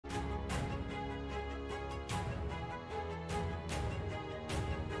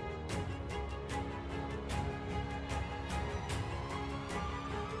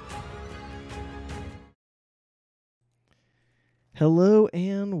Hello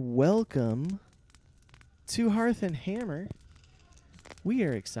and welcome to Hearth and Hammer. We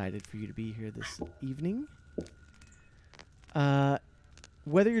are excited for you to be here this evening.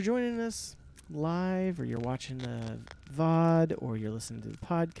 Whether you're joining us live or you're watching the VOD or you're listening to the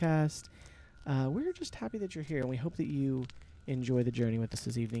podcast, we're just happy that you're here, and we hope that you enjoy the journey with us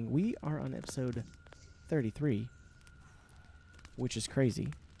this evening. We are on episode 33, which is crazy.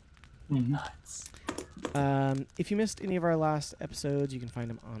 Nuts. If you missed any of our last episodes, you can find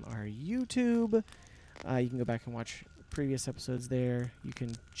them on our YouTube. You can go back and watch previous episodes there. You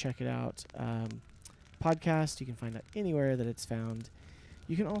can check it out. Podcast, you can find it anywhere that it's found.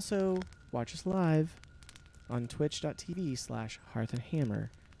 You can also watch us live on twitch.tv/Hearth and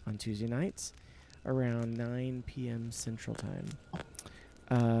Hammer on Tuesday nights around 9 p.m. Central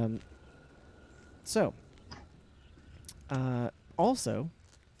Time. Also,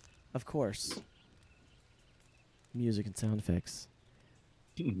 of course, music and sound effects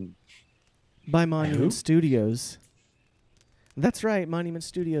by Monument Studios. That's right,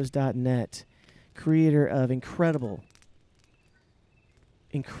 monumentstudios.net, creator of incredible,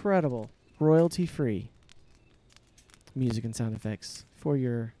 royalty-free music and sound effects for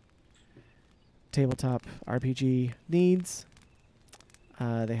your tabletop RPG needs.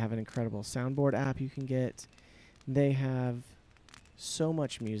 They have an incredible soundboard app you can get. They have so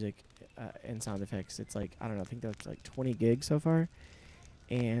much music and sound effects. It's like, I don't know, I think that's like 20 gigs so far.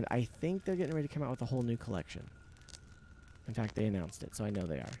 And I think they're getting ready to come out with a whole new collection. In fact, they announced it, so I know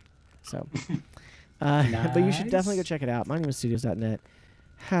they are. So, Nice. But you should definitely go check it out. monumentstudios.net.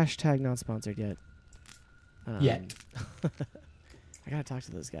 #, not sponsored yet. Yet. I gotta talk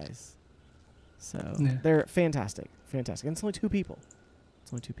to those guys. So Yeah. they're fantastic. And it's only two people.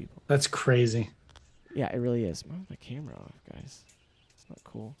 That's crazy. Yeah, it really is. Why is my camera off, guys? It's not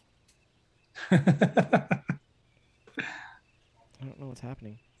cool. I don't know what's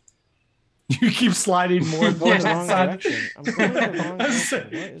happening. You keep sliding more and more I'm to going the the wrong side. direction. I'm going the wrong direction.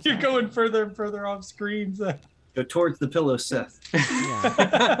 What is You're going happening? further and further off screens. Go towards the pillow, Seth.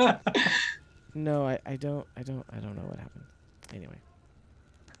 Yeah. No, I don't know what happened. Anyway.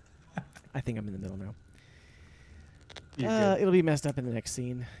 I think I'm in the middle now. It'll be messed up in the next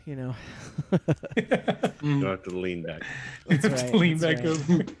scene, you know. You'll have to lean back. That's right. Lean that's back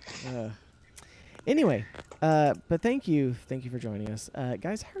right. over. Anyway, but thank you for joining us.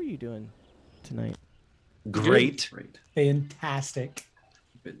 Guys, how are you doing tonight? Great. Great. Fantastic.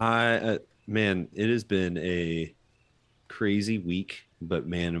 Man, it has been a crazy week, but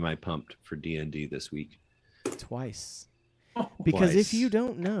man, am I pumped for D&D this week. Twice. Because if Twice. you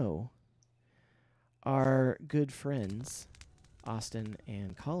don't know, our good friends, Austin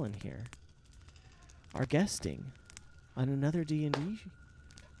and Colin here, are guesting on another D&D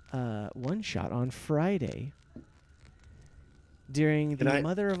one-shot on Friday during the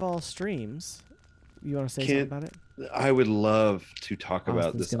Mother of All Streams. You want to say something about it? I would love to talk about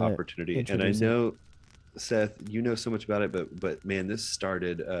Austin's this gonna opportunity. And I introduce it. know, Seth, you know so much about it, but man, this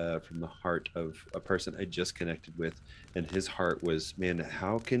started from the heart of a person I just connected with. And his heart was, man,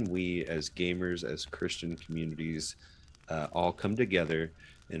 how can we as gamers, as Christian communities, all come together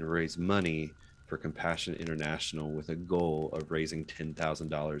and raise money for Compassion International with a goal of raising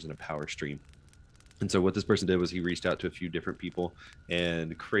 $10,000 in a power stream? And so what this person did was he reached out to a few different people,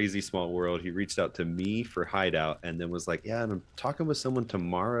 and crazy small world, he reached out to me for Hideout, and then was like, yeah, and I'm talking with someone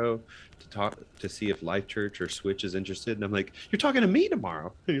tomorrow to see if Life Church or Switch is interested. And I'm like, you're talking to me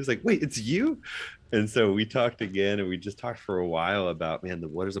tomorrow? And he was like, wait, it's you? And so we talked again, and we just talked for a while about, man,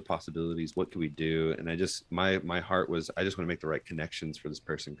 what is the possibilities? What can we do? And I just, my heart was, I just want to make the right connections for this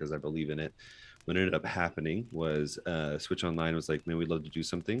person because I believe in it. What ended up happening was Switch Online was like, man, we'd love to do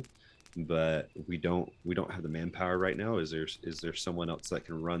something, but we don't have the manpower right now. Is there someone else that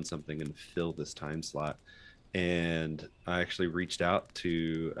can run something and fill this time slot? And I actually reached out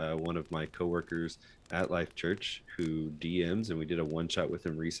to one of my coworkers at Life Church who DMs, and we did a one-shot with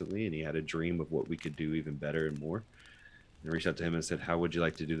him recently, and he had a dream of what we could do even better and more. And I reached out to him and said, how would you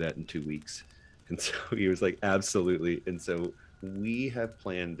like to do that in 2 weeks? And so he was like, absolutely. And so we have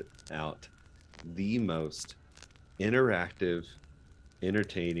planned out the most interactive,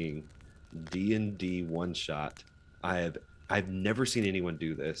 entertaining D&D one-shot I've never seen anyone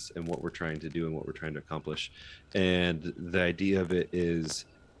do this, and what we're trying to do and what we're trying to accomplish. And the idea of it is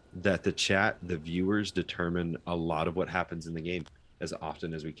that the viewers determine a lot of what happens in the game as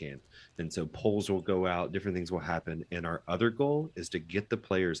often as we can. And so polls will go out, different things will happen. And our other goal is to get the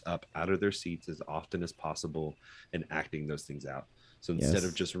players up out of their seats as often as possible and acting those things out. So instead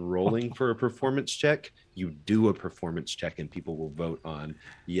of just rolling for a performance check, you do a performance check and people will vote on,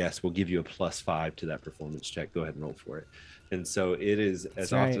 yes, we'll give you a +5 to that performance check. Go ahead and roll for it. And so it is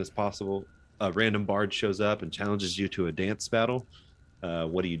as often as possible. A random bard shows up and challenges you to a dance battle.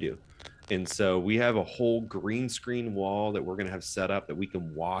 What do you do? And so we have a whole green screen wall that we're going to have set up that we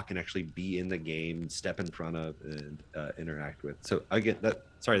can walk and actually be in the game, step in front of, and interact with. So again,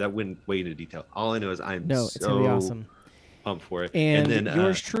 that went way into detail. All I know is it's gonna be awesome. Pumped for it. And then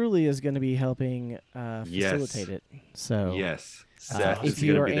yours truly is going to be helping facilitate it. So yes, Seth if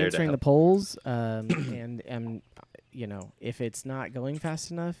you are answering the polls, and if it's not going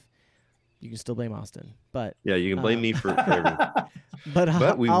fast enough, you can still blame Austin. But yeah, you can blame me for everything. But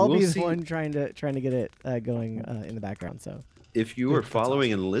I'll be the one trying to get it going in the background. So if you are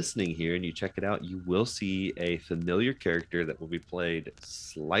following and listening here and you check it out, you will see a familiar character that will be played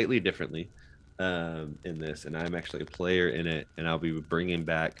slightly differently in this, and I'm actually a player in it, and I'll be bringing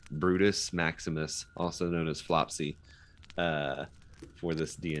back Brutus Maximus, also known as Flopsy, for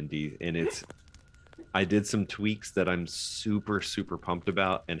this D&D, and I did some tweaks that I'm super pumped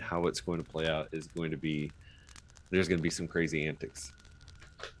about, and how it's going to play out is going to be, there's going to be some crazy antics.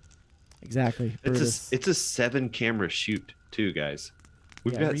 Exactly. It's a 7 camera shoot too, guys.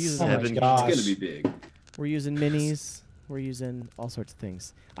 We've got 7. It's going to be big. We're using minis. We're using all sorts of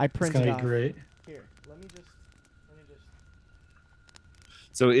things. I printed it's gonna off. be great. Here, let me just.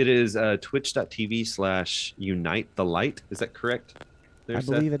 So it is twitch.tv/unite the light. Is that correct? I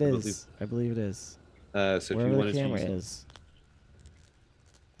believe it is. I believe it is. So if wherever you want the camera is.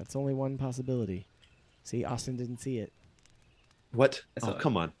 That's only one possibility. See, Austin didn't see it. What?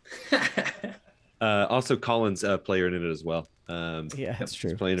 Come on. Also, Colin's a player in it as well. Yeah, that's true.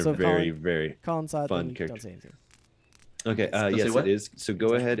 He's playing a very Colin saw it, fun character. Don't say anything. Okay, yes, it is. So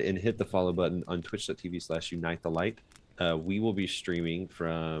go ahead and hit the follow button on twitch.tv/unite the light. We will be streaming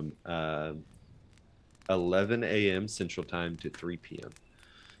from 11 a.m. Central Time to 3 p.m.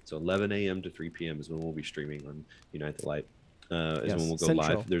 So 11 a.m. to 3 p.m. is when we'll be streaming on Unite the Light. Is when we'll go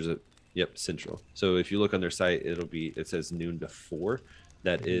live. There's Central. So if you look on their site, it says noon to 4.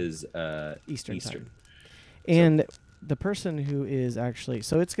 That is Eastern. Time. And the person who is actually,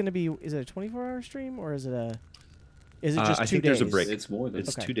 so it's going to be, is it a 24-hour stream or is it just 2 days? I think there's a break. It's more than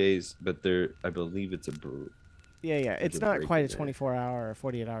 2 days, but I believe it's a Yeah. It's not quite a 24-hour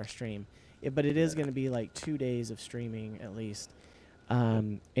or 48-hour stream, but it is going to be like 2 days of streaming at least.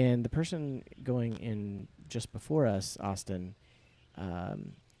 And the person going in just before us, Austin,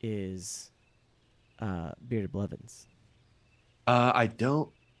 is Bearded Blevins. I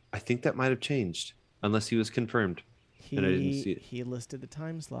think that might have changed, unless he was confirmed. And I didn't see it. He listed the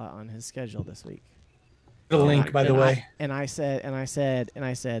time slot on his schedule this week. The link, by the way. I said,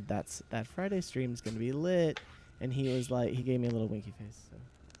 that Friday stream is going to be lit, and he was like, he gave me a little winky face. So.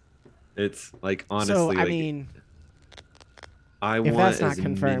 It's like, honestly, so I mean, if that's not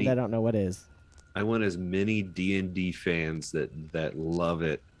confirmed, I don't know what is. I want as many D&D fans that love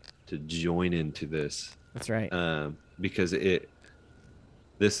it to join into this. That's right. Because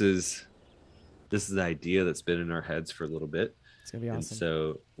this is the idea that's been in our heads for a little bit. It's gonna be awesome. And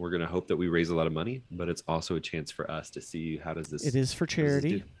so we're gonna hope that we raise a lot of money, but it's also a chance for us to see how does this. It is for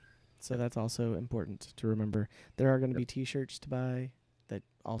charity, so that's also important to remember. There are going to be T-shirts to buy that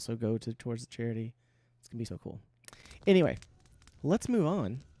also go towards the charity. It's gonna be so cool. Anyway, let's move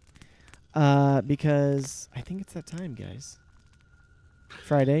on because I think it's that time, guys.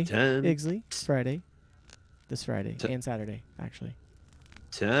 Friday, Igsley. Friday, this Friday and Saturday, actually.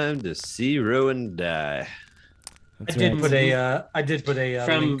 Time to see Rowan die. That's I did put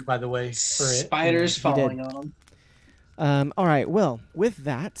a link, by the way, for it. Spiders falling on them. All right. Well, with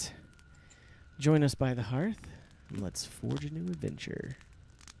that, join us by the hearth and let's forge a new adventure.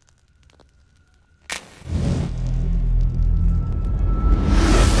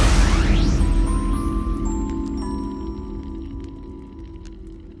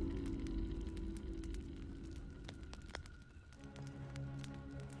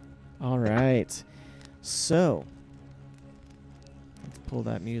 All right. So, let's pull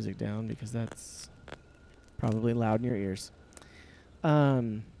that music down because that's probably loud in your ears.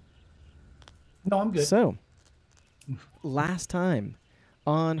 No, I'm good. So, last time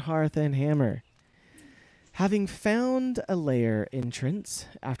on Hearth and Hammer, having found a lair entrance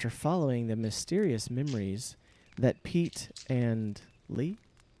after following the mysterious memories that Pete and Lee,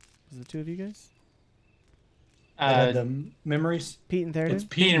 is the two of you guys? The memories. Pete and Theoden? It's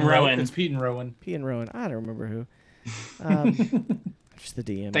Pete and Rowan. It's Pete and Rowan. Pete and Rowan. I don't remember who. Just the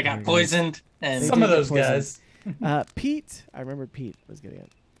DM. They got poisoned. And some of those guys. Pete, I remember Pete was getting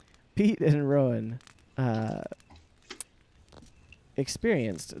it. Pete and Rowan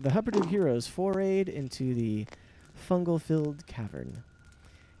experienced the Hubbard heroes forayed into the fungal-filled cavern.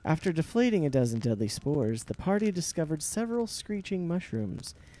 After deflating a dozen deadly spores, the party discovered several screeching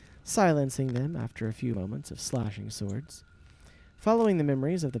mushrooms, silencing them after a few moments of slashing swords. Following the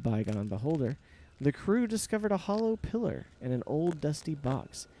memories of the bygone beholder, the crew discovered a hollow pillar and an old dusty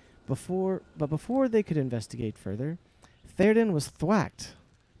box. Before they could investigate further, Theoden was thwacked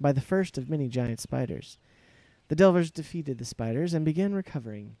by the first of many giant spiders. The Delvers defeated the spiders and began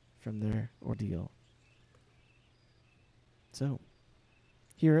recovering from their ordeal. So,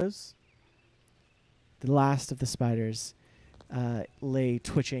 heroes, the last of the spiders lay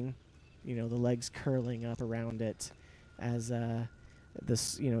twitching, the legs curling up around it as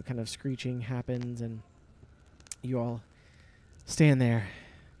this, kind of screeching happens, and you all stand there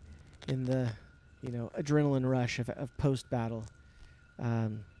in the, adrenaline rush of post-battle.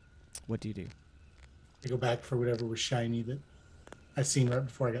 What do you do? I go back for whatever was shiny that I seen right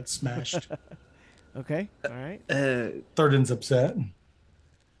before I got smashed. Okay, all right. Theoden's upset.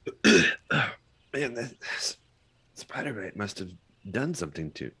 Man, that spider bite must have done something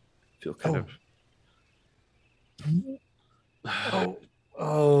to feel kind of.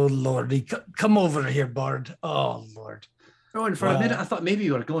 Oh, Lordy. Come over here, Bard. Oh, Lord. Rowan, for a minute, I thought maybe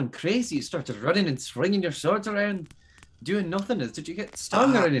you were going crazy. You started running and swinging your swords around, doing nothing. Did you get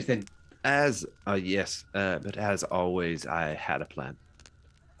stung or anything? Yes, but as always, I had a plan.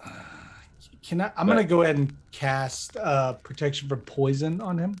 I'm going to go ahead and cast protection from poison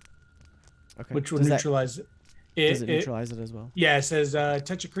on him, Okay. which will neutralize it. Does it neutralize it as well? Yeah, it says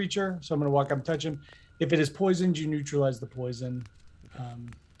touch a creature. So I'm going to walk up and touch him. If it is poisoned, you neutralize the poison.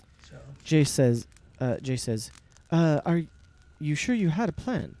 Jay says, are you sure you had a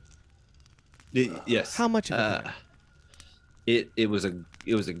plan? Yes. How much of a plan? It was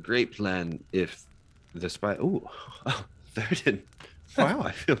a great plan if the spy. Oh, Theoden. Wow,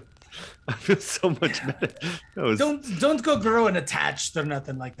 I feel so much better. Don't go growing attached or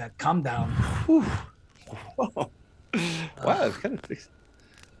nothing like that. Calm down. Wow, it's kind of fixed.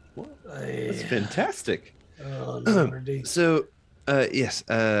 That's fantastic. Oh, Lordy. So, yes,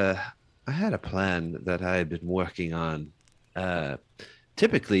 I had a plan that I had been working on.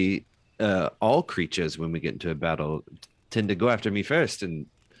 Typically, all creatures, when we get into a battle, tend to go after me first, and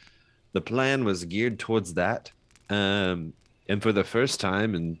the plan was geared towards that. And for the first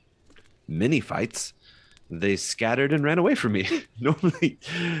time in many fights, they scattered and ran away from me. Normally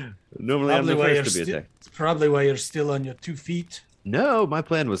I'm the first to be attacked. It's probably why you're still on your 2 feet. No, my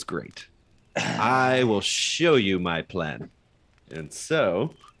plan was great. I will show you my plan. And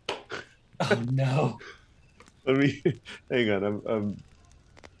so, oh no. Let me hang on.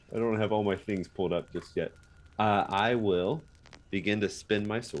 I don't have all my things pulled up just yet. I will begin to spin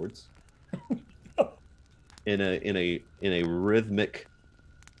my swords in a rhythmic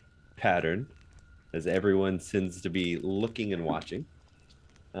pattern, as everyone seems to be looking and watching.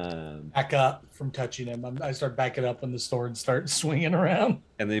 Back up from touching him. I start backing up when the swords start swinging around.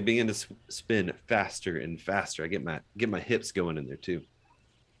 And they begin to spin faster and faster. I get my hips going in there too.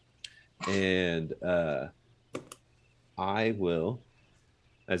 And I will,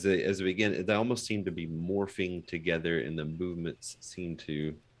 as we begin, they almost seem to be morphing together, and the movements seem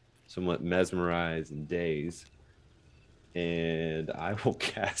to somewhat mesmerize and daze. And I will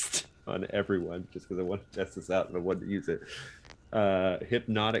cast on everyone, just because I want to test this out and I want to use it.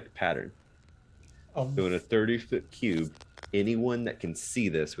 Hypnotic pattern. So in a 30-foot cube, anyone that can see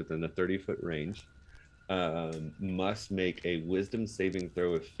this within a 30-foot range must make a wisdom saving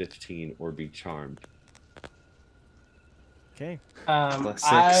throw of 15 or be charmed. Okay.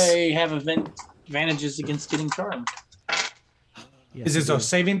 I have advantages against getting charmed. Yes, Is this a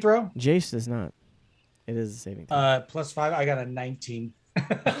saving throw? Jace does not. It is a saving throw. +5. I got a 19.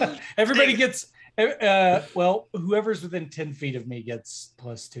 Everybody gets. Well, whoever's within 10 feet of me gets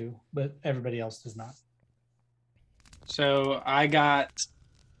 +2, but everybody else does not. So I got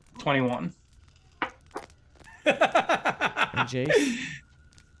 21. And Jace?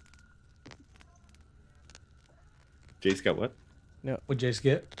 Jace got what? What'd Jace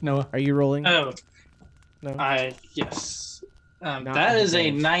get? Noah? Are you rolling? Oh, No. Yes. Not That is a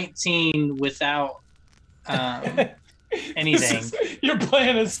advantage. 19 without anything. Your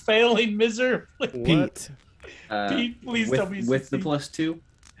plan is failing miserably. Pete. Pete, please tell me with the succeed. +2.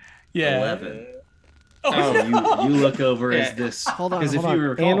 Yeah. 11. Oh, no. You look over Yeah. as this. Hold on. Because if Hold you on.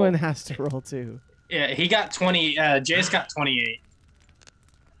 recall, Anwin has to roll too. Yeah, he got 20. Jace got 28.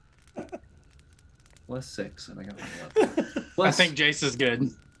 +6, and I got 11. I think Jace is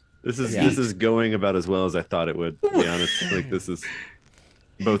good. This Yeah. is going about as well as I thought it would, to be honest. Like, this is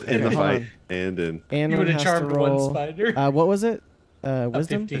both in the Okay, hold fight on. and in. You Anwin would have has to charmed one roll. spider. What was it?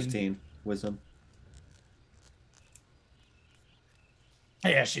 Wisdom? 15. 15 wisdom.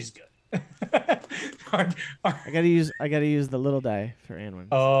 Yeah, she's good. I gotta use the little die for Anwin.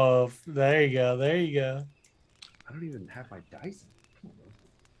 Oh, there you go. There you go. I don't even have my dice.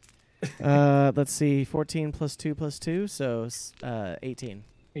 Let's see, 14 plus 2 plus 2, so 18.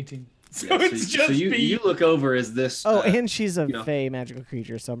 18. So Yeah, it's just so you look over as this. Oh, and she's a you know, fey magical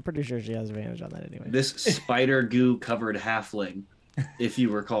creature, so I'm pretty sure she has advantage on that anyway. this spider goo covered halfling, if you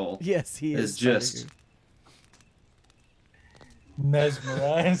recall, Yes, he is is just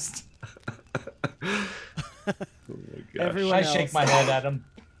mesmerized. Oh my gosh. Everyone I else. shake my head at him.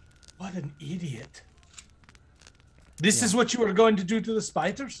 What an idiot. This Yeah. is what you were going to do to the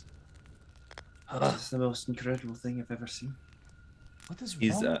spiders? That's the most incredible thing I've ever seen. What is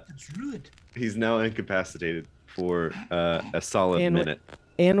He's, wrong with the druid? He's now incapacitated for a solid And minute.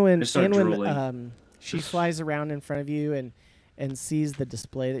 Anwin, I start drooling. she flies around in front of you and sees the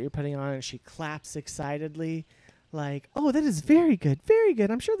display that you're putting on, and she claps excitedly, like, "Oh, that is very good, very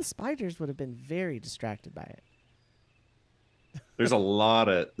good." I'm sure the spiders would have been very distracted by it. There's a lot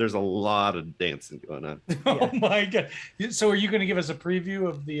of dancing going on. Oh my god! So, are you going to give us a preview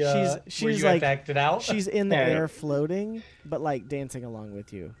of the? where She's you like acted out. she's in the Yeah. air floating, but like dancing along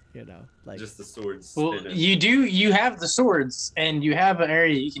with you. You know, like Just the swords. Well, spinning. you have the swords, and you have an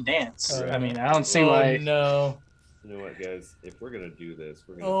area you can dance. Oh, I mean, I don't see oh why. no! You know what, guys? If we're gonna do this,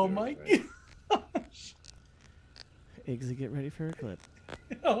 we're gonna. Oh do my it right. gosh! Iggsy, get ready for a clip.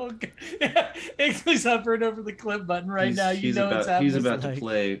 Oh, god. Ixley's hovering over the clip button right now. You know it's happening. He's about to Like-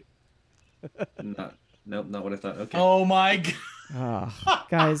 play. Nope, not what I thought. Okay. Oh my god! Oh,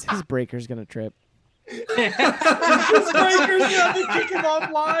 guys, his breaker's gonna trip. His breaker's going to kick him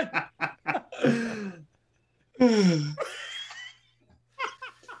offline.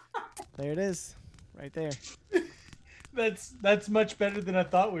 There it is, right there. That's much better than I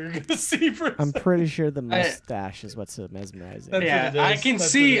thought we were going to see. For a I'm second. pretty sure the mustache is what's so mesmerizing. That's Yeah, what it I is. can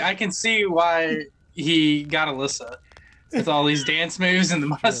That's see. what it I can see why he got Alyssa with all these dance moves and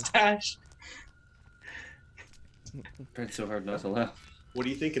the mustache. Tried so hard not to laugh. What are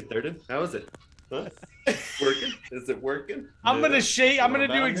you thinking, Thurden? How is it? Huh? Working? Is it working? I'm No? gonna shake. I'm What gonna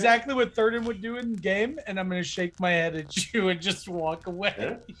do about exactly what Thurden would do in game, and I'm gonna shake my head at you and just walk away.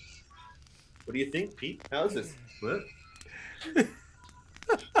 Yeah? What do you think, Pete? How's this? What?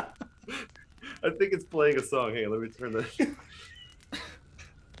 I think it's playing a song. Hey, let me turn that.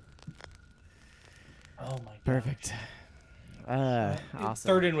 Oh my god! Perfect. Awesome.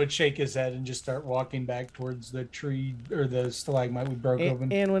 Thurden would shake his head and just start walking back towards the tree or the stalagmite we broke open.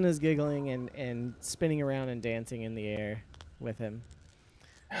 Anwin is giggling and spinning around and dancing in the air with him.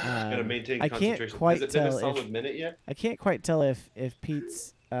 Gotta maintain I concentration. can't quite Has it been a tell solid minute yet? I can't quite tell if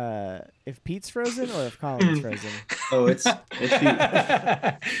Pete's frozen or if Colin's frozen. Oh, it's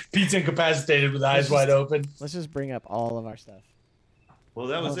Pete's incapacitated with eyes wide open. Let's just bring up all of our stuff. Well,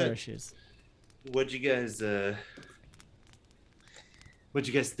 that All was of our it. issues. What'd you guys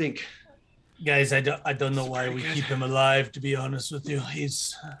think? Guys, I don't know why we keep him alive. To be honest with you,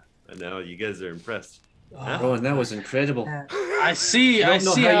 he's. I know you guys are impressed. Oh, and that was incredible. I see. I I don't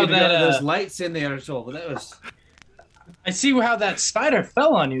know see how how you got that. those lights in there at all, but that was. I see how that spider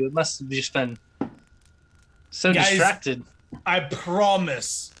fell on you. It must have just been so Guys, distracted. I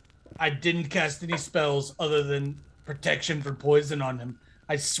promise, I didn't cast any spells other than protection for poison on him.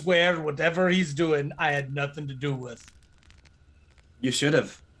 I swear, whatever he's doing, I had nothing to do with. You should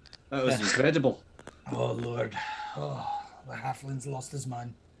have. That was incredible. Oh Lord, oh, the halfling's lost his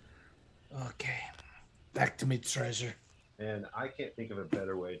mind. Okay, back to me treasure. And I can't think of a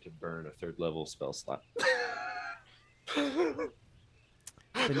better way to burn a third level spell slot.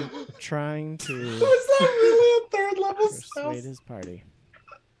 Been trying to Was that really a third level spell? persuade his party.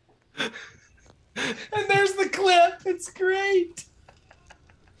 And there's the clip. It's great.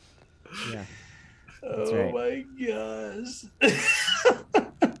 Yeah. Oh right. my gosh.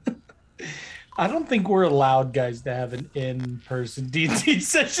 I don't think we're allowed, guys, to have an in-person D&D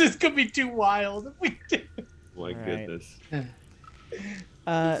session. It's gonna be too wild if we do. My All right. goodness.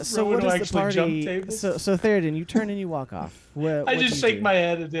 So Rowan what will is the actually jump party? tables. So Theoden, you turn and you walk off. I just shake my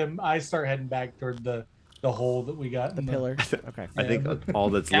head at him. I start heading back toward the hole that we got. the in pillar. Okay. I think all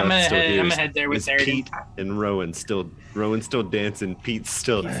that's I'm left gonna still here head there with is Theoden. Pete and Rowan's still dancing. Pete's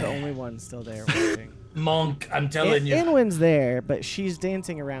still. He's the only one still there watching. Monk, I'm telling you. Anwin's there, but she's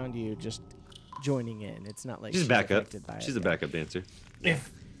dancing around you, just joining in. It's not like She's backup. affected by She's it a yet. backup dancer.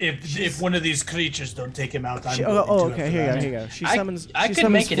 If one of these creatures don't take him out, I'm She, going to okay. after Here you go. that. Here you go. She I summons. could She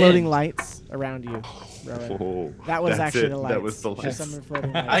summons make it floating in. lights around you. Rowan. Oh, That was that's actually it. the lights. That was the She lights. summoned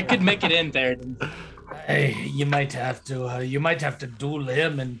floating lights. I could make it in there. Hey, you might have to. You might have to duel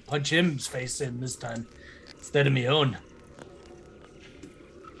him and punch him's face in this time instead of me own.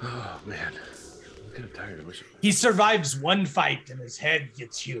 Oh man, I'm kind of tired. I wish. He survives one fight and his head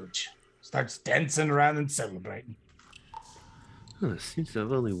gets huge. Starts dancing around and celebrating. Huh, since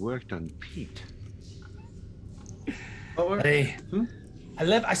I've only worked on Pete. Hey,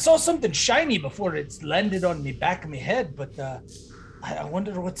 I saw something shiny before it's landed on the back of my head, but I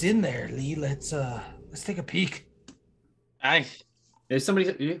wonder what's in there, Lee. Let's take a peek. Aye. Is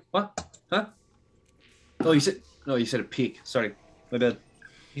somebody what? Huh? Oh, you said a peak. Sorry, my bad.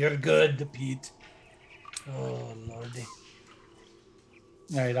 You're good, Pete. Oh lordy.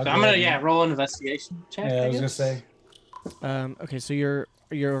 All right, So I'm gonna roll an investigation check. Yeah, I was guess. gonna say. Okay, so you're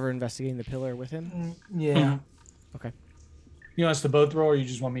over investigating the pillar with him. Yeah. Okay. You want us to both roll, or you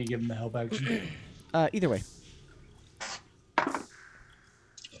just want me to give him the help action? Either way.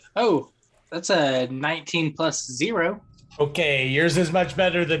 Oh, that's a 19 plus 0. Okay, yours is much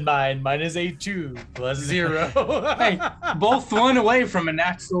better than mine. Mine is a 2 plus 0. Hey, both one away from a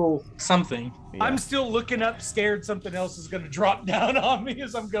natural something. Yeah. I'm still looking up, scared something else is going to drop down on me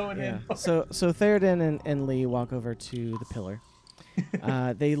as I'm going Yeah. in. So Theoden and Lee walk over to the pillar.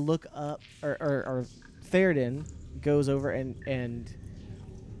 They look up, or Theoden goes over and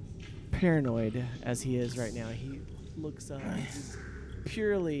paranoid as he is right now. He looks up. He's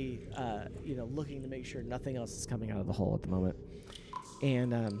purely, looking to make sure nothing else is coming out of the hole at the moment.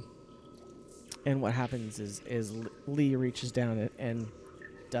 And what happens is Lee reaches down and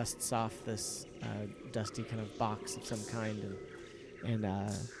dusts off this dusty kind of box of some kind and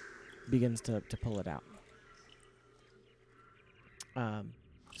begins to pull it out.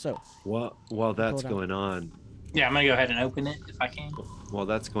 So While that's going on, Yeah, I'm gonna go ahead and open it if I can. while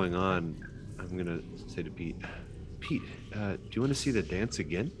that's going on, I'm gonna say to Pete, do you want to see the dance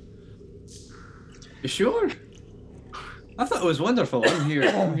again? You sure? I thought it was wonderful. I'm here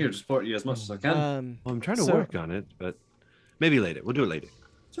to support you as much as I can. Well, I'm trying to work on it, but maybe later. We'll do it later.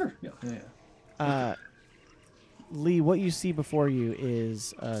 Sure. Yeah. Lee, what you see before you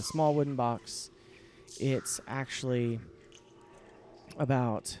is a small wooden box. It's actually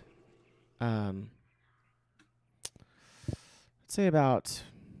about, let's say about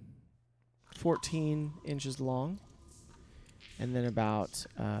 14 inches long, and then about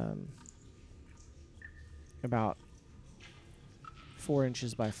 4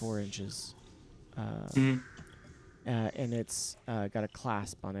 inches by 4 inches. And it's got a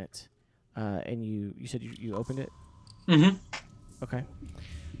clasp on it. And you said you opened it? Mm-hmm. Okay.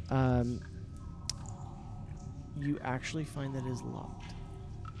 You actually find that it is locked.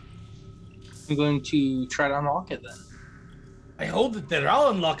 I'm going to try to unlock it then. I hold it there. I'll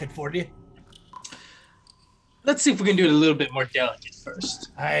unlock it for you. Let's see if we can do it a little bit more delicate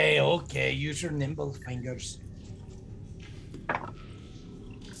first. Aye, okay. Use your nimble fingers.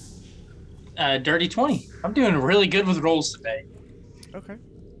 Dirty 20. I'm doing really good with rolls today. Okay.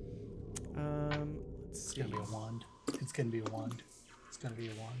 Let's It's see. gonna be a wand. It's gonna be a wand. It's gonna be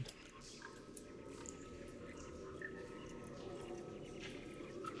a wand.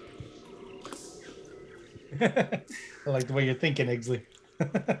 I like the way you're thinking, Egglesy.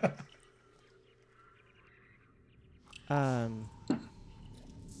 Hold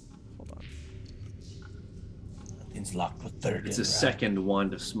on. It's locked with third. It's a second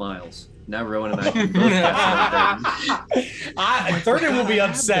wand of smiles. Now Rowan and Thurden will be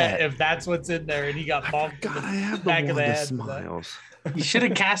upset if that's what's in there and he got bonked in God, the I have the back of wand the of head. for that. smiles. You should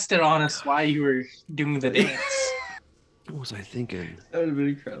have cast it on us while you were doing the dance. What was I thinking? That would have been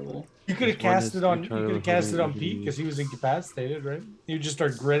incredible. You could have This one cast is it on. to try You to could have cast it on avoid Pete because he was incapacitated, right? You just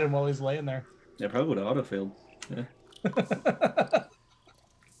start grinning while he's laying there. Yeah, probably would have auto-failed. Yeah.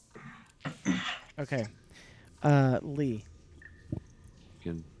 Okay. Lee,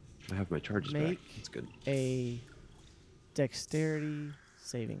 I have my charges back. Make That's good. a dexterity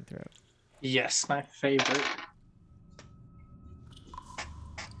saving throw. Yes, my favorite.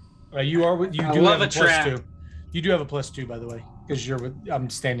 You are. You I do love have a a trap. +2. You do have a +2, by the way, because you're with. I'm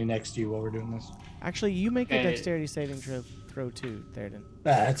standing next to you while we're doing this. Actually, you make a Hey. dexterity saving throw too, Theoden.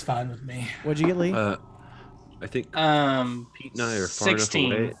 That's fine with me. What'd you get, Lee? I think Pete and I are far enough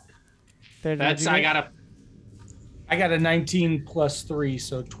 16. away. Theoden, That's what'd you I get? got a 19 + 3,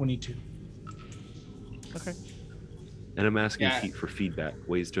 so 22. Okay. And I'm asking Yeah. Pete for feedback,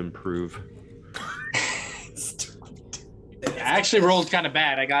 ways to improve. I actually rolled kind of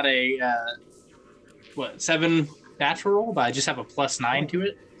bad. I got a 7 natural roll, but I just have a +9 to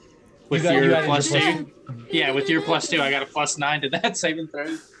it. With You your added +2, your yeah, with your +2, I got a +9 to that saving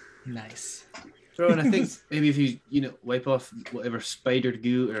throw. Nice. Rowan, I think maybe if you wipe off whatever spider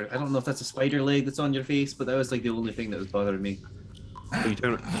goo, or I don't know if that's a spider leg that's on your face, but that was like the only thing that was bothering me. Are you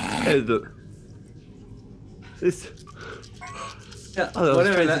talking about, Yeah, Oh, I was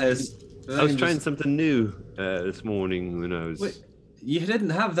whatever trying that to- is. I was trying something new this morning when I was. Wait, you didn't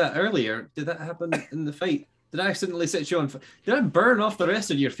have that earlier. Did that happen in the fight? Did I accidentally set you on fire? Did I burn off the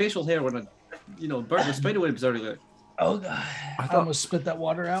rest of your facial hair when I, burnt the spiderwebs earlier? Oh god! I thought- almost spit that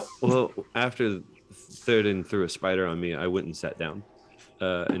water out. Well, after Theoden threw a spider on me, I went and sat down.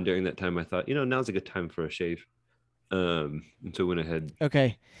 And during that time, I thought, now's a good time for a shave. And so went ahead.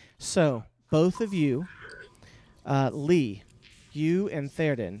 Okay, so both of you, Lee, you and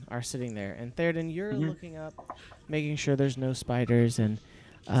Theoden are sitting there, and Theoden, you're looking up, making sure there's no spiders, and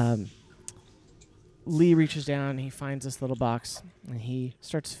Lee reaches down, and he finds this little box, and he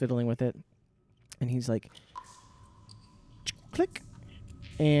starts fiddling with it, and he's like, click,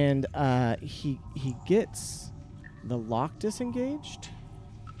 and he gets the lock disengaged,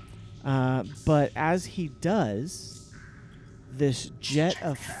 but as he does, this jet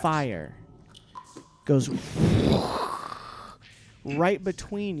of fire goes right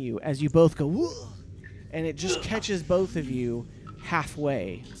between you as you both go, whoa, and it just catches both of you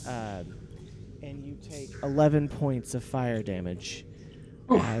halfway, and you take 11 points of fire damage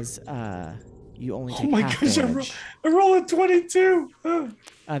as you only take half damage. I rolled a 22.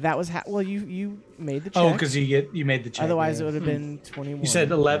 That was well, you made the check. Oh, because you made the check. Otherwise, yeah. it would have been 21. You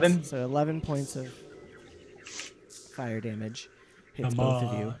said 11? So 11 points of fire damage hits both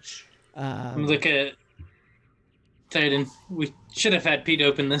of you. Look at Titan. We should have had Pete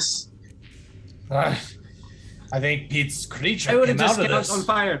open this. I think Pete's creature I would came have just out of kept this. on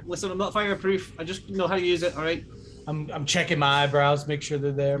fire. Listen, I'm not fireproof. I just know how to use it. All right. I'm checking my eyebrows, make sure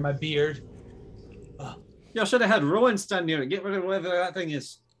they're there. My beard, Y'all should have had Rowan stand near it. Get rid of whatever that thing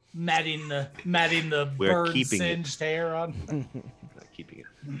is. matting the We're burn keeping it. singed hair on Not keeping it.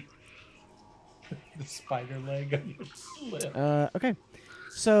 the spider leg on your lip. Okay.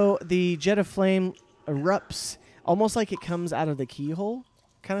 So the jet of flame erupts almost like it comes out of the keyhole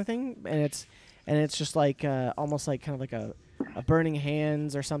kind of thing, and it's just like almost like kind of like a burning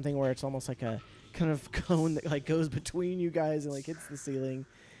hands or something, where it's almost like a kind of cone that like goes between you guys and like hits the ceiling.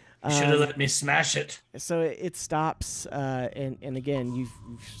 You should have let me smash it. So it stops, and again, you're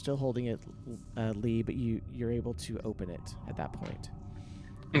still holding it, Lee, but you're able to open it at that point.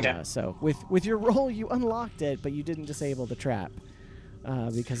 Okay. So with your roll, you unlocked it, but you didn't disable the trap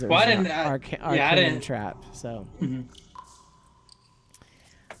because it was Well, I an didn't- arcane I didn't- trap. So, Mhm.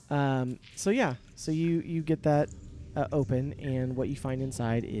 so you get that open, and what you find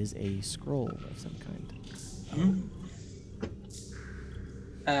inside is a scroll of some kind.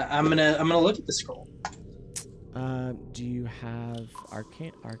 I'm gonna look at the scroll. Do you have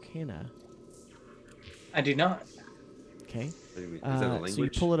Arcana? I do not. Okay. Is that a language? So you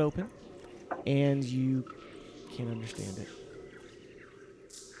pull it open, and you can't understand it.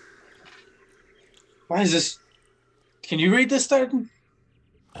 Why is this? Can you read this, Titan?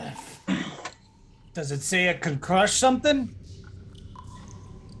 Does it say it can crush something?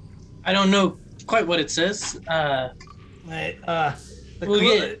 I don't know quite what it says. We'll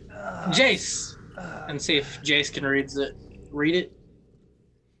get Jace and see if Jace can read it.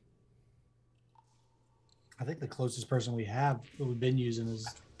 I think the closest person we have that we've been using is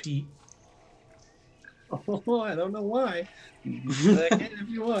Pete. Oh, I don't know why. I can if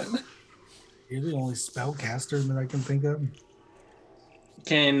you want. You're the only spellcaster that I can think of.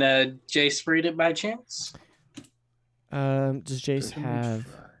 Can Jace read it by chance? Does Jace have?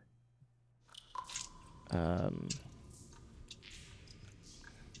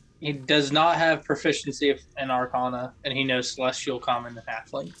 He does not have proficiency in Arcana, and he knows Celestial, Common, and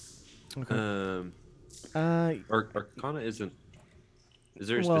Halfling. Okay. Arcana isn't. Is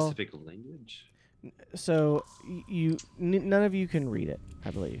there a Well- specific language? So none of you can read it, I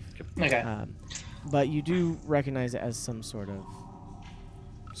believe. Okay. But you do recognize it as some sort of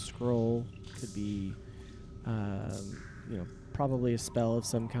scroll. Could be, probably a spell of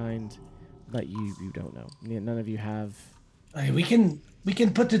some kind, but you don't know. None of you have. Hey, we can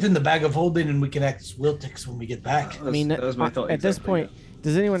put it in the bag of holding, and we can act as Wiltix when we get back. I mean, that was my thought. at this exactly, point,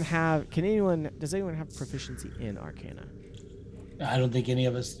 does anyone have? Does anyone have proficiency in Arcana? I don't think any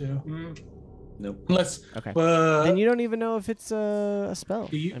of us do. yeah. Nope. Unless, Okay. Then you don't even know if it's a spell.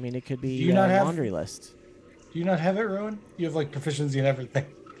 Do you- I mean, it could be do you not a have- laundry list. do you not have it, Rowan? You have like proficiency in everything.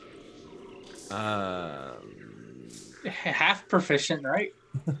 Half proficient, right?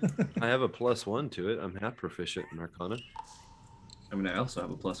 I have a +1 to it. I'm half proficient in Arcana, I mean, I also have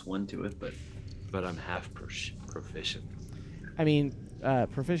a +1 to it, but but I'm half proficient. I mean,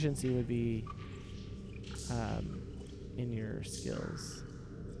 proficiency would be in your skills.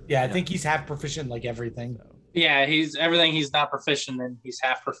 Yeah, I think he's half proficient in like everything. Yeah, he's everything he's not proficient in, he's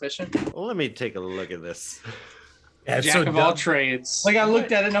half proficient. Well, let me take a look at this. Yeah, it's Jack so of all dumb. trades. Like I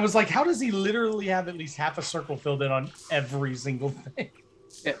looked at it and I was like, how does he literally have at least half a circle filled in on every single thing?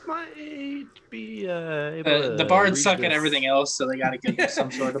 Might be able The to bards read suck at this. everything else, so they got to give them some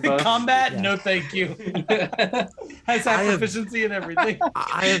sort of buff. Combat? Yeah. No, thank you. Has I that have- proficiency in everything.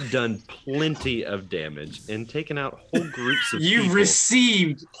 I have done plenty of damage and taken out whole groups of You people.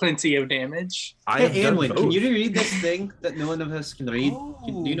 received plenty of damage. I have Hey, done Anwin, can both. you read this thing that no one of us can read?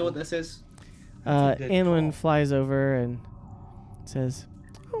 Do you know what this is? That's a good Anwin call. flies over and says,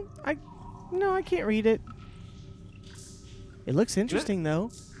 "Oh, I can't read it. It looks interesting though,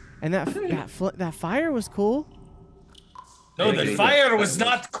 and that fire was cool." No, Hey, the hey, fire hey. was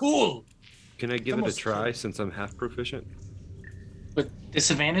not cool. Can I give it a Almost try cool. since I'm half proficient? With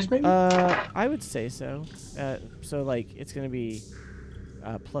disadvantage, maybe? I would say so. So like it's gonna be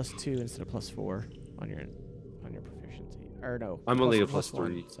 +2 instead of +4 on your proficiency. Or no, I'm only a +1,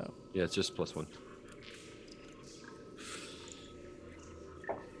 +3. So Yeah, it's just +1.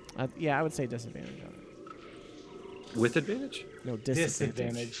 yeah, I would say disadvantage on it. With advantage? No,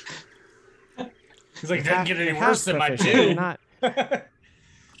 disadvantage. Disadvantage. He's like, You're didn't half- get any you're half worse than my proficient, you're two. not.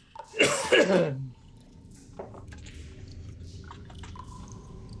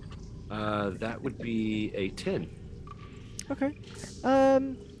 That would be a 10. Okay.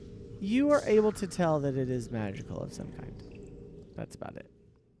 You are able to tell that it is magical of some kind. That's about it.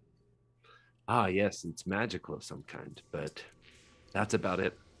 Ah, yes, it's magical of some kind, but that's about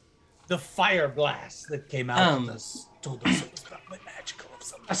it. The fire blast that came out Um, of us told us it was probably magical of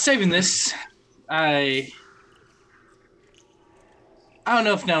some I'm saving this. I don't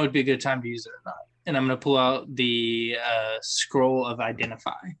know if now would be a good time to use it or not. And I'm going to pull out the scroll of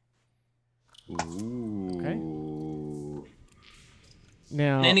identify. Ooh.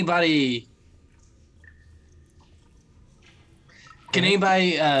 Now, Can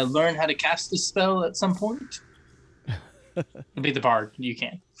anybody learn how to cast this spell at some point? It'll be the bard. You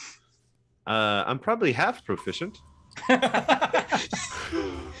can. I'm probably half proficient. I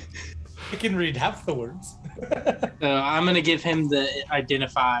can read half the words. So I'm going to give him the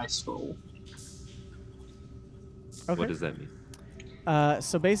identify scroll. okay. What does that mean?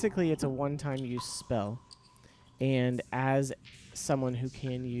 So basically, it's a one-time use spell, and as someone who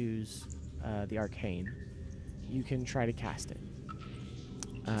can use the arcane, you can try to cast it.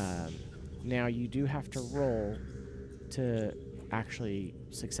 Now, you do have to roll to actually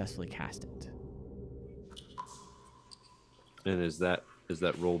successfully cast it. And is that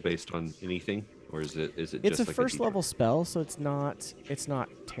roll based on anything, or is it It's just a like first D20? level spell, so it's not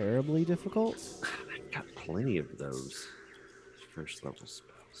terribly difficult. I've got plenty of those first level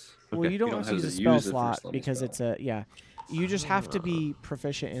spells. Well, Okay. you don't You have don't to use a have to spell use the slot first level because spell. it's a You just have to be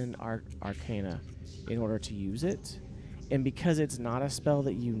proficient in Arcana in order to use it, and because it's not a spell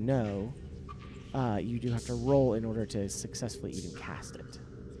that you know, you do have to roll in order to successfully even cast it.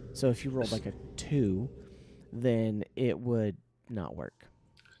 So if you rolled like a 2, then it would not work.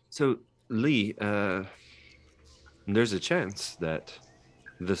 So, Lee, there's a chance that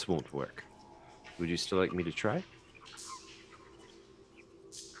this won't work. Would you still like me to try?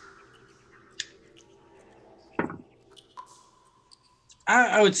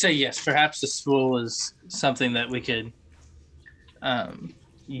 I would say yes. Perhaps the scroll is something that we could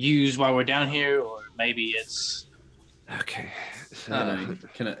use while we're down here, or maybe it's Okay. So,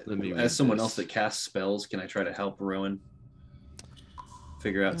 Can let me I read as someone this. else that casts spells, can I try to help Rowan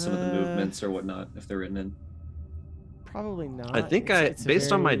figure out some of the movements or whatnot if they're written in? Probably not. I think It's a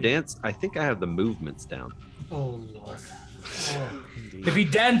based on my very- dance, I think I have the movements down. Oh lord. Oh. Indeed. If he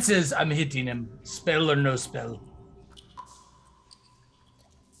dances, I'm hitting him. Spell or no spell.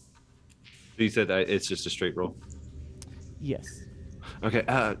 You said it's just a straight roll. Yes. Okay.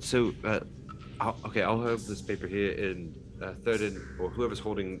 I'll have this paper here and third in, or whoever's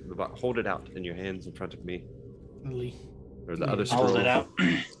holding hold it out in your hands in front of me, Lee. or the other scroll. hold it out.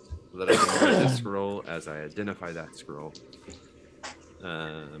 So that I can read this scroll as I identify that scroll.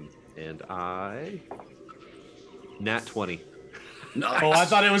 And I nat 20. Nice. Oh, I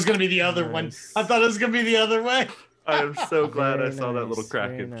thought it was gonna be the other one. Nice. I thought it was gonna be the other way. I am so glad I Very saw that little nice,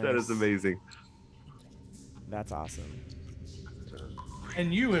 very kraken. That is nice. amazing. That's awesome.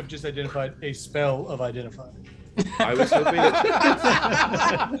 And you have just identified a spell of identify. I was hoping.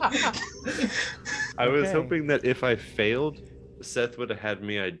 I was Okay. hoping that if I failed, Seth would have had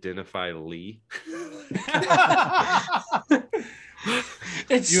me identify Lee.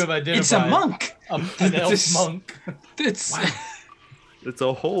 It's You have identified it's a monk. An elf This- monk. It's It's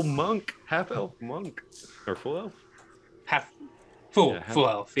a whole monk, half elf monk, or full elf. half full Yeah, half- full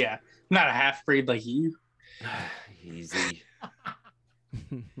elf. Yeah, not a half breed like you. Easy.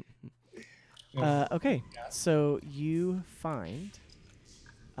 Okay, so you find.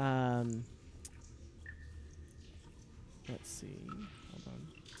 Let's see. Hold on.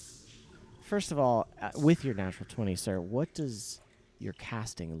 First of all, with your natural 20, sir, what does your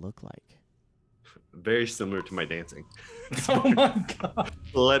casting look like? Very similar to my dancing. Oh my god.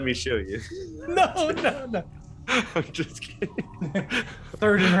 Let me show you. No. I'm just kidding.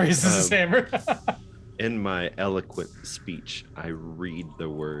 Third raises his hammer. In my eloquent speech, I read the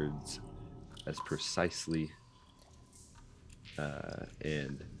words as precisely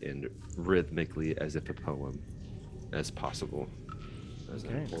and rhythmically as if a poem as possible. As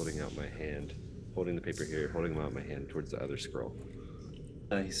I'm holding out my hand, holding the paper here, holding them out my hand towards the other scroll.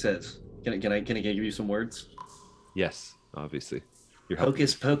 He says, "Can I give you some words?" Yes, obviously.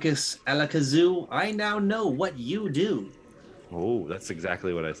 Hocus pocus, alakazoo. I now know what you do. Oh, that's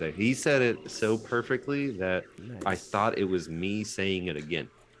exactly what I say. He said it so perfectly that I thought it was me saying it again.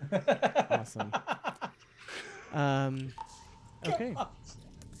 Awesome. Okay.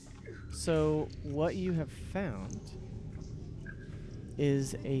 So what you have found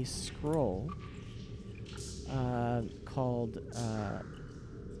is a scroll called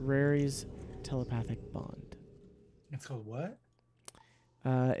Rary's Telepathic Bond. It's called what?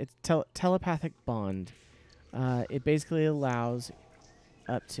 It's Telepathic Bond. It basically allows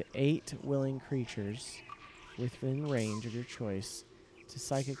up to 8 willing creatures within range of your choice to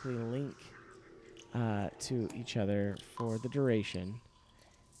psychically link to each other for the duration,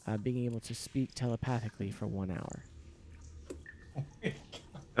 being able to speak telepathically for 1 hour.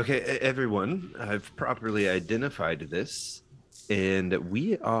 Okay, everyone, I've properly identified this, and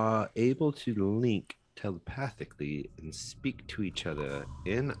we are able to link telepathically and speak to each other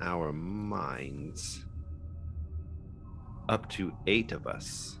in our minds. Up to 8 of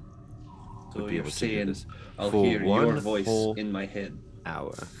us So would be you're able to do saying this I'll for hear your 1 voice whole in my head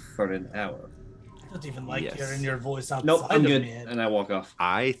hour. for an hour. I don't even like Yes. hearing your voice outside Nope, I'm of good. me. And I walk off.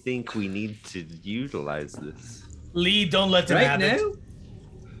 I think we need to utilize this Lee, don't let him Right have now? it.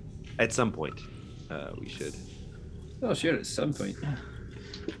 at some point. We should. Oh, sure, at some point.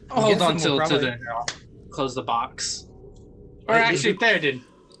 Hold guessing on till we'll probably- then. I'll close the box. Or Wait, actually, there, dude.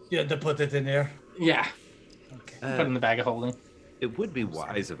 Yeah, to put it in there. Yeah, Okay. put it in the bag of holding. It would be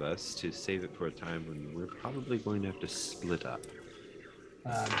wise of us to save it for a time when we're probably going to have to split up.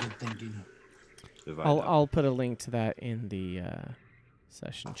 Good thinking. Divide I'll up. I'll put a link to that in the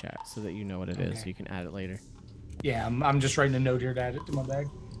session chat so that you know what it is. Okay. So you can add it later. Yeah, I'm just writing a note here to add it to my bag.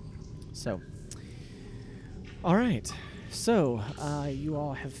 So, all right. So, you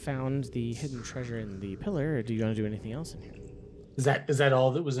all have found the hidden treasure in the pillar. Or do you want to do anything else in here? Is that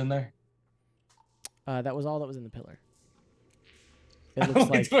all that was in there? That was all that was in the pillar. It I looks like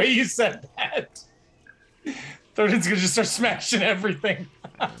like the way you said that. Thornton's gonna just start smashing everything.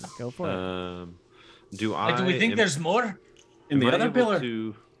 go for it. Do I? Do we think there's more? In the am I other able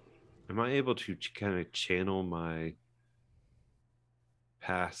pillar. Am I able to kind of channel my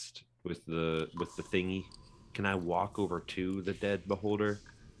past with the thingy? Can I walk over to the dead beholder?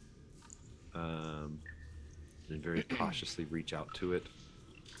 And very cautiously reach out to it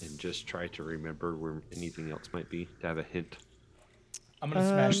and just try to remember where anything else might be to have a hint. I'm gonna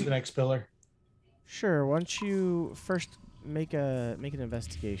smash the next pillar. Sure. Why don't you first make an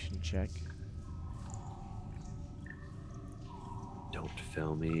investigation check? Don't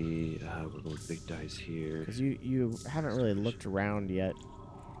fail me. We're going big dice here. Because you haven't really looked around yet.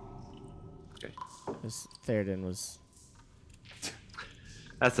 Okay. This Theoden was.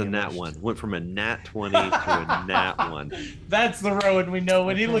 That's a nat 1. Went from a nat 20 to a nat 1. That's the Rowan we know.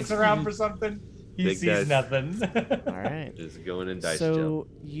 When he looks around for something, he Big sees dice. nothing. All right. Just going in dice So jail.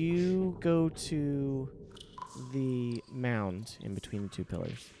 you go to the mound in between the 2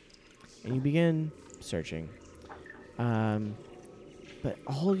 pillars, and you begin searching. But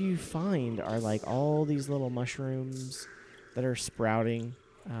all you find are like all these little mushrooms that are sprouting.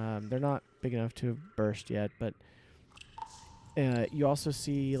 They're not big enough to have burst yet, but you also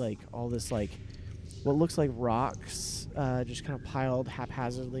see like all this like what looks like rocks just kind of piled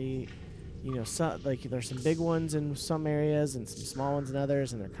haphazardly. You know, like there's some big ones in some areas and some small ones in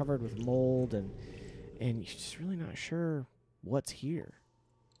others, and they're covered with mold, and you're just really not sure what's here.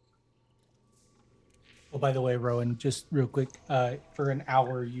 Oh, by the way, Rowan, just real quick, for an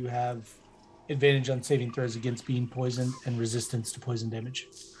hour you have advantage on saving throws against being poisoned and resistance to poison damage.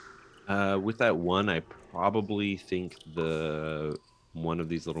 With that 1, I probably think the one of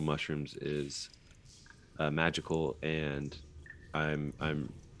these little mushrooms is magical, and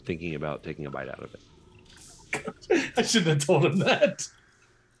I'm thinking about taking a bite out of it. I shouldn't have told him that.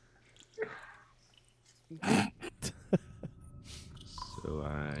 So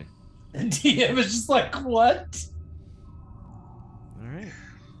I DM is just like, what? All right.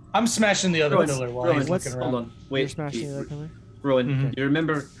 I'm smashing the other pillar while he's looking hold around. on. You're Wait, smashing the other pillar? Rowan, Mhm. you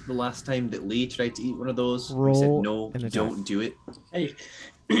remember the last time that Lee tried to eat one of those? We Roll said, no, an attack. don't do it. Hey,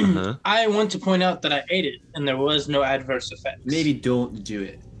 Uh-huh. I want to point out that I ate it and there was no adverse effects. Maybe don't do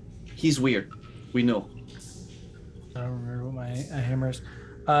it. He's weird. We know. I don't remember what my hammer is.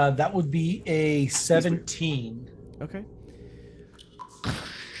 That would be a 17. Okay.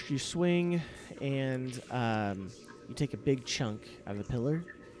 You swing, and you take a big chunk out of the pillar,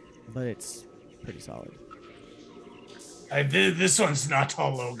 but it's pretty solid. This one's not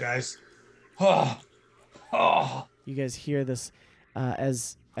hollow, guys. Oh. You guys hear this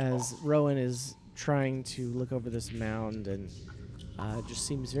as Rowan is trying to look over this mound and just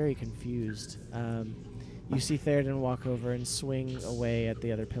seems very confused. You see Theoden walk over and swing away at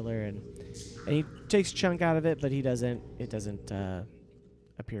the other pillar, and he takes a chunk out of it, but it doesn't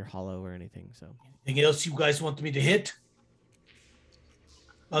appear hollow or anything. So Anything else you guys want me to hit?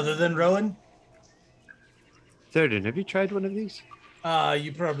 Other than Rowan? Theoden, have you tried one of these?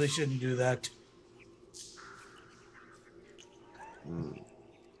 You probably shouldn't do that.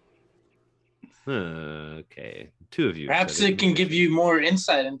 Okay, two of you. Perhaps said it can give you more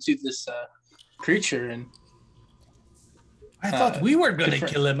insight into this creature. And I thought we were going to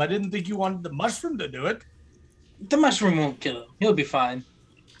different- kill him. I didn't think you wanted the mushroom to do it. the mushroom won't kill him. He'll be fine.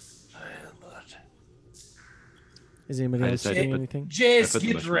 is anybody I else decided to doing put- anything? Jace, put the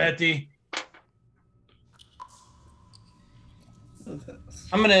get mushroom. ready.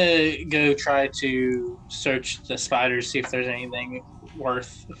 I'm gonna go try to search the spiders, see if there's anything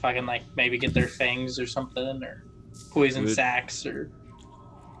worth. If I can, like, maybe get their fangs or something, or poison Would- sacs, or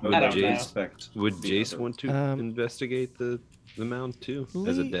Would I don't you know. expect Would the Jace other- want to investigate the mound too,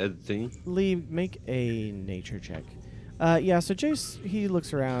 as a Lee- dead thing? Lee, make a nature check. Yeah, so Jace, he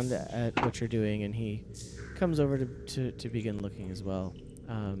looks around at what you're doing, and he comes over to begin looking as well.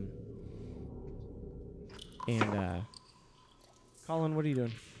 Colin, what are you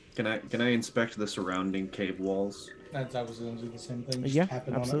doing? Can I inspect the surrounding cave walls? I was going to do the same thing. Yeah,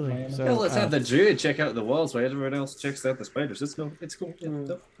 absolutely. So, Yeah, let's have the druid check out the walls while everyone else checks out the spiders. It's cool. It's cool. Yeah,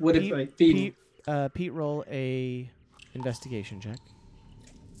 no. would Pete, it be? Pete, roll a investigation check.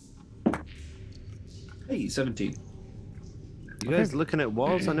 Hey, 17. You guys looking at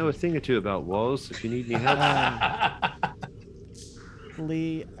walls? I know a thing or two about walls. If you need any help,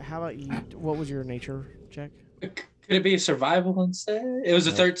 Lee, how about you? What was your nature check? Could it be a survival instead? It was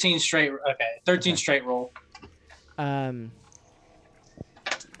a No. 13 straight. Okay, 13 Okay. straight roll.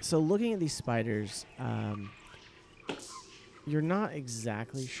 So looking at these spiders, you're not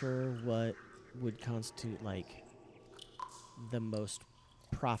exactly sure what would constitute like the most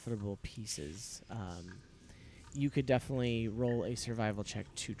profitable pieces. You could definitely roll a survival check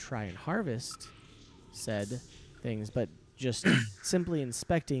to try and harvest said things, but just simply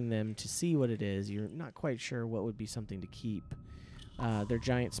inspecting them to see what it is, you're not quite sure what would be something to keep. They're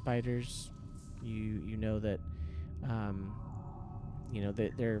giant spiders. You know that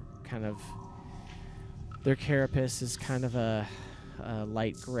they're kind of, their carapace is kind of a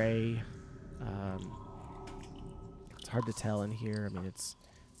light gray. It's hard to tell in here. I mean, it's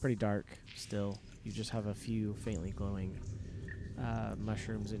pretty dark still. You just have a few faintly glowing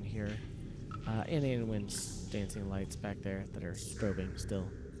mushrooms in here, and Anwin's dancing lights back there that are strobing still.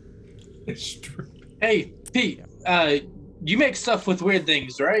 It's true. Hey, Pete. You make stuff with weird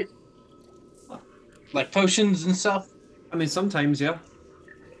things, right? Like potions and stuff. I mean, sometimes, yeah.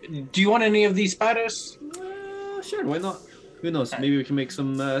 Do you want any of these spiders? Sure, why not? Who knows? Maybe we can make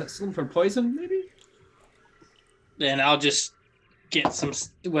some for poison, maybe? Then I'll just get some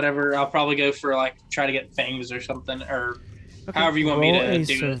whatever. I'll probably go for like try to get fangs or something, or however you want me roll to a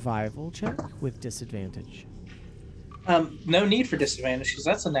do it. survival check with disadvantage. No need for disadvantage because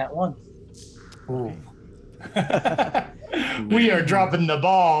that's a nat 1. We are dropping the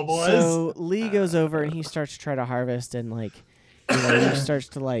ball, boys. So Lee goes over and he starts to try to harvest, and like, he starts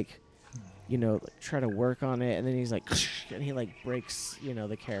to like, try to work on it, and then he's like, and he like breaks,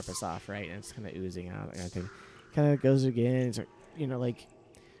 the carapace off, right, and it's kind of oozing out. And I think kind of goes again. And he's like,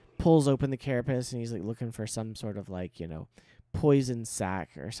 pulls open the carapace, and he's like looking for some sort of like, poison sac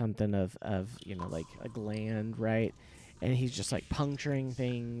or something of like a gland, right? And he's just like puncturing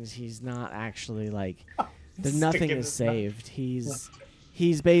things. He's not actually like. There's nothing Sticking is his knife. saved.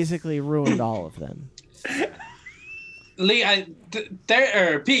 He's basically ruined all of them. Lee,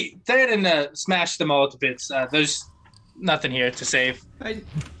 Pete, they didn't smash them all to bits. There's nothing here to save. I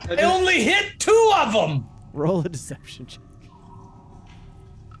I only hit 2 of them. Roll a deception check.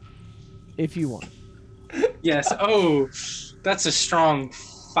 If you want. Yes. Oh, that's a strong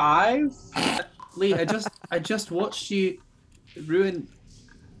 5. Lee, I just watched you ruin.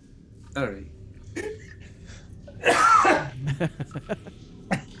 All right.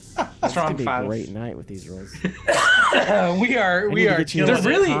 It's Strong gonna be a 5. great night with these rolls. we are They're killing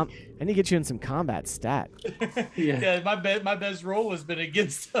really- it. I need to get you in some combat stat. Yeah, my best roll has been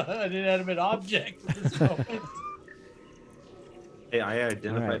against an inanimate object at this moment. Hey, I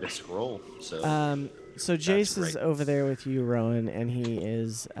identified Alright. a scroll. So So Jace is great. over there with you, Rowan, and he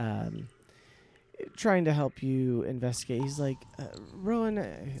is trying to help you investigate. He's like, Rowan,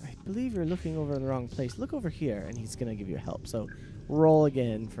 I believe you're looking over in the wrong place. Look over here, and he's gonna give you help. So roll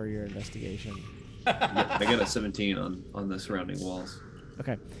again for your investigation. Yeah, I got a 17 on the surrounding walls.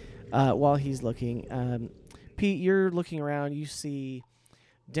 Okay. While he's looking, Pete, you're looking around. You see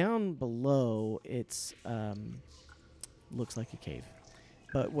down below. It's looks like a cave,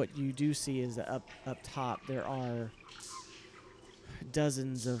 but what you do see is that up top there are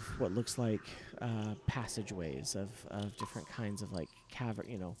dozens of what looks like passageways of different kinds of like cavern.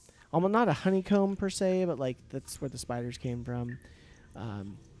 You know, almost not a honeycomb per se, but like that's where the spiders came from.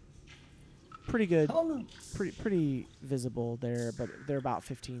 Pretty good. How long, Pretty visible there, but they're about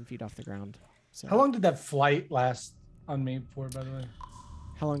 15 feet off the ground. So how long did that flight last on me for, by the way?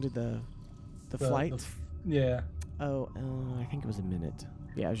 How long did the flight? Yeah. I think it was a minute.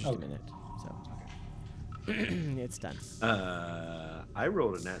 Yeah, it was just Okay. a minute. So it's done. I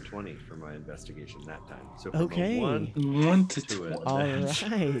rolled a nat 20 for my investigation that time. So from Okay. a 1 1 to to 20. a All dash.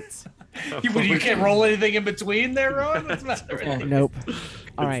 right. You can't roll anything in between there, Ron? What's the matter with you? Nope.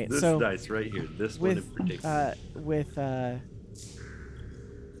 All right. This So dice right here. This one in with particular.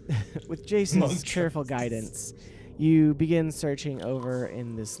 with Jason's Monk careful guidance, you begin searching over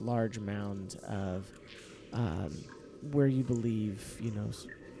in this large mound of where you believe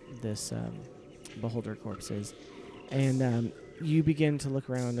this beholder corpse is, and you begin to look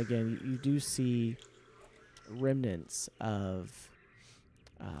around again. You do see remnants of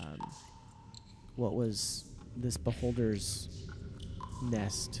what was this beholder's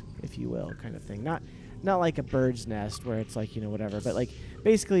nest, if you will, kind of thing. Not like a bird's nest where it's like whatever, but like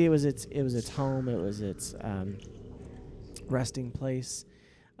basically it was its home. It was its resting place.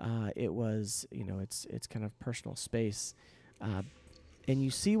 It was its kind of personal space, and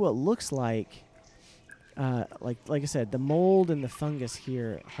you see what looks like I said, the mold and the fungus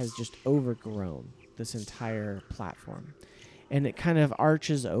here has just overgrown this entire platform, and it kind of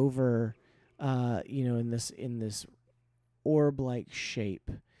arches over, in this orb-like shape.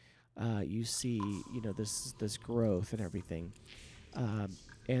 You see, this growth and everything,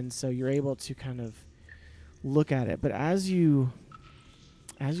 and so you're able to kind of look at it. But as you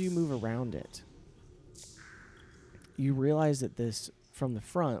move around it, you realize that this, from the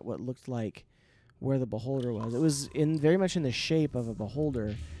front, what looked like where the beholder was, it was very much in the shape of a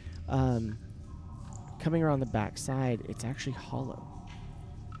beholder. Coming around the back side, it's actually hollow.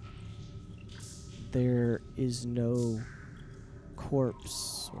 There is no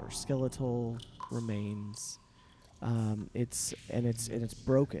corpse or skeletal remains. It's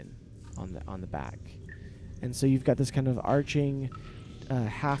broken on the back, and so you've got this kind of arching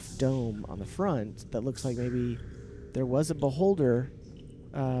half dome on the front that looks like maybe there was a beholder.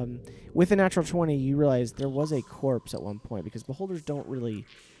 With a natural 20, you realize there was a corpse at one point, because beholders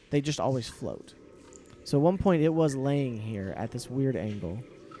they just always float. So at one point it was laying here at this weird angle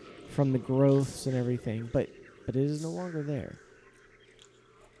from the growths and everything, but it is no longer there.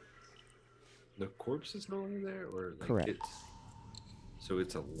 The corpse is no longer there, or like Correct. So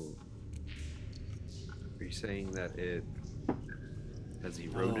it's a little. Are you saying that it has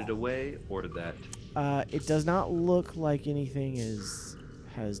eroded away, or that? It does not look like anything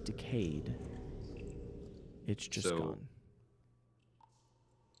has decayed. It's just So- gone.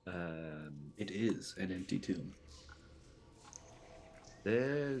 It is an empty tomb.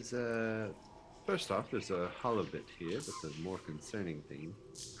 There's first off, there's a hollow bit here, but the more concerning thing,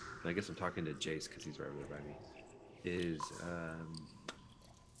 and I guess I'm talking to Jace because he's right over by me, is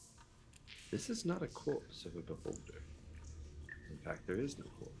this is not a corpse of a beholder. In fact, there is no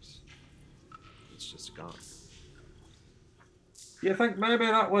corpse. It's just gone. You think maybe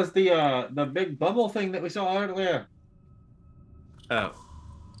that was the big bubble thing that we saw earlier? Oh.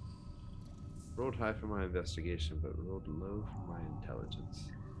 Rolled high for my investigation, but rolled low for my intelligence.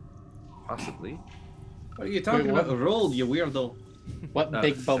 Possibly. What are you talking Wait, about? what? Rolled, you weirdo. What No.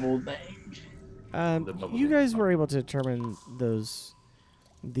 big bubble thing? The bubble You thing. guys were able to determine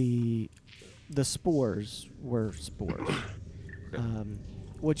the spores were spores.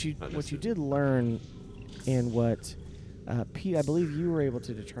 What you Not did learn, and what Pete, I believe you were able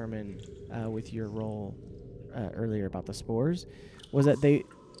to determine with your roll earlier about the spores, was that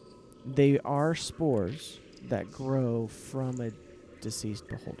They are spores that grow from a deceased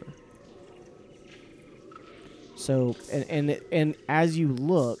beholder. So, and as you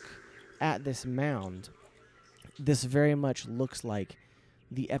look at this mound, this very much looks like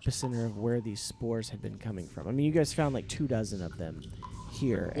the epicenter of where these spores had been coming from. I mean, you guys found like 24 of them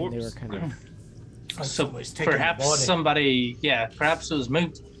here, and they were kind of... So Somebody's taking the perhaps body. somebody, perhaps it was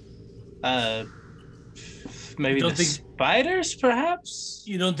moved. Maybe You the don't think- spiders, perhaps?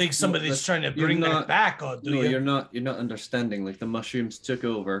 You don't think somebody's that's- trying to you're bring that not- back, or do No, you? you're not understanding. Like the mushrooms took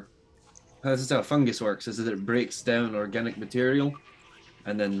over. This is how a fungus works, is that it breaks down organic material,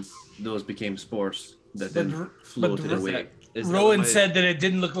 and then those became spores that But then r- floated but away. Rowan said that it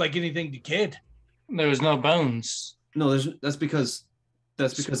didn't look like anything decayed. There was no bones. No, that's because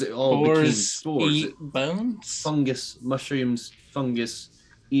it all became spores. Eat bones? Mushrooms, fungus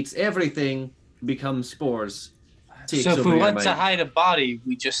eats everything, becomes spores. Takes So if over we your want to mind. hide a body,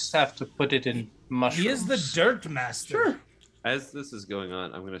 we just have to put it in mushrooms. He is the dirt master. Sure. As this is going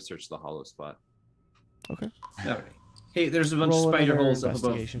on, I'm going to search the hollow spot. All right. Hey, there's a bunch Roll of spider another holes up above,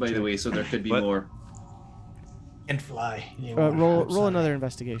 investigation by the check. way, so there could be What? more. And fly. roll another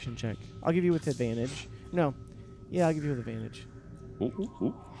investigation check. I'll give you with advantage. No. Yeah, I'll give you with advantage.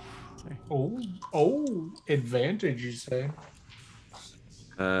 Ooh. Oh, advantage, you say?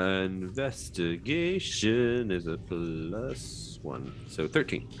 Investigation is a +1, so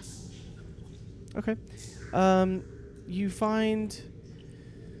 13. Okay. You find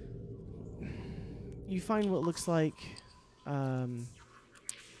what looks like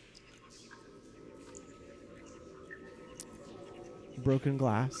broken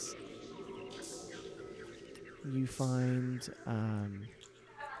glass. You find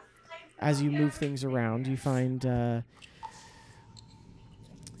as you move things around, you do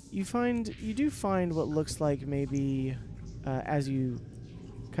find what looks like maybe as you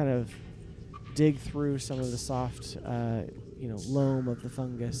kind of dig through some of the soft loam of the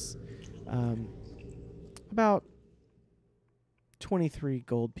fungus, about 23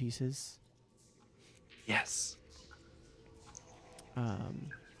 gold pieces. Yes.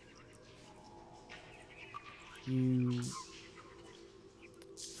 You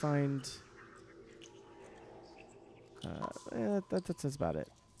find that's about it.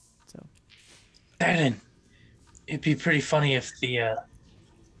 So Darren, it'd be pretty funny if the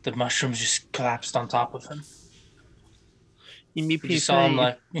mushrooms just collapsed on top of him. You saw him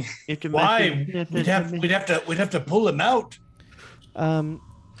like Why? We'd have to pull him out.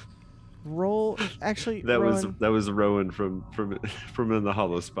 roll. Actually, That Rowan, was Rowan from in the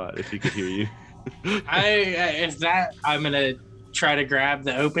hollow spot. If he could hear you. I'm gonna try to grab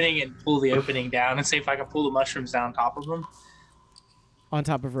the opening and pull the opening down and see if I can pull the mushrooms down on top of them. on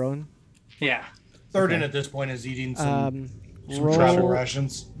top of Rowan. Yeah. Third in Okay. at this point is eating some Roll. traffic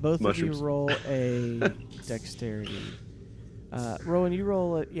rations. Both Mushrooms. of you roll a dexterity. Rowan, you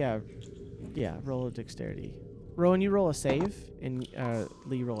roll a roll a dexterity. Rowan, you roll a save, and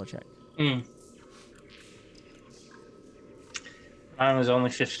Lee, roll a check. Mine was only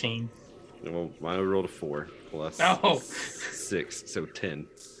 15. Well, I rolled a 4 plus Oh. 6, so 10.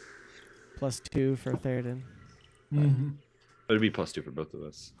 +2 for Theoden. Mm-hmm. But it'd be +2 for both of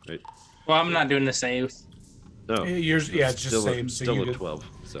us, right? Well, I'm not doing the save. No. Yours, yeah, it's just still same. A, So still you a get 12.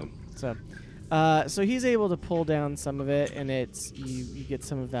 So So he's able to pull down some of it, and it's you get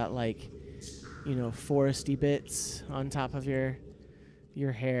some of that foresty bits on top of your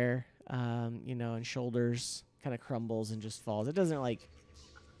hair, and shoulders kind of crumbles and just falls. It doesn't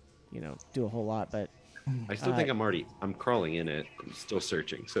do a whole lot, but I still think I'm crawling in it. I'm still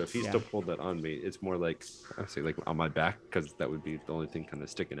searching. So if he still pulled that on me, it's more like I say like on my back, because that would be the only thing kind of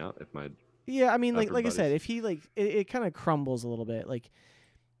sticking out. If my yeah, I mean, like upper I said, bodies. if he it kind of crumbles a little bit,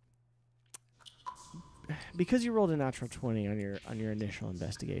 because you rolled a natural 20 on your initial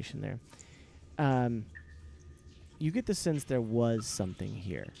investigation there. You get the sense there was something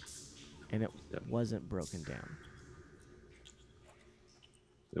here, and it wasn't broken down.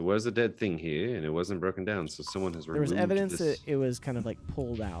 there was a dead thing here, and it wasn't broken down, so someone has There was removed evidence this. that it was kind of like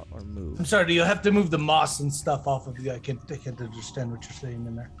pulled out or I'm moved. sorry. Do you have to move the moss and stuff off of you? I can't understand what you're saying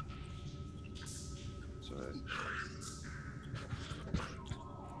in there.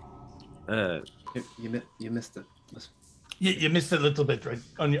 You missed it. You missed a little bit right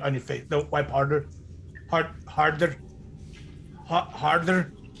on your face. No, wipe harder, harder.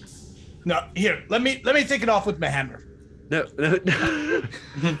 No, here. Let me take it off with my hammer. No.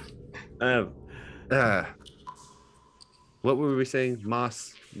 What were we saying?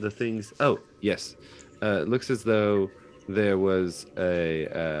 Moss, the things. Oh, yes. It looks as though there was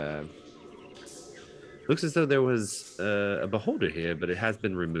a Looks as though there was a beholder here, but it has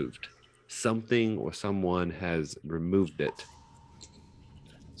been removed. Something or someone has removed it.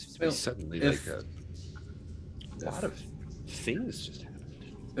 Seems to be Well, suddenly if- like a lot of things just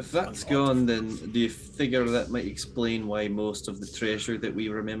happened. If that's gone, then do you figure that might explain why most of the treasure that we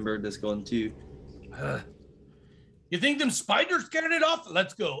remembered has gone too? You think them spiders carried it off?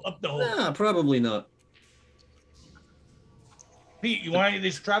 Let's go up the hole. Nah, probably not. Pete, you want any of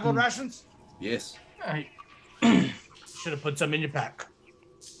these travel rations? Yes. I, Should have put some in your pack.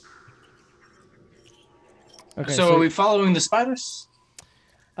 Okay, so are we following the spiders?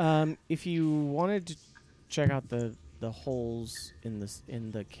 if you wanted to check out the holes in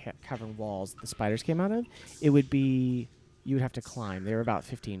the cavern walls the spiders came out of, it would be you would have to climb. They were about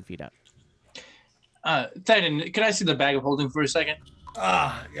 15 feet up. Titan, can I see the bag of holding for a second?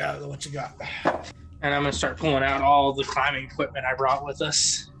 Yeah, what you got? And I'm gonna start pulling out all the climbing equipment I brought with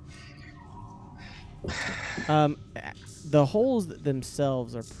us. The holes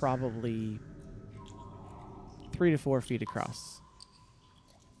themselves are probably 3 to 4 feet across.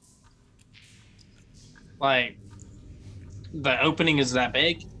 Like, the opening is that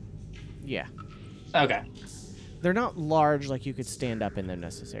big? Yeah. Okay. They're not large like you could stand up in them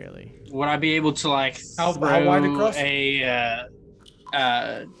necessarily. Would I be able to like How throw wide across? a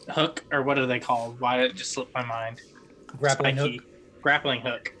hook, or what are they called? Why did it just slip my mind? Grappling Spiky. hook. Grappling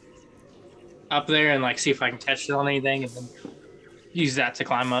hook. Up there and like see if I can catch it on anything and then use that to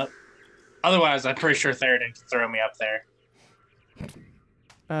climb up. Otherwise, I'm pretty sure Theoden can throw me up there.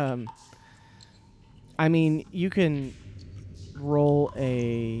 I mean, you can roll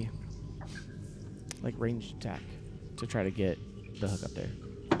a ranged attack to try to get the hook up there.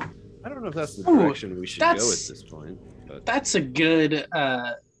 I don't know if that's the Ooh, direction we should go at that's- this point. But That's a good.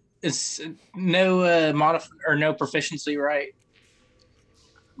 It's no no proficiency, right?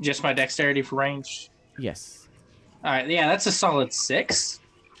 Just my dexterity for range. Yes. All right, yeah, that's a solid 6.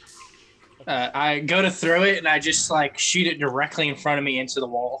 I go to throw it and I just like shoot it directly in front of me into the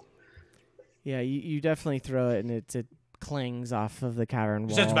wall. Yeah, you definitely throw it and it clings off of the cavern You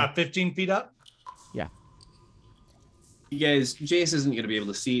wall. said it's about 15 feet up? Yeah. You guys, Jace isn't going to be able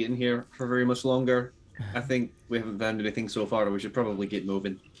to see it in here for very much longer. I think we haven't found anything so far. We should probably get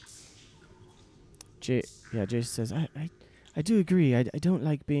moving. Jason says, I do agree. I don't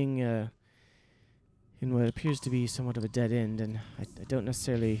like being in what appears to be somewhat of a dead end, and I don't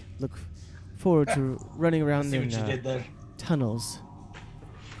necessarily look forward to running around See in what you did there. tunnels,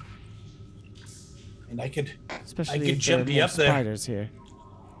 And I could especially could if jump there are you more up there. spiders here.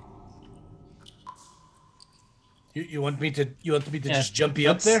 You want me to Yeah. just jump you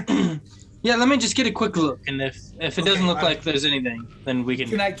up there? Yeah, let me just get a quick look, and if it doesn't Okay, look like there's anything, then we can.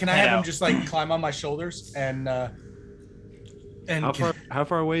 Can I head have him out. just like climb on my shoulders and how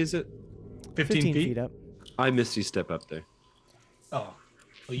far away is it? 15 feet? up. I Misty step up there. Oh,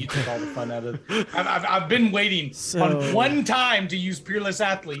 well, you took all the fun out of it. I've been waiting So- on one time to use Peerless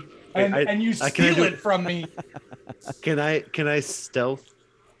Athlete, and, Wait, and you can I steal do it it? from me. Can I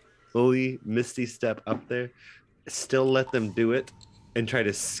stealthily Misty step up there, still let them do it, and try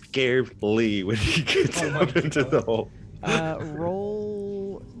to scare Lee when he gets Oh my up into God. the hole?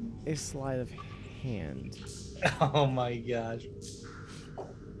 Roll a sleight of hand. Oh my gosh.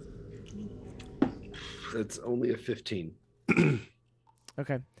 It's only a 15.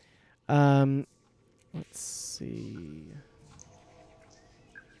 Okay. Let's see.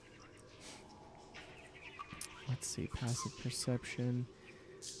 Passive perception.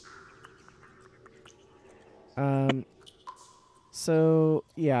 So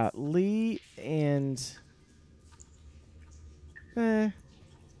yeah, Lee and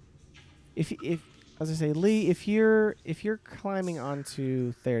if as I say, Lee, if you're climbing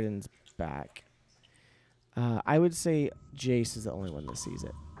onto Theoden's back, I would say Jace is the only one that sees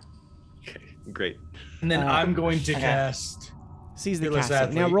it. Okay, great. And then I'm going to okay. cast. Sees the Fearless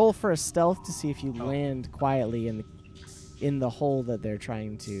casting. Now athlete. roll for a stealth to see if you Oh. land quietly in the hole that they're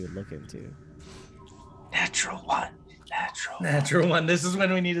trying to look into. Natural 1. Natural one. This is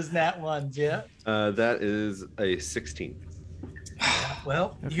when we need his nat ones, yeah? That is a 16.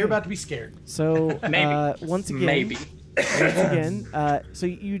 Well, Okay. you're about to be scared. So Maybe. once again, Maybe. so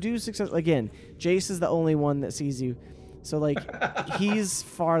you do success again. Jace is the only one that sees you. So like he's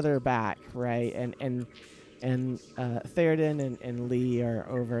farther back, right? And Theoden and Lee are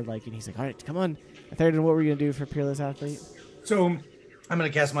over like, and he's like, all right, come on, Theoden, what were you gonna do for Peerless Athlete? So I'm going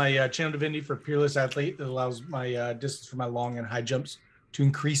to cast my Channel Divinity for Peerless Athlete that allows my distance for my long and high jumps to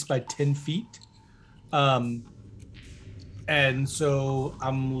increase by 10 feet. And so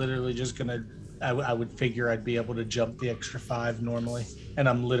I'm literally just going to, I would figure I'd be able to jump the extra 5 normally. And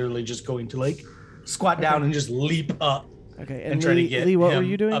I'm literally just going to like squat down and just leap up Okay. and try to get Lee, what him were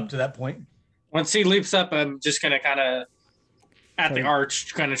you doing? up to that point. Once he leaps up, I'm just gonna kind of at the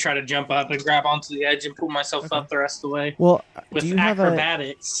arch, kind of try to jump up and grab onto the edge and pull myself up the rest of the way. Well, with do you have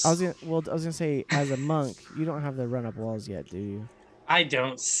acrobatics. I was gonna say, as a monk, you don't have the run up walls yet, do you? I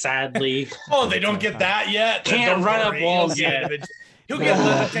don't, sadly. Oh, they don't get that yet. Can't run up walls yet. He'll get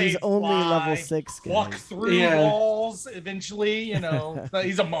levitate, He's only fly, level 6. Guys. walk through walls eventually. You know, but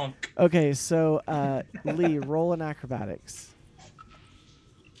he's a monk. Okay, so Lee, roll an acrobatics.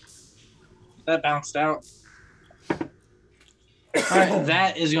 That bounced out. All right,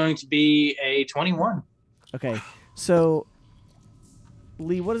 that is going to be a 21. Okay, so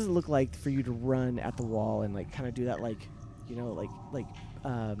Lee, what does it look like for you to run at the wall and like kind of do that, like, you know, like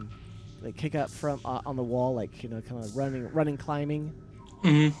kick up from on the wall, like, you know, kind of running, climbing?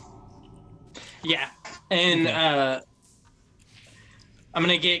 Mm-hmm. Yeah, and I'm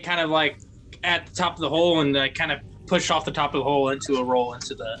gonna get kind of like at the top of the hole and kind of push off the top of the hole into a roll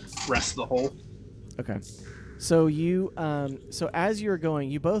into the rest of the hole. Okay. So you, so as you're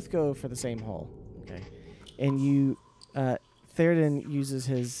going, you both go for the same hole, okay? And you, Theoden uses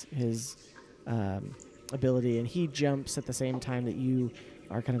his ability, and he jumps at the same time that you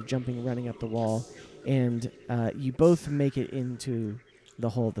are kind of jumping, running up the wall, and you both make it into the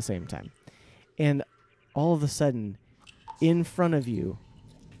hole at the same time. And all of a sudden, in front of you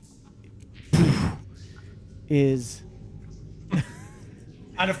is...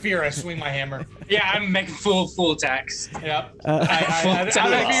 Out of fear, I swing my hammer. Yeah, I'm making full attacks. Yep. Out of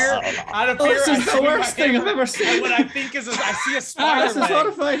fear, This is the worst thing I've ever seen. And what I think is I see a spider This is leg.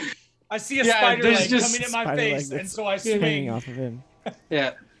 horrifying. I see a spider there's leg just coming at my spider face, leg and that's so I hanging swing. off of him.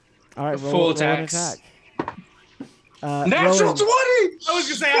 Yeah. All right, Full roll an attacks. attack. Natural Rowan, 20! I was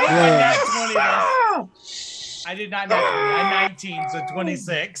gonna say I had 20. I did not know 20. I had 19, so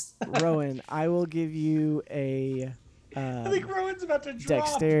 26. Rowan, I will give you a I think Rowan's about to drop.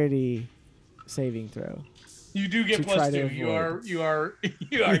 dexterity saving throw. You do get to plus try 2. to You avoid.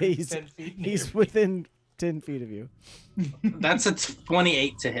 are He's- 10 feet. He's within 10 feet of you. That's a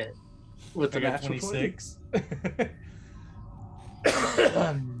 28 to hit with the I got natural 26.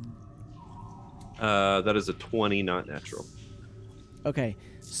 That is a 20, not natural. Okay,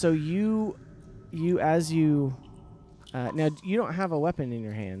 so you as you now you don't have a weapon in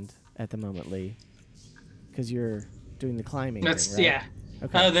your hand at the moment, Lee, because you're doing the climbing. That's thing, right? yeah.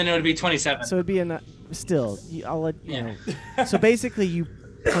 Okay. Then it would be 27. So it'd be still. I'll let you Yeah. know. So basically, you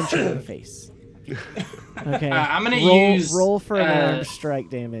punch him in the face. Okay. I'm gonna use roll for an armed strike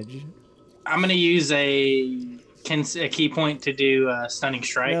damage. I'm gonna use a key point to do stunning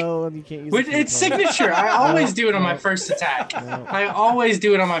strike. No, you can't use. But a key it's point. signature. I always do it on No. my first attack. No. I always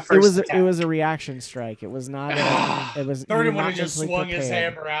do it on my first attack. It was a reaction strike. It was not. It was. you were Third would not have just mentally swung his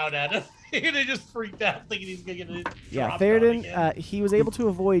prepared. hammer out at him. He would have just freaked out thinking he's going to get it. Yeah, dropped on Theoden, again. he was able to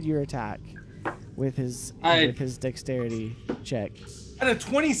avoid your attack with his dexterity check. At a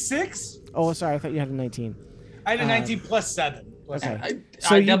 26? Oh, sorry, I thought you had a 19. I had a 19 plus 7. Plus Okay. 7.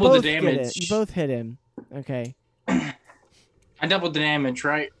 So I you doubled the both get damage. it. You both hit him. Okay. I doubled the damage,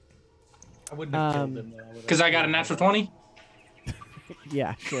 right? I wouldn't have killed him, though. Because I got a natural 20.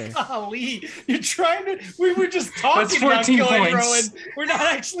 Yeah, sure. Golly, you're trying to. We were just talking That's about 14 killing points. Rowan. We're not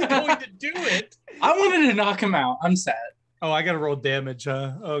actually going to do it. I wanted to knock him out. I'm sad. Oh, I got to roll damage,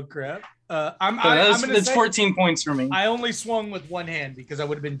 huh? Oh, crap. I'm So going to it's say 14 points for me. I only swung with one hand because I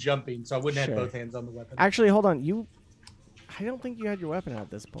would have been jumping, so I wouldn't Sure. have both hands on the weapon. Actually, hold on. I don't think you had your weapon out at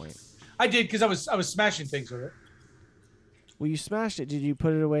this point. I did because I was smashing things with it. Well, you smashed it. Did you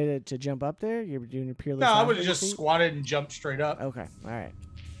put it away to jump up there? You were doing your peerless. No, I would have athlete just feat? squatted and jumped straight up. Okay. All right.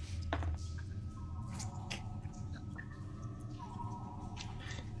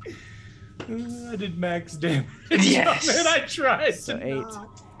 I did max damage. Yes. And I tried So to 8.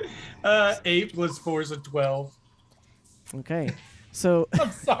 not. 8 plus 4 is a 12. Okay. So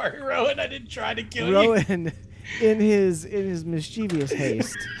I'm sorry, Rowan. I didn't try to kill you. Rowan, in his mischievous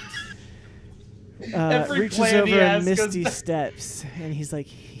haste, Every reaches plan he over has and goes misty back. steps, and he's like,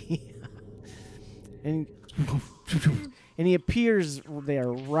 and he appears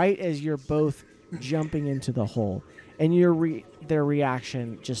there right as you're both jumping into the hole, and their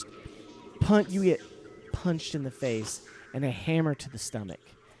reaction just you get punched in the face, and a hammer to the stomach,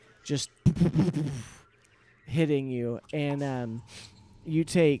 just hitting you, and you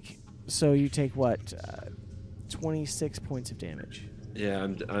take what 26 points of damage. Yeah,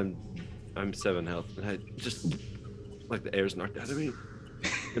 I'm 7 health, and I just like the air's knocked out of me,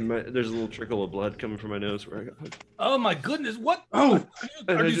 and there's a little trickle of blood coming from my nose where I got punched. Oh my goodness! What? Oh,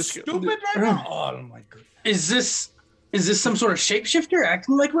 are you just stupid right now? Oh my goodness! Is this some sort of shapeshifter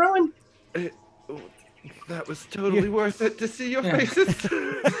acting like Rowan? Oh, that was totally worth it to see your faces.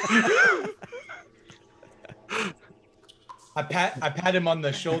 I pat him on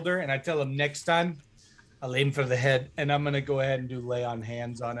the shoulder and I tell him next time I'll aim for the head, and I'm gonna go ahead and do lay on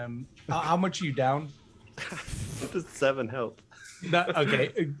hands on him. How much are you down? Just 7 health.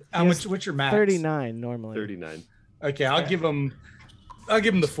 Okay. How much? What's your max? 39 normally. 39. Okay, I'll give him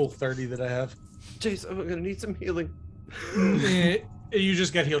the full 30 that I have. Chase, I'm gonna need some healing. You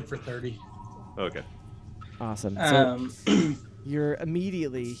just got healed for 30. Okay. Awesome. So you're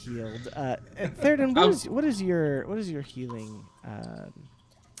immediately healed. Theoden, what is your healing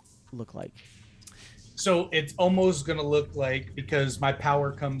look like? So it's almost gonna look like, because my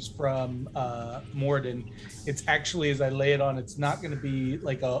power comes from Morden, it's actually, as I lay it on, it's not gonna be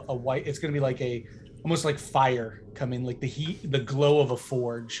like a white, it's gonna be like almost like fire coming, like the heat, the glow of a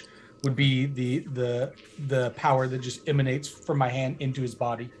forge would be the power that just emanates from my hand into his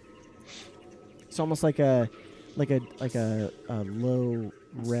body. It's almost like a low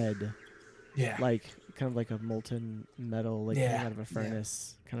red, like kind of like a molten metal, like coming out of a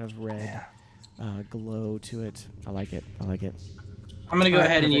furnace, kind of red glow to it. I like it. I'm gonna go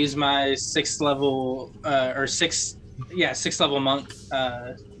ahead and use my 6th level sixth level monk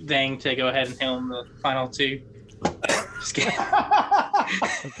thing to go ahead and heal him the final 2. Just kidding.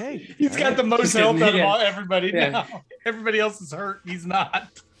 Okay. He's got the most health out of everybody Yeah. now. Everybody else is hurt. He's not.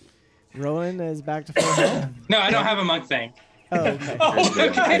 Rowan is back to full health. No, I don't have a monk thing. Oh, okay.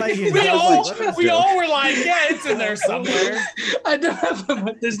 Okay. We all were like, yeah, it's in there somewhere. I don't have a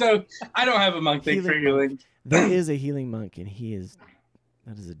monk. I don't have a monk thing for healing. There is a healing monk, and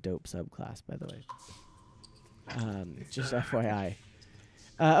that is a dope subclass, by the way. Just FYI.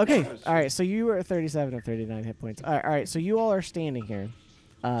 Okay. All right. So you were at 37 of 39 hit points. All right. So you all are standing here.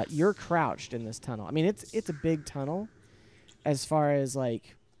 You're crouched in this tunnel. I mean, it's a big tunnel, as far as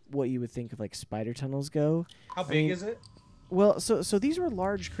like what you would think of like spider tunnels go. How big is it? Well, so these were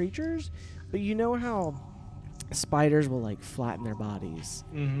large creatures, but you know how spiders will like flatten their bodies.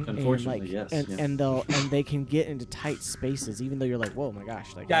 Mm-hmm. Unfortunately, and, yes. And they can get into tight spaces, even though you're like, whoa, my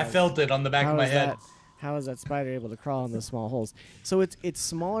gosh! Like, Yeah, I felt it on the back of my head. How is that spider able to crawl in those small holes? So it's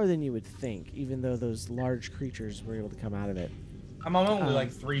smaller than you would think, even though those large creatures were able to come out of it. I'm only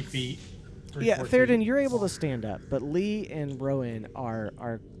like 3 feet. Yeah, Theoden, you're able to stand up, but Lee and Rowan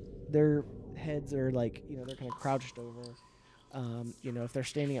are their heads are like, they're kind of crouched over. If they're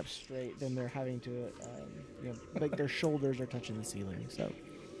standing up straight, then they're having to, like their shoulders are touching the ceiling. So,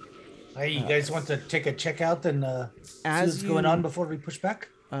 hey, you guys want to take a check out and see what's going on before we push back?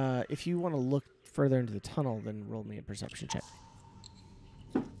 If you want to look further into the tunnel, then roll me a perception check.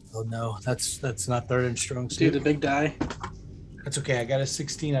 Oh no, that's not Theoden's strong suit. Dude, the big die. That's okay. I got a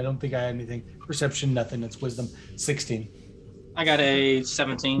 16. I don't think I had anything. Perception, nothing. It's wisdom. 16. I got a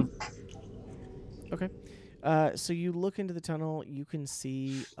 17. Okay. So you look into the tunnel. You can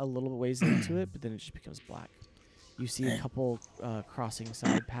see a little bit ways into it, but then it just becomes black. You see a couple crossing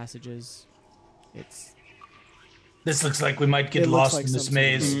side passages. This looks like we might get lost in this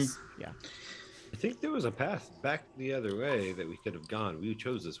maze. Yeah. I think there was a path back the other way that we could have gone. We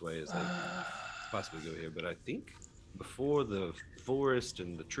chose this way as like possibly go here, but I think before the forest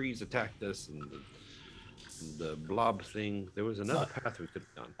and the trees attacked us and the blob thing, there was another path we could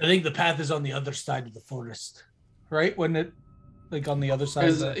have gone. I think the path is on the other side of the forest, right? Wasn't it like on the other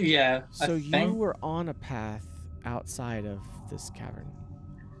side? Yeah. So you were on a path outside of this cavern.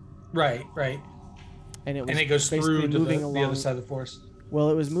 Right. And it goes through to moving the other side of the forest. Well,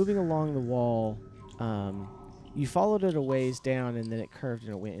 it was moving along the wall. You followed it a ways down, and then it curved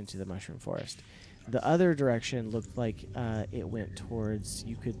and it went into the mushroom forest. The other direction looked like it went towards.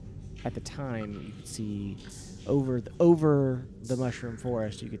 At the time, you could see over the mushroom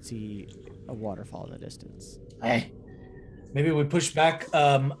forest. You could see a waterfall in the distance. Hey, maybe we push back.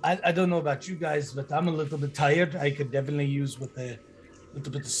 I don't know about you guys, but I'm a little bit tired. I could definitely use with a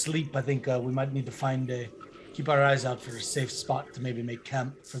little bit of sleep. I think we might need to keep our eyes out for a safe spot to maybe make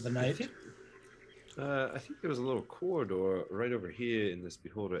camp for the night. I think there was a little corridor right over here in this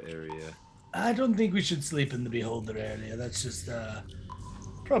beholder area. I don't think we should sleep in the beholder area. That's just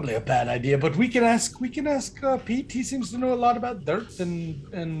probably a bad idea. But we can ask Pete. He seems to know a lot about dirt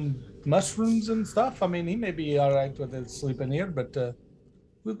and mushrooms and stuff. I mean, he may be all right with it sleeping here, but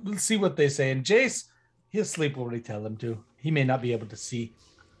we'll see what they say. And Jace, he'll sleep where we tell him to. He may not be able to see.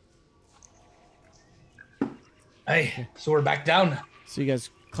 Hey, so we're back down. So you guys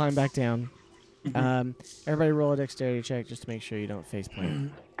climb back down. Everybody roll a dexterity check just to make sure you don't face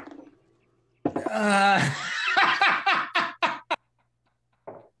plant.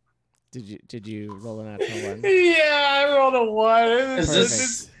 Did you roll an natural one? Yeah, I rolled a 1. Is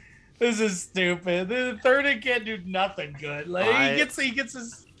this This is stupid. The third can't do nothing good. Like he gets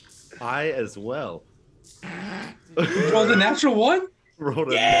his. I as well. Rolled a natural one.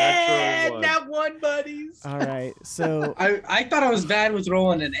 Rolled a Yeah, natural one. not one, buddies. All right, so I thought I was bad with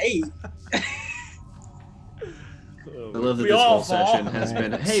rolling an 8. I love that We this all whole session fall. has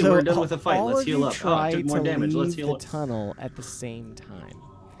been, Alright, hey, so we're done with the fight. all Let's of you heal up. Oh, try took more to damage. Let's leave heal the up. tunnel at the same time.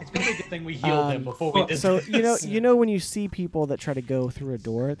 It's probably a good thing we healed him before we did So this. you know when you see people that try to go through a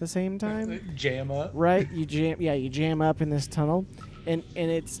door at the same time, Jam up. right? You jam up in this tunnel, and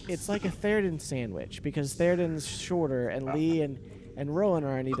it's like a Theoden sandwich because Theoden's shorter and Lee and Rowan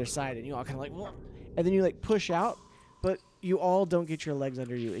are on either side, and you all kind of like, "Whoa," and then you like push out, but you all don't get your legs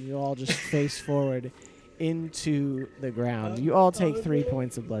under you, and you all just face forward into the ground. You all take 3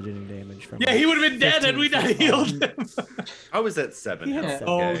 points of bludgeoning damage from. Yeah, he would have been dead had we not 15 healed feet him. I was at 7. He had That's 7.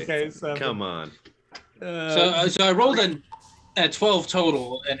 Oh, okay. okay, 7. Come on. So I rolled a 12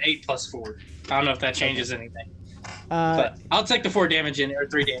 total, and 8 plus 4. I don't know if that changes anything, but I'll take the 4 damage in or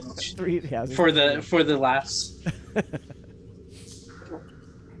 3 damage 3 for the laughs.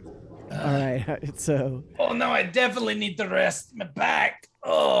 All right, so. Oh no, I definitely need to rest my back.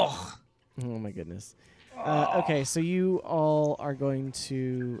 Oh. Oh my goodness. Okay, so you all are going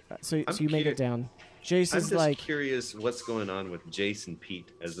to. So you make it down. I'm Jason's just like. curious what's going on with Jace and Pete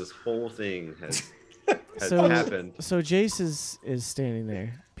as this whole thing has So- happened. So Jace is standing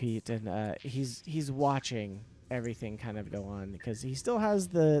there, Pete, and he's watching everything kind of go on because he still has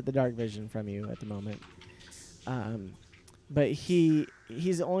the dark vision from you at the moment. But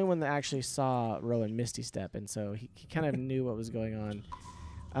he's the only one that actually saw Rowan Misty Step, and so he kind of knew what was going on.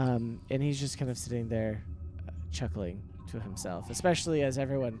 And he's just kind of sitting there, chuckling to himself, especially as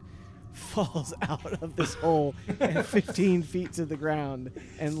everyone falls out of this hole and 15 feet to the ground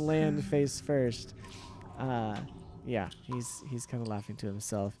and land face first. Yeah, he's kind of laughing to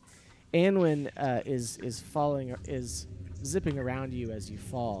himself. Anwin is zipping around you as you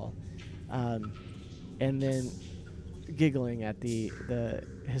fall, and then giggling at the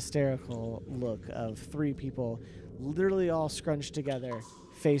hysterical look of 3 people literally all scrunched together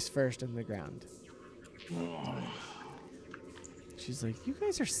face first in the ground. She's like, you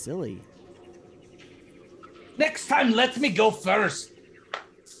guys are silly. Next time, let me go first.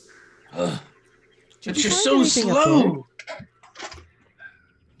 Did But you you're find so anything up there? slow.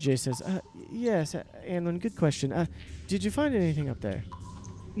 Jay says, yes, Anwin, good question. Did you find anything up there?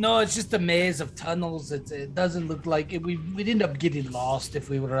 No, it's just a maze of tunnels. It doesn't look like it. We'd end up getting lost if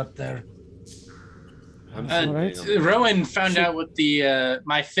we were up there. I'm Alright. still laying on Rowan found out what the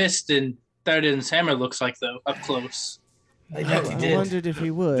my fist and Theoden's hammer looks like though up close. I bet he I did. wondered if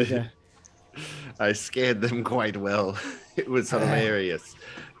he would. I scared them quite well. It was hilarious.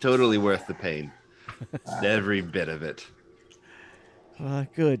 Totally worth the pain. Every bit of it.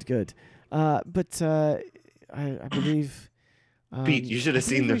 Good. But I believe. Pete, you should I have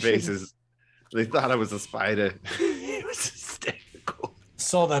seen believe their we should- faces. They thought I was a spider. It was hysterical.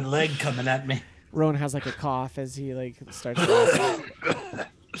 Saw that leg coming at me. Rowan has like a cough as he like starts laughing.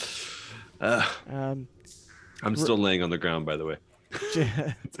 I'm still laying on the ground, by the way.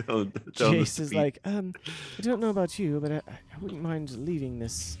 Tell them Jace to is Pete. like, I don't know about you, but I wouldn't mind leaving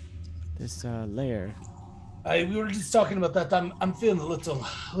this lair. We were just talking about that. I'm feeling a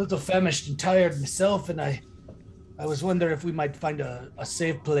little famished and tired myself, and I was wondering if we might find a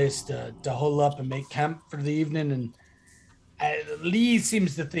safe place to hole up and make camp for the evening. And Lee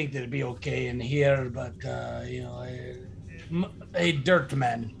seems to think that it'd be okay in here, but a dirt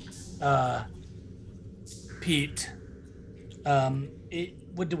man, Pete.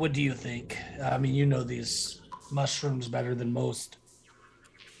 What do you think? I mean, you know these mushrooms better than most.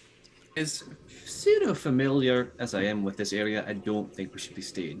 As pseudo familiar as I am with this area, I don't think we should be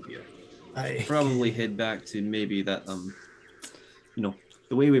staying here. Probably head back to maybe that the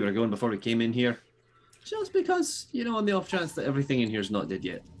way we were going before we came in here. Just because, on the off chance that everything in here is not dead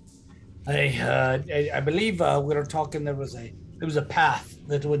yet. I believe we were talking. There was a path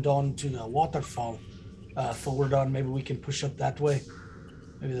that went on to the waterfall. Forward on, maybe we can push up that way.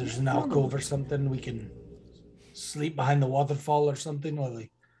 Maybe there's an alcove or something. We can sleep behind the waterfall or something while we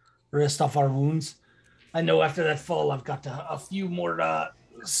rest off our wounds. I know after that fall, I've got a few more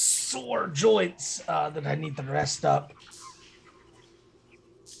sore joints that I need to rest up.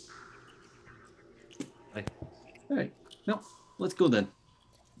 All right. No, let's go then.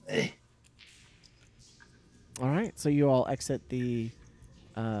 All right, so you all exit the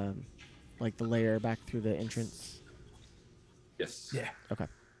the lair back through the entrance. Yes. Yeah. Okay.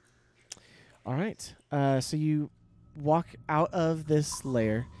 All right. So you walk out of this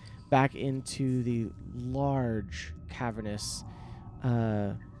lair back into the large cavernous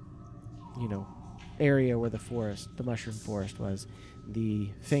area where the mushroom forest was. The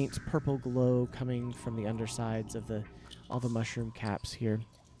faint purple glow coming from the undersides of all the mushroom caps here.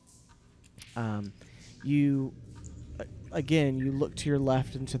 You look to your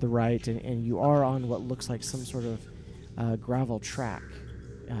left and to the right, and you are on what looks like some sort of gravel track,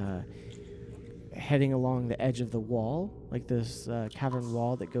 heading along the edge of the wall, like this cavern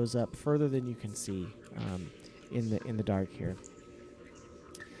wall that goes up further than you can see in the dark here.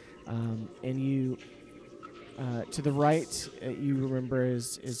 And you, to the right, you remember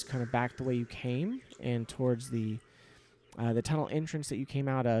is kind of back the way you came, and towards the tunnel entrance that you came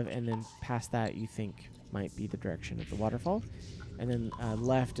out of, and then past that you think might be the direction of the waterfall, and then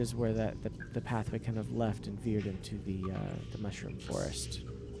left is where the pathway kind of left and veered into the mushroom forest.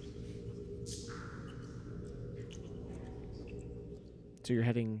 So you're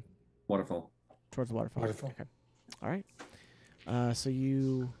heading Waterfall. towards the waterfall. Waterfall. Okay. All right. So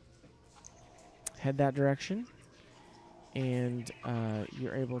you head that direction, and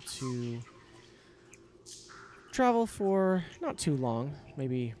you're able to travel for not too long,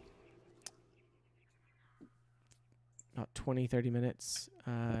 maybe about 20, 30 minutes.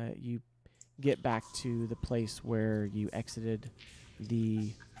 You get back to the place where you exited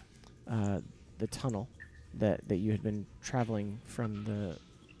the tunnel that you had been traveling from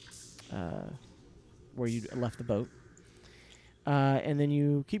where you left the boat. And then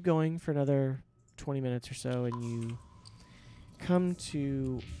you keep going for another 20 minutes or so, and you come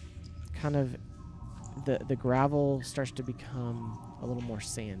to kind of the gravel starts to become a little more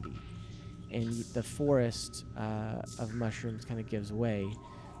sandy, and the forest of mushrooms kind of gives way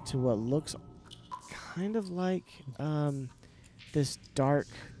to what looks kind of like this dark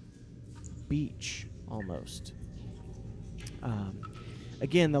beach almost.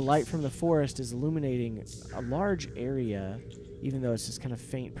 Again, the light from the forest is illuminating a large area, even though it's just kind of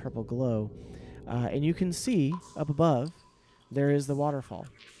faint purple glow. And you can see up above, there is the waterfall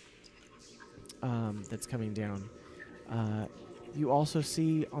that's coming down. You also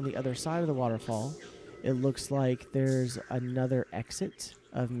see on the other side of the waterfall, it looks like there's another exit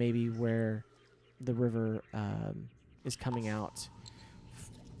of maybe where the river is coming out.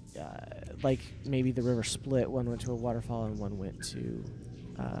 Like maybe the river split, one went to a waterfall and one went to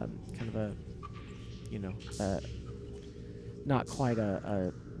kind of a, not quite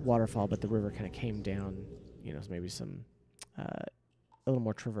a waterfall, but the river kind of came down, so maybe some, a little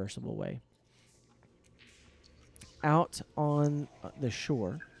more traversable way. Out on the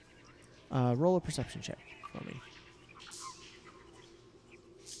shore, roll a perception check for me.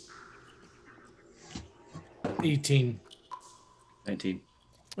 18. 19.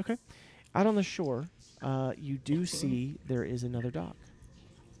 Okay. Out on the shore, you do see there is another dock.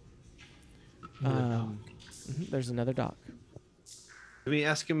 There's another dock. Can we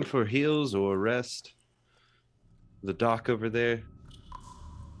ask him for heals or rest? The dock over there.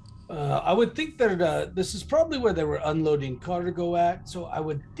 I would think that this is probably where they were unloading cargo at. So I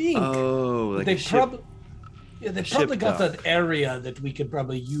would think like they a ship. probably got dock. that area that we could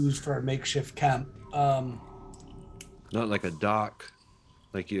probably use for a makeshift camp. Not like a dock,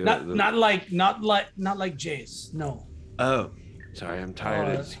 like you. Not like Jace. No. Oh, sorry, I'm tired.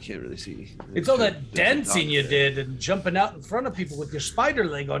 I just can't really see. It's all that There's a dancing dock you there. did and jumping out in front of people with your spider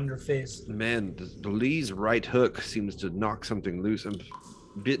leg on your face. Man, the Lee's right hook seems to knock something loose. I'm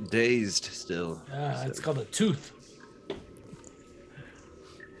a bit dazed still. It's called a tooth.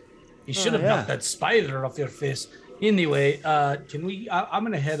 You should have knocked that spider off your face. Anyway, can we? I'm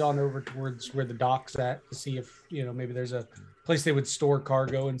gonna head on over towards where the dock's at to see if maybe there's a place they would store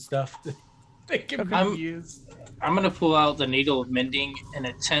cargo and stuff that they can use. I'm gonna pull out the needle of mending and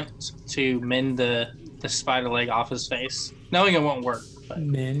attempt to mend the spider leg off his face, knowing it won't work. But.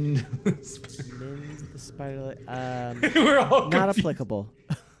 Mend the spider leg. We're all not confused. applicable.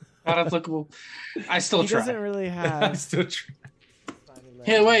 Not applicable. I still He try. doesn't really I have. still try.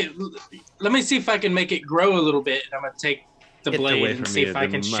 Hey, wait. Let me see if I can make it grow a little bit. I'm gonna take the Get away blade and from see me, if I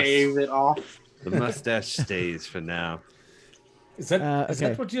the can must- shave it off. The mustache stays for now. Is that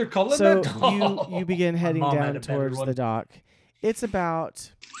Okay. what you're calling So that? you begin heading mom had down a better towards one. the dock. It's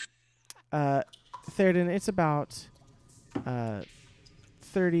about Theoden, it's about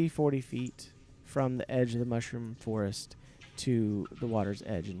 30, 40 feet from the edge of the mushroom forest to the water's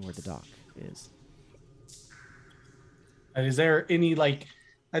edge and where the dock is. And is there any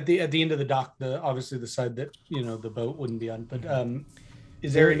at the end of the dock, obviously the side that the boat wouldn't be on, but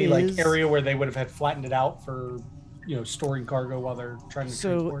is there any is- area where they would have had flattened it out for storing cargo while they're trying to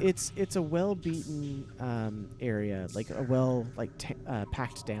So transport? it's a well-beaten area, like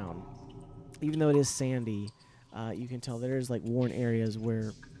packed down. Even though it is sandy, you can tell there's worn areas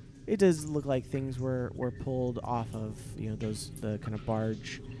where it does look like things were pulled off of the kind of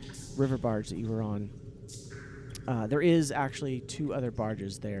river barge that you were on. There is actually 2 other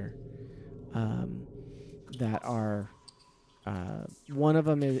barges there that are. One of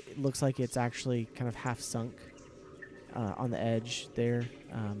them it looks like it's actually kind of half sunk on the edge there.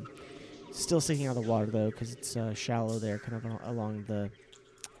 Still sticking out of the water though, because it's shallow there, kind of along the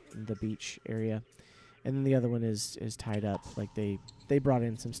beach area. And then the other one is tied up. Like they brought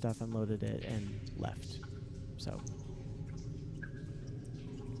in some stuff, unloaded it, and left. So.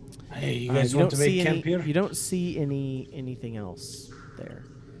 Hey, you guys want to make camp here? You don't see anything else there.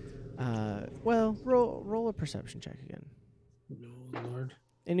 Well, roll a perception check again. Oh, Lord.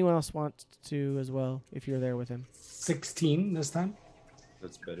 Anyone else want to as well, if you're there with him? 16 this time.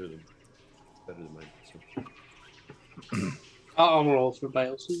 That's better than mine. So. I'll roll for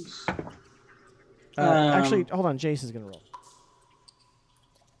Bioses. Actually, hold on. Jace is going to roll.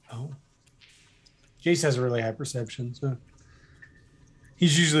 Oh. Jace has a really high perception, so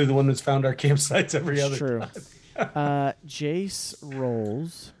he's usually the one that's found our campsites every other True. time. Jace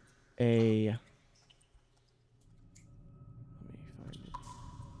rolls a... Let me find it.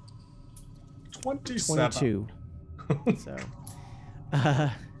 27. 22. So...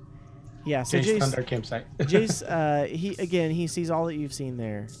 yeah, so Jace found Jace... our campsite. Jace, he sees all that you've seen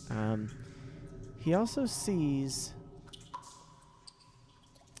there. He also sees...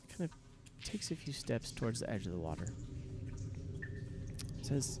 Kind of takes a few steps towards the edge of the water.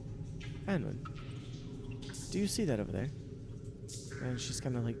 Says, Anwin, do you see that over there? And she's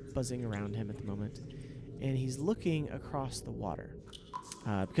kind of like buzzing around him at the moment. And he's looking across the water.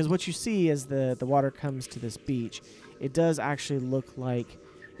 Because what you see as the water comes to this beach, it does actually look like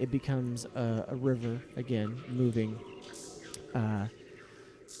it becomes a river again, moving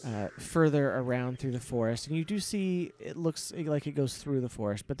further around through the forest. And you do see, it looks like it goes through the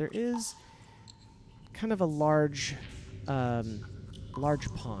forest, but there is kind of a large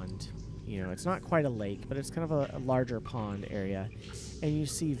pond. You know, it's not quite a lake, but it's kind of a larger pond area. And you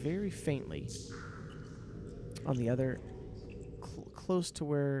see very faintly on the other, close to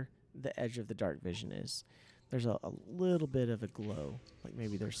where the edge of the dark vision is, there's a little bit of a glow. Like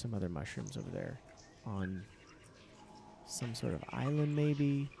maybe there's some other mushrooms over there on some sort of island,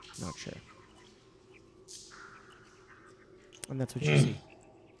 maybe. Not sure. And that's what you see.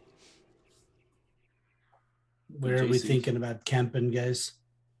 Where are we thinking about camping, guys?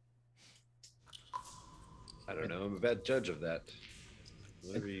 I don't know. I'm a bad judge of that.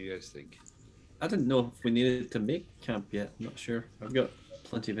 Whatever you guys think. I didn't know if we needed to make camp yet. I'm not sure. I've got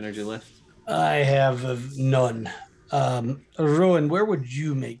plenty of energy left. I have none. Rowan, where would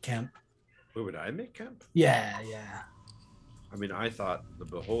you make camp? Where would I make camp? Yeah. I mean, I thought the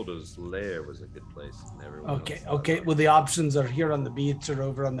Beholder's Lair was a good place. And everyone else Okay. Well, the options are here on the beach or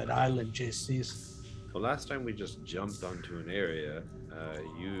over on that island, JC's. Well, last time we just jumped onto an area. A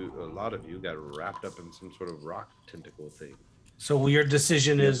lot of you got wrapped up in some sort of rock tentacle thing. So your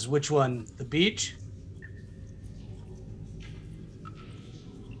decision is which one? The beach?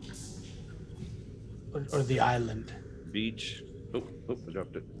 Or the island? Beach. Oh, I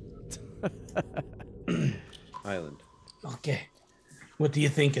dropped it. Island. Okay. What are you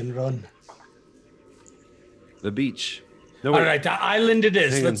thinking, Ron? The beach. No, All wait. right, the island it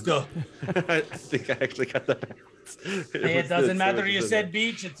is. Hang Let's on. go. I think I actually got that. Hey, it doesn't matter. You said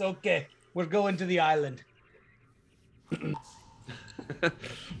beach. It's okay. We're going to the island. I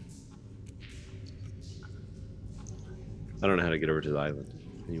don't know how to get over to the island.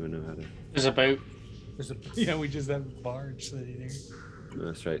 Anyone know how to? There's a boat. We just have a barge sitting there. No,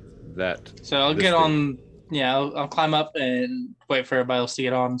 that's right. That. So I'll This get thing. on. Yeah, I'll climb up and wait for everybody else to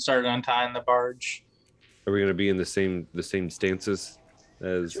get on and start untying the barge. Are we gonna be in the same stances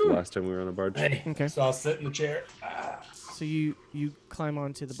as the last time we were on a barge? Hey, Okay. so I'll sit in the chair. So you climb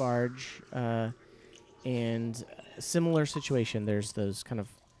onto the barge, and similar situation. There's those kind of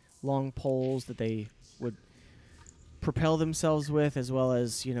long poles that they would propel themselves with, as well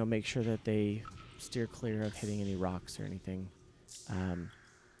as make sure that they steer clear of hitting any rocks or anything.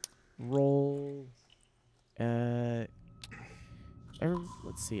 Roll. Let's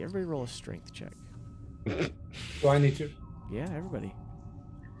see. Everybody roll a strength check. Do I need to? Yeah, everybody.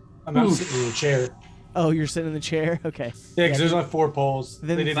 I'm sitting in the chair. Oh, you're sitting in the chair? Okay. Yeah, because there's only 4 poles.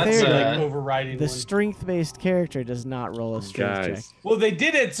 Then They didn't that's, say uh, overriding The one. strength-based character does not roll a strength check. Guys, Well, they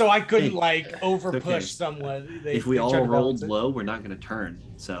did it so I couldn't Hey, over okay. push someone. If we they all tried to rolled balance it. low, we're not going to turn.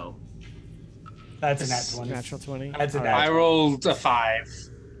 So That's a nat 20. Natural 20. That's a All nat right. I rolled a 5.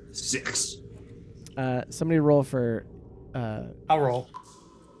 6. Somebody roll for. I'll roll.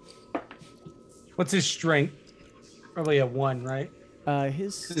 What's his strength? Probably a 1, right?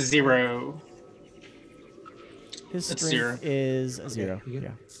 His 0. His It's strength 0. is a 0. you get- Yeah.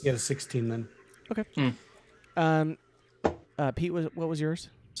 You get a 16 then. Okay. Pete, what was yours?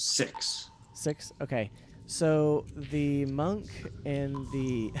 6. 6. Okay. So the monk and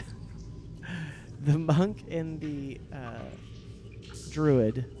the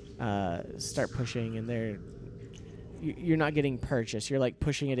druid start pushing, and you're not getting purchase. You're like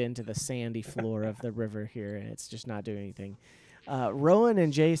pushing it into the sandy floor of the river here, and it's just not doing anything. Rowan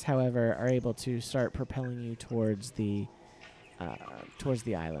and Jace, however, are able to start propelling you towards the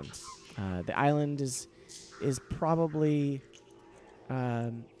island. The island is probably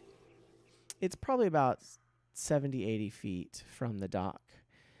it's probably about 70, 80 feet from the dock.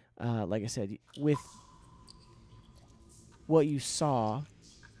 Like I said, with what you saw,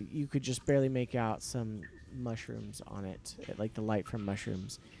 you could just barely make out some mushrooms on it, like the light from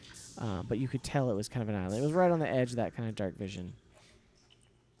mushrooms. But you could tell it was kind of an island. It was right on the edge of that kind of dark vision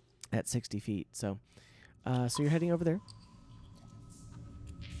at 60 feet. So you're heading over there.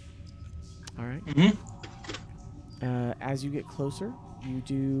 All right. Mm-hmm. As you get closer, you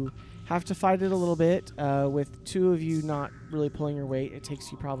do have to fight it a little bit. With 2 of you not really pulling your weight, it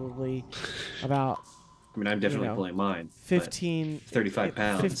takes you probably about I mean, I'm definitely pulling mine. 15, 35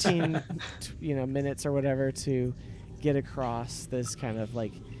 pounds. 15 minutes or whatever to get across this kind of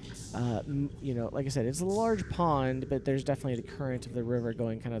like, like I said, it's a large pond, but there's definitely the current of the river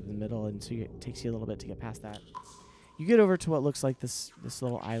going kind of in the middle, and so it takes you a little bit to get past that. You get over to what looks like this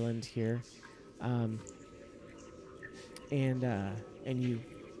little island here, and you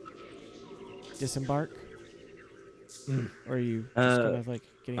disembark, or are you just kind of like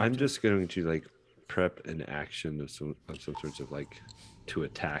getting? I'm just going to like prep an action of some sorts of like to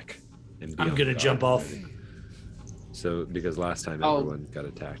attack. And be I'm on gonna guard jump off. already. So because last time Oh. everyone got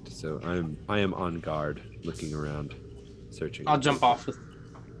attacked, so I am on guard, looking around, searching. I'll jump off with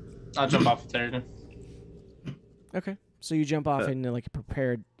Sheridan. Okay, so you jump off in like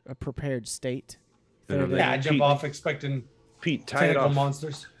a prepared state. No, no, Yeah, I jump Pete- off expecting Pete, tie it tentacle off.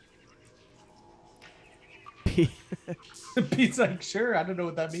 monsters. Pete, Pete's like, sure, I don't know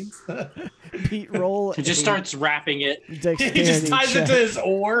what that means. Pete, roll. He just a starts wrapping it. He dexterity just ties check. it to his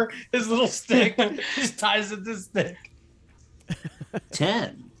oar, his little stick. Just ties it to his stick.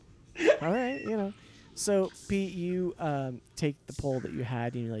 10. All right, So Pete, you take the pole that you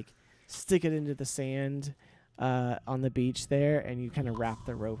had and you like stick it into the sand on the beach there, and you kind of wrap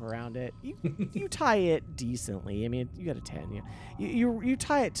the rope around it. You tie it decently. I mean, you got a 10. Yeah, you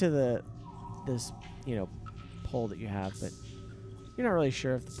tie it to this pole that you have, but you're not really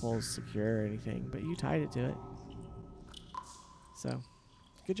sure if the pole's secure or anything. But you tied it to it. So,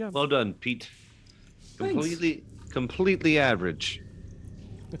 good job. Well done, Pete. Thanks. Completely average.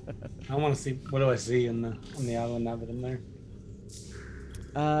 I want to see, what do I see on the island now that I'm there?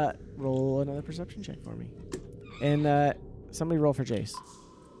 Roll another perception check for me, and somebody roll for Jace.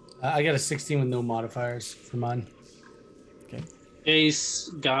 I got a 16 with no modifiers for mine. Okay. Ace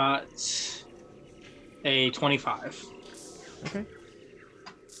got a 25. Okay.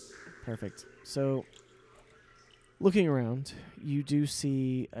 Perfect. So, looking around, you do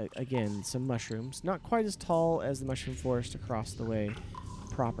see, again, some mushrooms. Not quite as tall as the mushroom forest across the way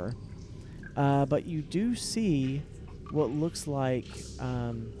proper. But you do see what looks like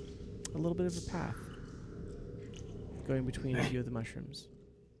a little bit of a path going between a few of the mushrooms.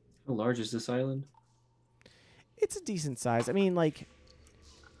 How large is this island? It's a decent size. I mean, like,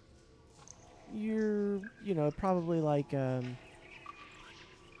 you're, probably like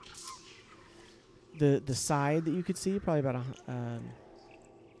the side that you could see, probably about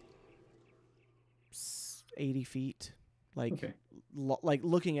 80 feet. Like, Okay. like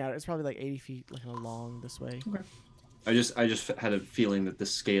looking at it, it's probably like 80 feet like along this way. I just had a feeling that the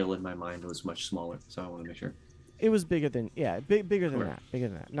scale in my mind was much smaller, so I want to make sure. It was bigger than, bigger than Okay. that. Bigger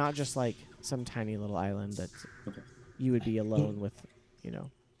than that. Not just like some tiny little island that Okay. you would be alone with,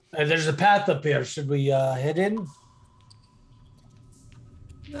 There's a path up here. Should we head in?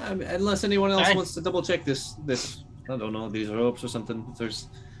 Unless anyone else Aye. wants to double check this, I don't know, these ropes or something. If there's,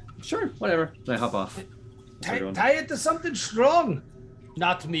 sure, whatever. I hop off. Everyone. Tie it to something strong.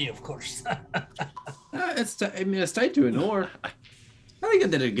 Not me, of course. It's tied to an oar. I think I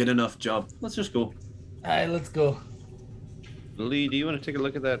did a good enough job. Let's just go. All right, let's go. Lee, do you want to take a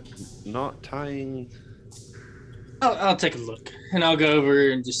look at that knot tying? I'll take a look, and I'll go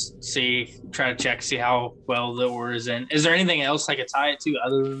over and just try to check, see how well the oar is in. Is there anything else I could tie it to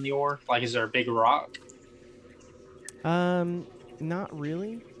other than the oar? Like, is there a big rock? Not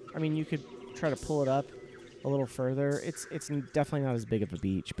really. I mean, you could try to pull it up a little further. It's definitely not as big of a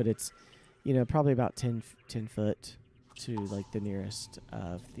beach, but it's, probably about 10 foot to like the nearest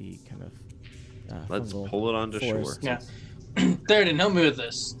of the kind of Let's fungal pull it onto shore. forests. Yeah. Theoden, help me with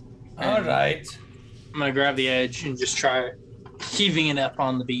this. All right. I'm gonna grab the edge and just try heaving it up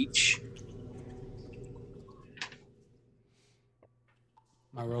on the beach.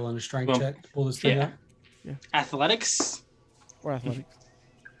 Am I rolling a strength Well, check to pull this thing yeah. up? Athletics? Or athletics.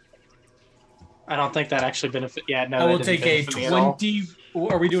 I don't think that actually benefit. Yeah, no. I will that take didn't a benefit me at all. 20.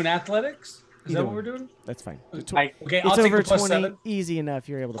 Are we doing athletics? Is Either that what one. we're doing? That's fine. I- Okay, It's I'll take over the plus 20. 7. Easy enough.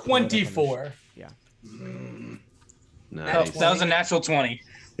 You're able to pull it up on the 24. Yeah. Nice. That was a natural 20.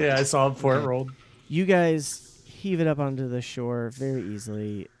 Yeah, I saw it before Okay. it rolled. You guys heave it up onto the shore very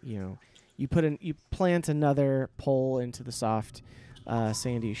easily. You plant another pole into the soft,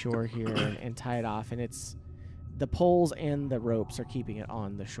 sandy shore here and tie it off, and it's the poles and the ropes are keeping it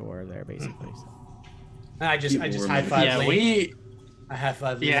on the shore there basically. So. I just high five. Yeah, I high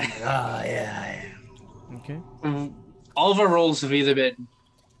five. Yeah. Yeah. Okay. all of our rolls have either been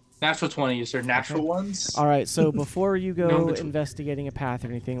natural 20s or natural ones. All right. So before you go No, but- investigating a path or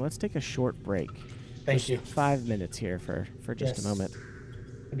anything, let's take a short break. Thank you. 5 minutes here for just a Yes. moment.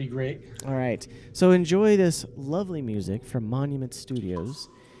 That'd be great. All right. So enjoy this lovely music from Monument Studios.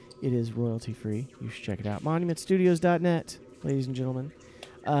 It is royalty free. You should check it out. MonumentStudios.net, ladies and gentlemen.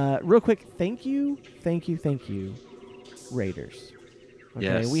 Real quick, thank you, Raiders. Okay,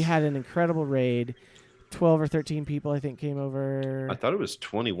 Yes. we had an incredible raid. 12 or 13 people, I think, came over. I thought it was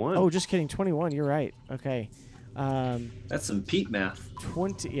 21. Oh, just kidding. 21. You're right. Okay. That's some Pete math.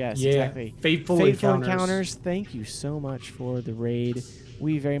 20. Yes, Yeah. exactly. Faithful Encounters. Thank you so much for the raid.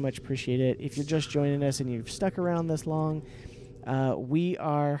 We very much appreciate it. If you're just joining us and you've stuck around this long, we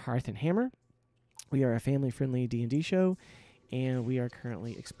are Hearth Hammer. We are a family-friendly D&D show, and we are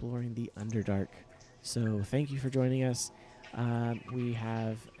currently exploring the Underdark. So thank you for joining us. We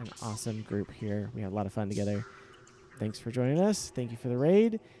have an awesome group here. We had a lot of fun together. Thanks for joining us. Thank you for the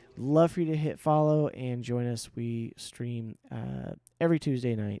raid. Love for you to hit follow and join us. We stream every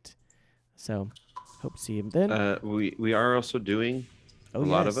Tuesday night. So hope to see you then. We are also doing, a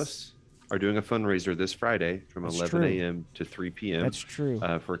lot of us are doing a fundraiser this Friday from That's 11 true. a.m. to 3 p.m. That's true.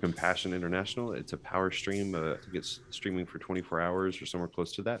 For Compassion International. It's a power stream. I think it's streaming for 24 hours or somewhere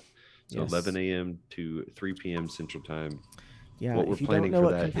close to that. So Yes. 11 a.m. to 3 p.m. Central Time. Yeah, what we're if you planning don't know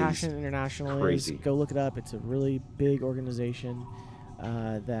for what that is Compassion International crazy. is, go look it up. It's a really big organization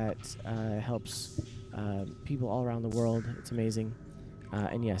that helps people all around the world. It's amazing.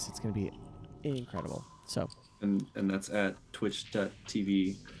 And yes, it's going to be incredible. So, And that's at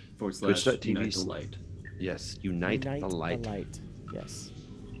twitch.tv/Unite Twitch.tv. the Light. Yes, Unite the Light. Yes.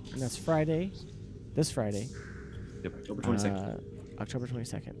 And that's Friday, this Friday, Yep. October 22nd. October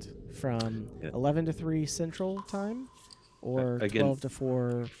 22nd, from Yeah. 11 to 3 Central Time or Again- 12 to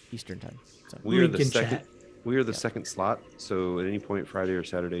 4 Eastern Time. So, We are Link the in second. chat. We are the second slot, so at any point Friday or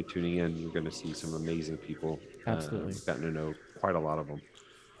Saturday, tuning in, you're going to see some amazing people. Absolutely. We've gotten to know quite a lot of them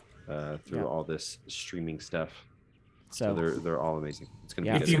through Yeah. all this streaming stuff. So so they're all amazing. It's going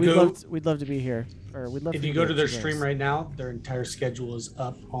to yeah, be If so good. you we'd love to be here, or we'd love. If for you go to their join stream us. right now, their entire schedule is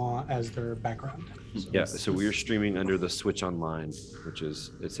up on as their background. Yeah, so we are streaming under the Switch Online, which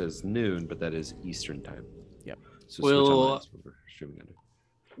is, it says noon, but that is Eastern time. Yep. So Switch Will- Online is what we're streaming under.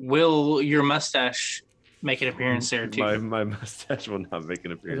 Will your mustache make an appearance there too? My mustache will not make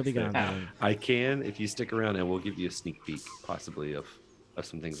an It'll appearance. be there. gone. then. I can if you stick around, and we'll give you a sneak peek, possibly of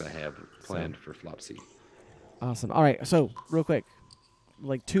some things I have planned for Flopsy. Awesome. All right. So real quick,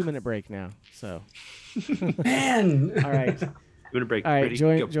 like 2-minute break now. So Man. all right, You want to break? all right. Ready?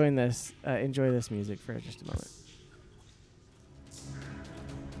 Go. Join this. Enjoy this music for just a moment.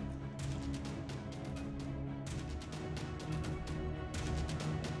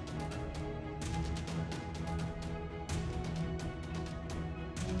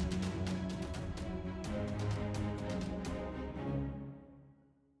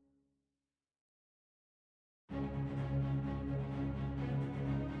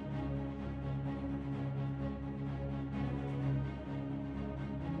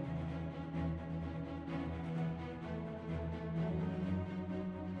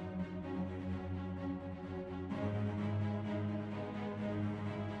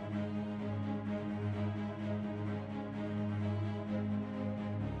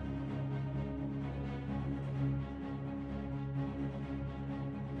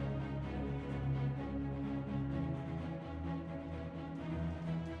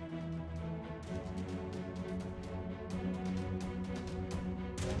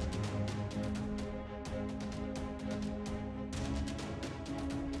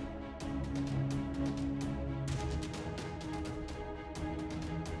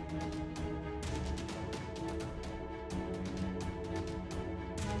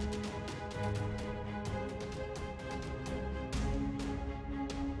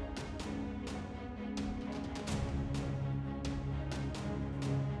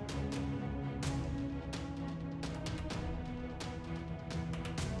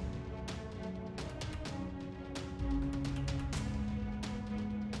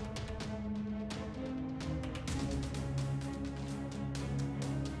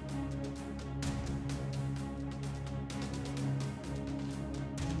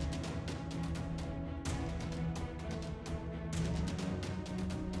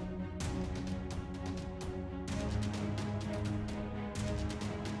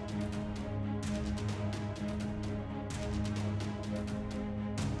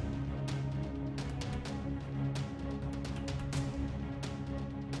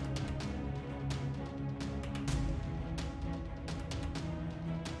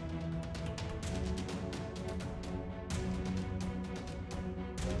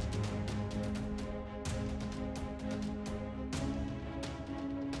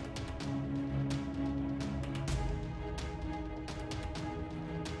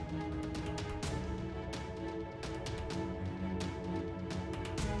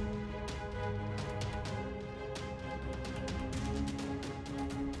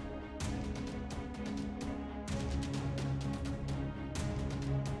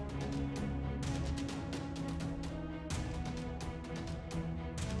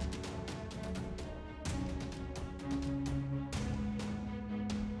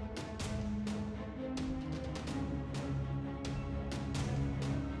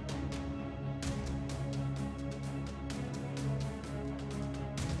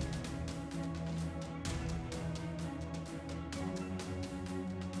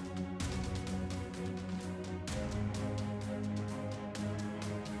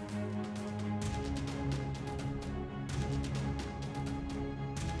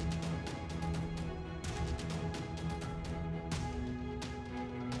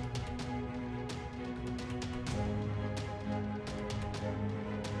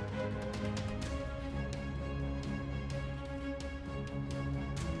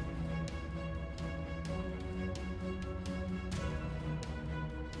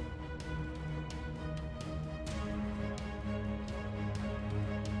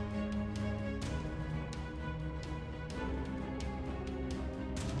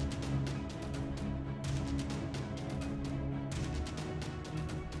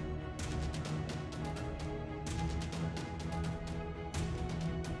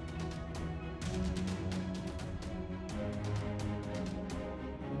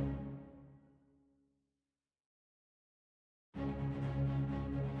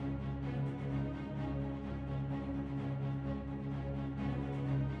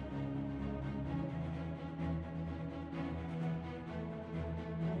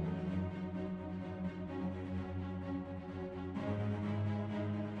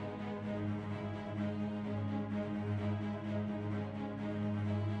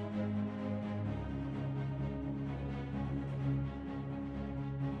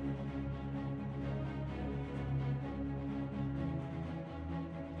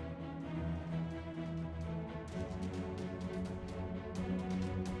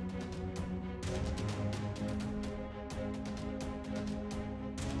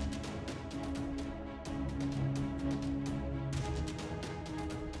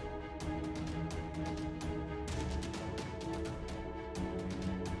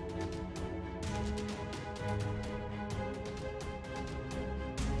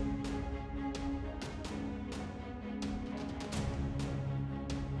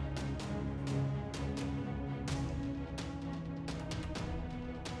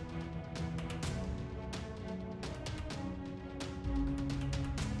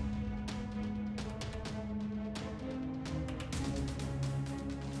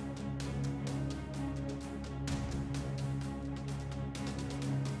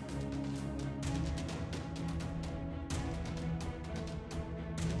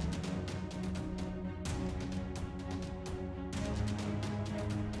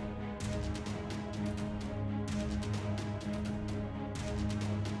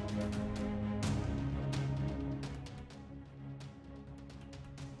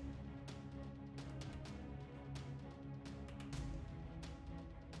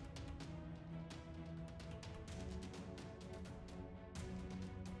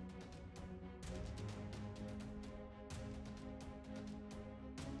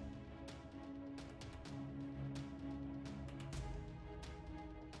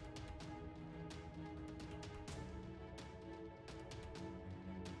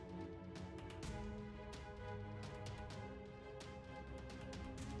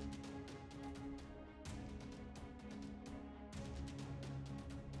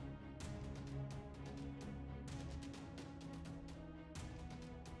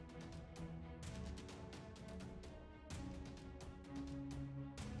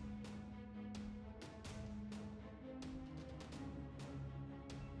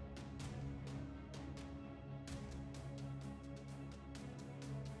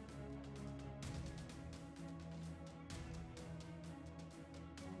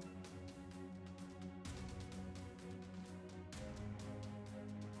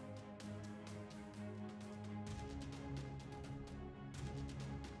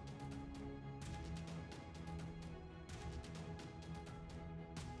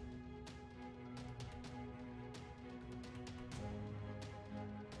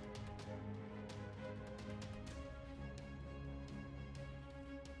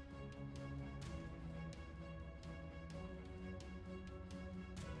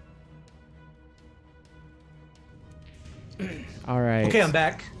 All right. Okay, I'm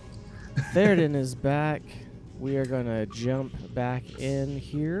back. Theoden is back. We are going to jump back in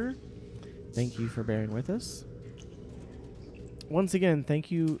here. Thank you for bearing with us. Once again, thank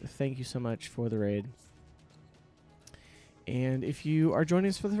you so much for the raid. And if you are joining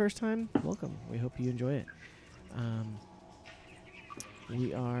us for the first time, welcome. We hope you enjoy it.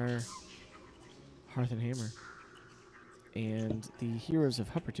 We are Hearth and Hammer and the heroes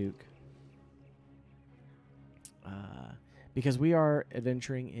of Huppertook. Because we are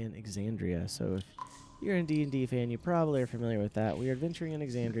adventuring in Exandria, so if you're a D&D fan, you probably are familiar with that. We are adventuring in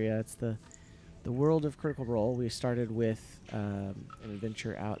Exandria. It's the world of Critical Role. We started with an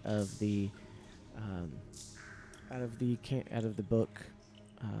adventure out of the book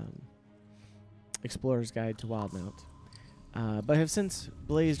Explorer's Guide to Wildmount, but have since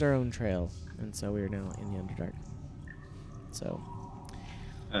blazed our own trail, and so we are now in the Underdark. So.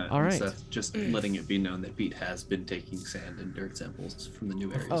 All right. Seth, just letting it be known that Pete has been taking sand and dirt samples from the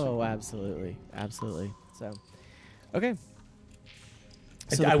new areas. Oh, absolutely. So, okay.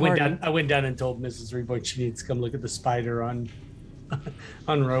 So I went down and told Mrs. Reboy she needs to come look at the spider on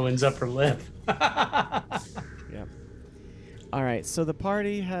Rowan's upper lip. Yep. All right. So the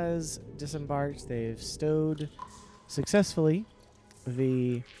party has disembarked. They've stowed successfully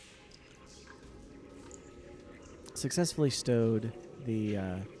the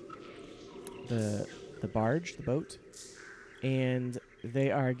barge, the boat, and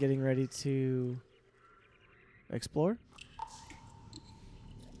they are getting ready to explore.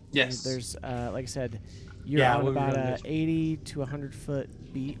 Yes. There's, like I said, you're on about a 80 to 100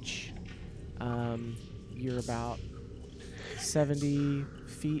 foot beach. You're about 70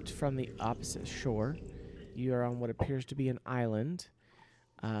 feet from the opposite shore. You are on what appears to be an island.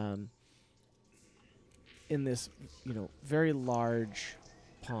 In this, very large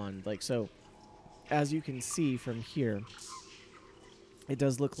pond. Like, so, as you can see from here, it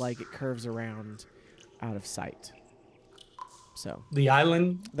does look like it curves around out of sight. So the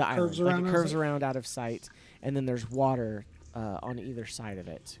island curves around out of sight, and then there's water on either side of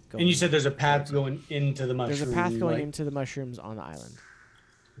it. And you said there's a path going into the mushrooms. There's a path going into the mushrooms on the island.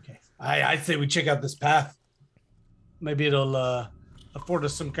 Okay, I'd say we check out this path. Maybe it'll afford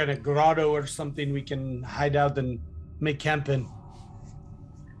us some kind of grotto or something we can hide out and make camp in.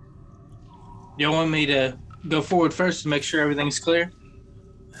 You want me to go forward first to make sure everything's clear?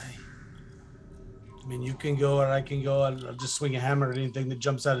 I mean, you can go or I can go. I'll just swing a hammer at anything that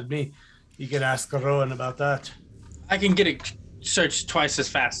jumps out at me. You can ask Rowan about that. I can get it searched twice as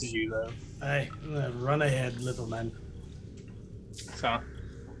fast as you, though. Hey, run ahead, little man. So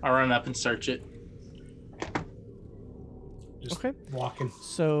I'll run up and search it. Just okay. Walking.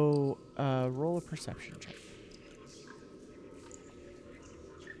 So roll a perception check.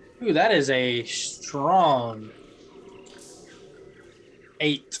 Ooh, that is a strong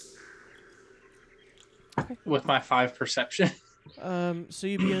 8. Okay. With my 5 perception. So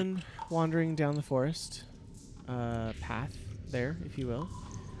you begin wandering down the forest path there, if you will.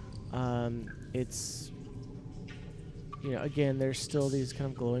 It's, again, there's still these kind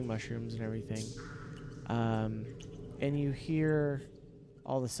of glowing mushrooms and everything. And you hear,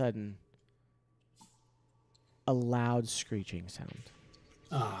 all of a sudden, a loud screeching sound.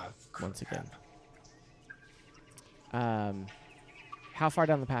 Once again. How far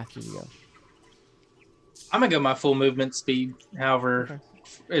down the path did you go? I'm gonna go my full movement speed. However,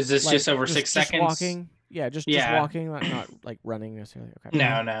 is this just over 6 seconds? Just walking? Yeah, just walking, not like running necessarily. Okay.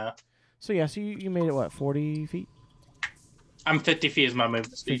 No. So yeah, so you made it what, 40 feet? I'm 50 feet is my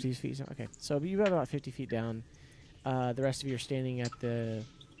movement speed. 50 feet. Okay, so you got about 50 feet down. The rest of you are standing at the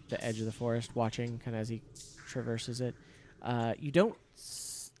edge of the forest, watching kind of as he traverses it. You don't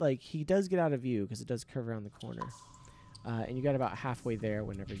he does get out of view because it does curve around the corner, and you got about halfway there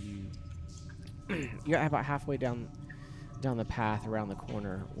whenever you. You got about halfway down the path around the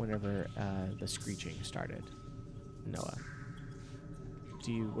corner whenever the screeching started. Noah,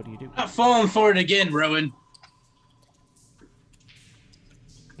 what do you do? I'm falling for it again, Rowan.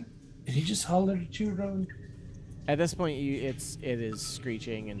 Did he just holler at you, Rowan? At this point, it is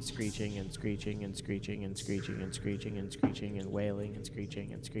screeching and screeching and screeching and screeching and screeching and screeching and screeching and wailing and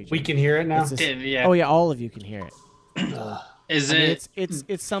screeching and screeching. We can hear it now. Yeah. Oh yeah, all of you can hear it.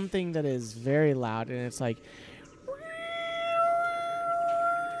 It's something that is very loud, and it's like.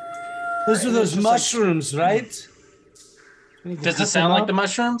 Those are those mushrooms, right? Does it sound like the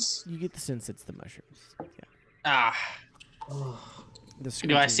mushrooms? You get the sense it's the mushrooms. Yeah. Ah.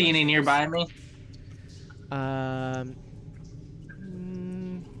 Do I see any nearby me?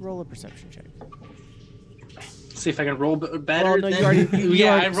 Roll a perception check. See if I can roll better. Well, no, you already.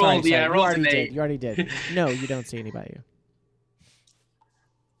 I rolled. Sorry, I rolled you an 8. You already did. No, you don't see anybody.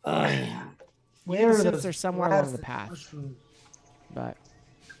 You get a sense they're somewhere along the path. Mushrooms? But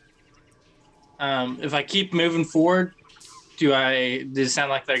If I keep moving forward, does it sound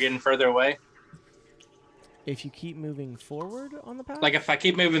like they're getting further away? if you keep moving forward on the path, Like if I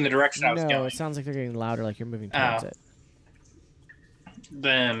keep moving the direction I was no, going, it sounds like they're getting louder, like you're moving towards it.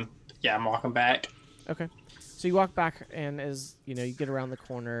 then yeah, I'm walking back. Okay. So you walk back, and as you know, you get around the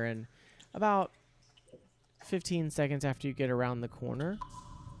corner, and about 15 seconds after you get around the corner,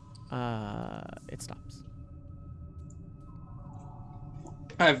 it stops.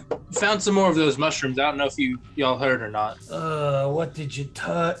 I've found some more of those mushrooms. I don't know if y'all heard or not. What did you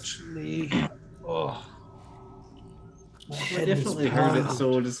touch, Lee? Oh. My I head is definitely heard it. pounding.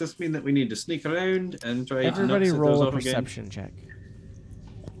 So does this mean that we need to sneak around and try Everybody to knock roll those a off again? perception check.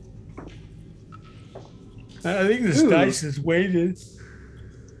 I think this dice is weighted.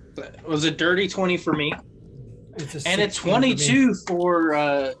 Was it dirty 20 for me? It's a And it's 16 for me. 22 for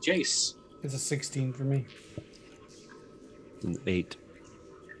Jace. It's a 16 for me. An 8.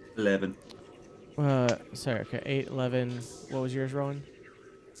 11. Sorry, okay, 8, 11. What was yours, Rowan?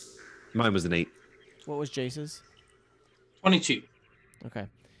 Mine was an 8. What was Jace's? 22. Okay.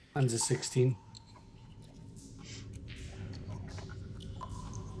 Mine's a 16.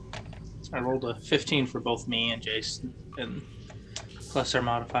 I rolled a 15 for both me and Jace, and plus our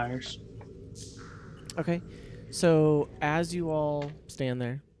modifiers. Okay. So as you all stand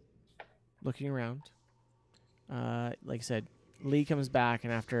there, looking around, like I said, Lee comes back,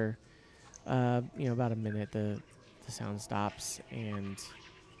 and after about a minute, the sound stops, and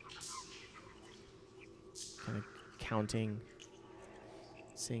kind of counting,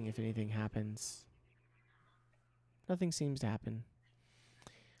 seeing if anything happens. Nothing seems to happen.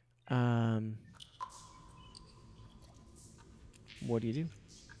 What do you do?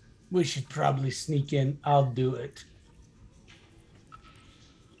 We should probably sneak in. I'll do it.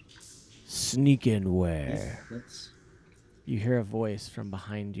 Sneak in where? That's You hear a voice from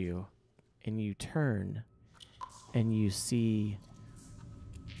behind you, and you turn, and you see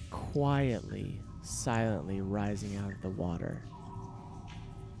quietly, silently rising out of the water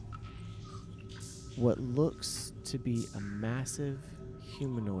what looks to be a massive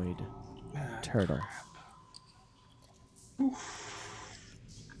humanoid turtle.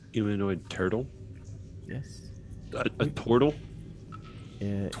 Humanoid turtle? Yes, A turtle?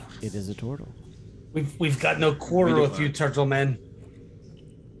 it is a turtle. We've got no quarrel We do with you, turtle men.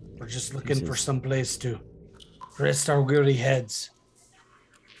 We're just looking for says- some place to rest our weary heads.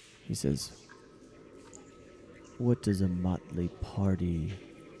 He says, "What does a motley party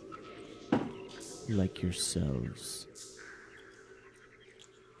like yourselves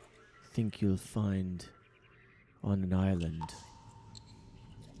think you'll find on an island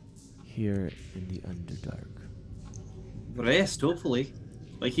here in the Underdark?" rest, hopefully.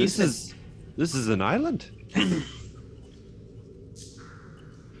 Like he says. This is an island?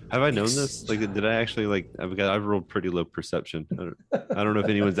 Have I known this? Like, did I actually I've rolled pretty low perception. I don't know if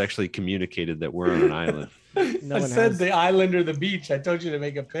anyone's actually communicated that we're on an island. No I one said has. the island or the beach. I told you to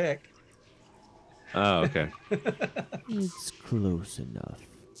make a pick. Oh, okay. It's close enough.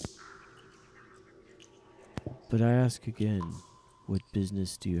 But I ask again, what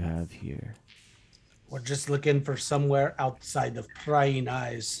business do you have here? We're just looking for somewhere outside of prying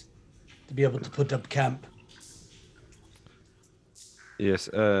eyes to be able to put up camp. Yes,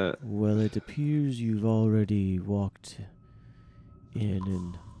 Well, it appears you've already walked in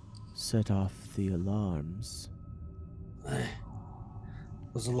and set off the alarms.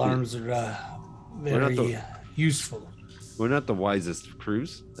 Those alarms are We're not very useful. we're not the wisest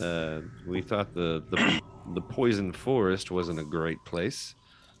crews. We thought the poison forest wasn't a great place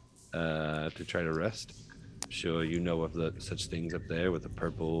to try to rest. Sure, you know of such things up there with the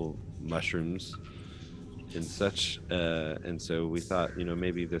purple mushrooms and such. And so we thought,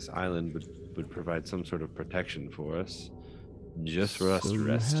 maybe this island would provide some sort of protection for us, just for us So to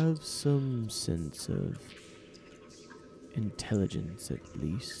rest. you have some sense of intelligence, at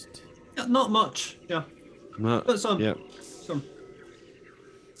least. Yeah, not much, yeah. Well, But some. yeah. Some.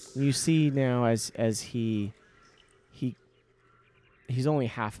 You see now as he's only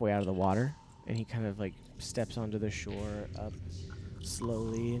halfway out of the water, and he kind of like steps onto the shore up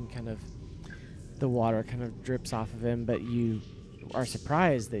slowly, and kind of the water kind of drips off of him, but you are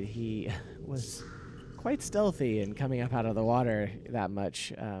surprised that he was quite stealthy in coming up out of the water that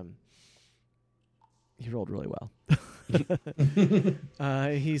much. He rolled really well.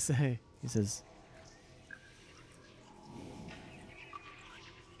 He says,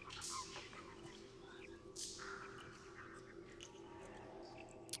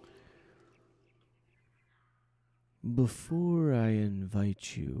 Before I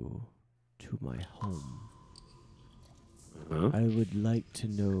invite you to my home, I would like to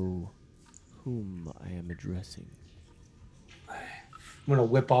know whom I am addressing. I'm gonna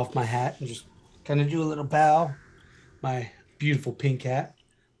whip off my hat and just kind of do a little bow. My beautiful pink hat.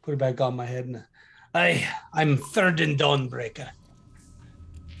 Put it back on my head. And I'm Thurden Dawnbreaker,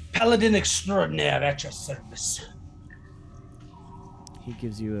 Paladin extraordinaire at your service. He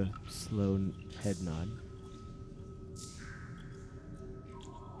gives you a slow head nod.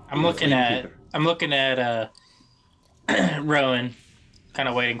 I'm looking at Rowan, kind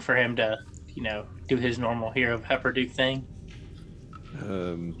of waiting for him to, do his normal hero Pepperduke thing.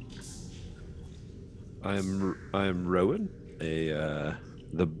 I am Rowan,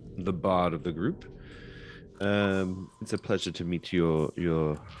 the bard of the group. It's a pleasure to meet your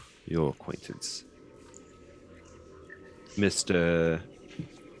acquaintance, Mr.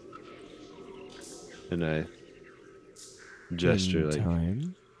 And I gesture like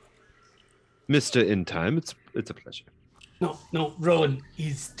time. Mr. In Time. It's a pleasure. No, Rowan.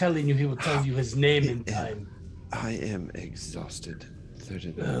 He's telling you he will tell you his name in time. I am exhausted.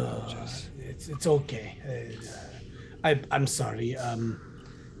 It's okay. I'm sorry.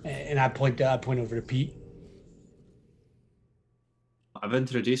 And I point over to Pete. I've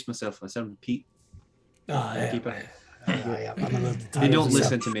introduced myself. I said I'm Pete. Keeper. They don't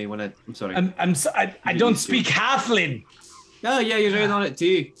listen to me when I'm sorry. I don't speak halfling. Oh yeah, you're right on it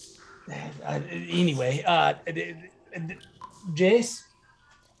too. Anyway, Jace.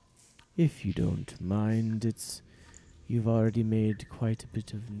 If you don't mind, you've already made quite a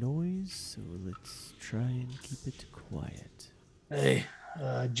bit of noise, so let's try and keep it quiet. Hey,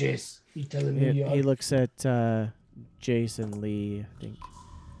 Jace, you telling me you are? He looks at Jace and Lee, I think.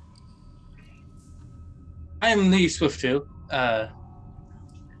 I am Lee Swiftfield,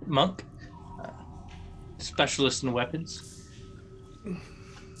 monk, specialist in weapons.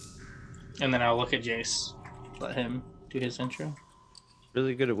 And then I'll look at Jace, let him do his intro.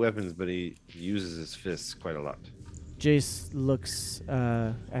 Really good at weapons, but he uses his fists quite a lot. Jace looks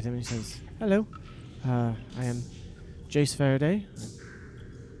at him and he says, "Hello, I am Jace Faraday. I'm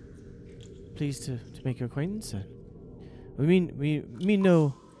pleased to make your acquaintance. We mean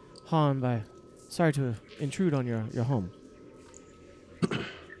no harm by. Sorry to intrude on your home."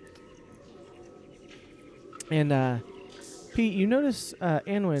 And Pete, you notice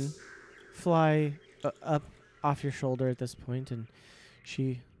Anwin fly up off your shoulder at this point, and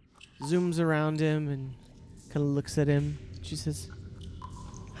she zooms around him and kind of looks at him. She says,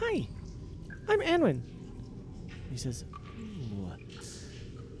 "Hi, I'm Anwin." He says, "Ooh,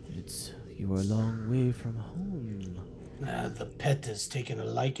 you are a long way from home." The pet has taken a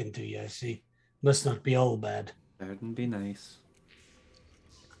liking to you, I see. Must not be all bad. That'd be nice.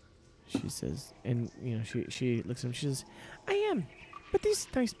 She says, and she looks at him. She says, "I am, but these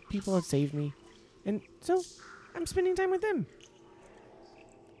nice people have saved me, and so I'm spending time with them."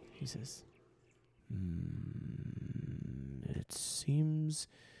 He says, "It seems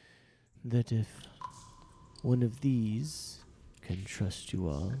that if one of these can trust you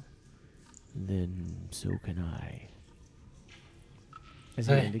all, then so can I." As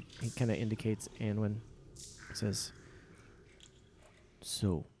he kind of indicates Anwin, he says,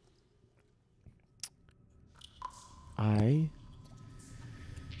 "So, I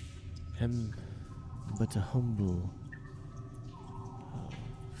am but a humble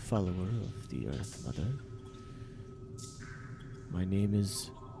follower of the Earth Mother. My name is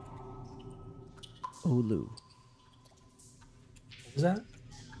Olu." What is that?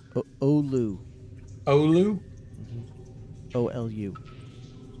 Olu. Olu? Mm-hmm. O-L-U.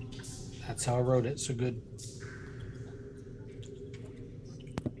 That's how I wrote it, so good.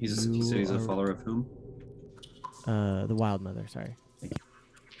 He's a follower of whom? The Wild Mother, sorry.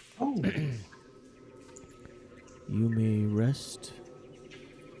 Oh. You may rest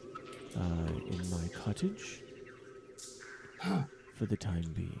in my cottage for the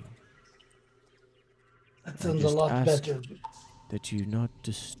time being. That sounds a lot better. That you not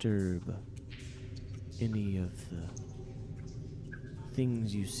disturb any of the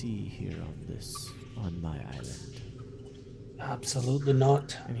things you see here on my island. Absolutely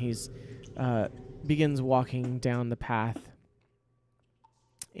not. And he's begins walking down the path.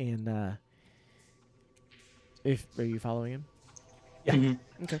 And are you following him? Yeah.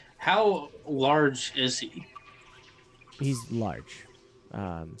 Mm-hmm. Okay. How large is he? He's large.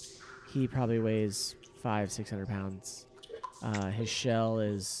 He probably weighs 500-600 pounds. His shell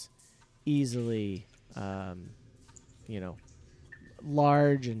is easily,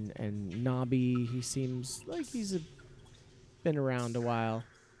 large and knobby. He seems like he's been around a while.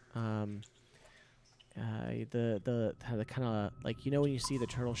 The kind of like, you know, when you see the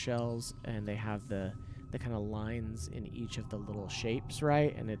turtle shells and they have the kind of lines in each of the little shapes,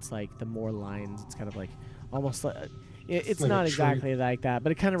 right? And it's like the more lines, it's kind of like almost like it's like not a exactly like that,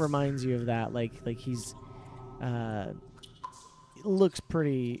 but it kind of reminds you of that. Like he's looks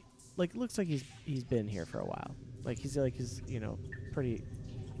pretty looks like he's been here for a while. Like he's you know, pretty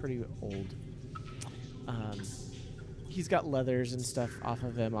old. He's got leathers and stuff off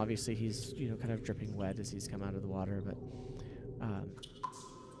of him. Obviously, he's, you know, kind of dripping wet as he's come out of the water, but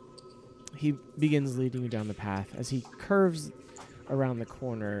he begins leading you down the path. As he curves around the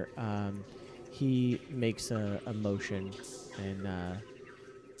corner, he makes a motion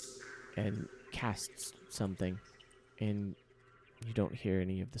and casts something, and you don't hear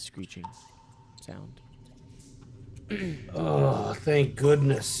any of the screeching sound. Oh, thank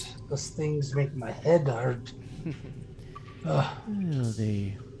goodness. Those things make my head hurt. Well,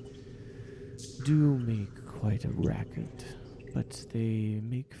 they do make quite a racket, but they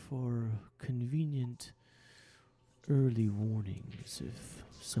make for convenient early warnings if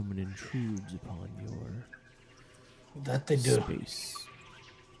someone intrudes upon your That they do. space.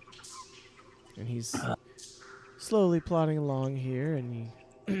 And he's slowly plodding along here, and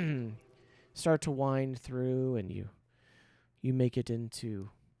you start to wind through, and you make it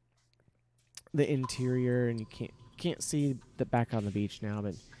into the interior, and you can't see the back on the beach now,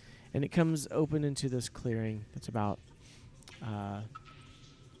 but and it comes open into this clearing that's about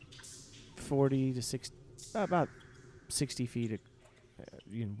 40 to 60, about 60 feet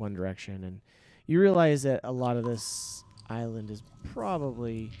in one direction, and you realize that a lot of this island is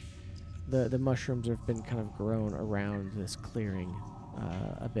probably the mushrooms have been kind of grown around this clearing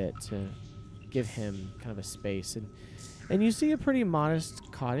a bit to give him kind of a space, and you see a pretty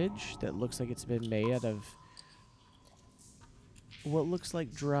modest cottage that looks like it's been made out of what looks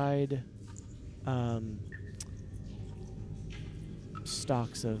like dried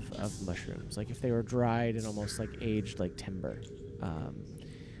stalks of mushrooms, like if they were dried and almost like aged like timber.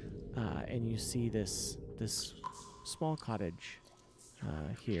 And you see this small cottage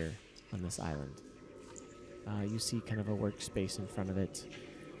here on this island. You see kind of a workspace in front of it.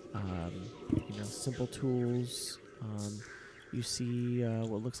 You know, simple tools. You see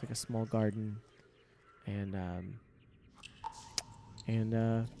what looks like a small garden, and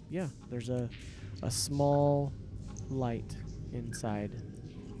yeah, there's a small light inside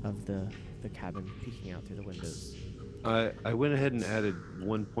of the cabin peeking out through the windows. I went ahead and added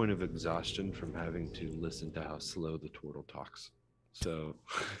 1 point of exhaustion from having to listen to how slow the turtle talks. So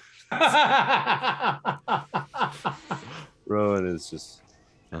Rowan is just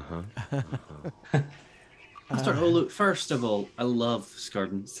Master Olu, first of all, I love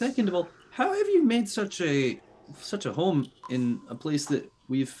Skardon. Second of all, how have you made such a home in a place that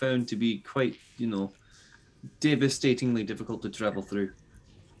we've found to be quite, you know, devastatingly difficult to travel through?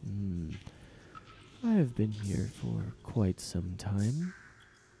 I have been here for quite some time,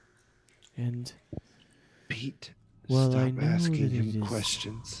 and Pete, well, stop I know asking that it him is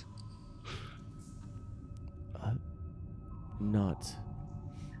questions. not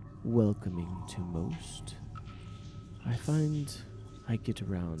welcoming to most. I find I get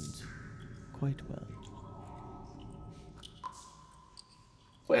around quite well.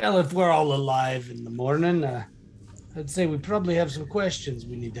 Well, if we're all alive in the morning, I'd say we probably have some questions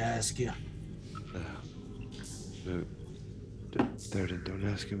we need to ask you. Durden, don't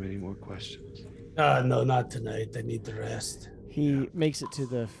ask him any more questions. No, not tonight. I need the rest. He makes it to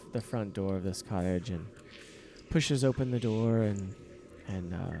the front door of this cottage and pushes open the door and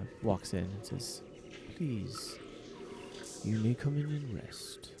walks in and says, "Please, you may come in and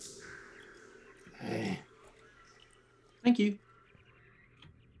rest." Hey. Thank you.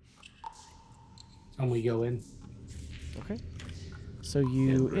 And we go in. Okay. So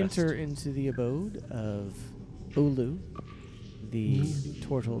you And rest. enter into the abode of Olu, the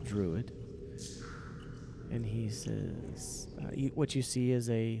turtle druid. And he says, what you see is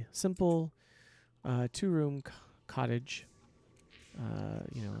a simple 2-room cottage,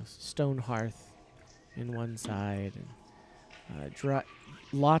 you know, stone hearth in one side, and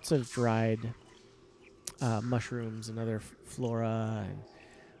lots of dried mushrooms and other flora,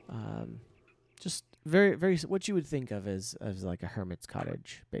 and just very, very what you would think of as like a hermit's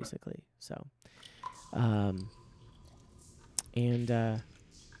cottage, basically. So, and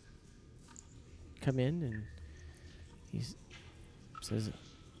come in, and he says,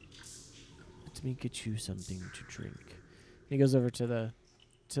 "Let me get you something to drink." He goes over to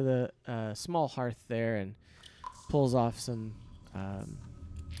the small hearth there and pulls off some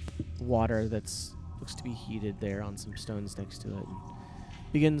water that's looks to be heated there on some stones next to it, and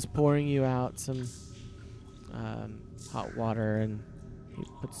begins pouring you out some hot water, and he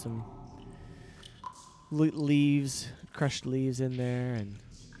puts some leaves, crushed leaves in there, and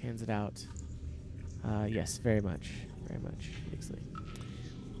hands it out. Yes, very much, Ixley.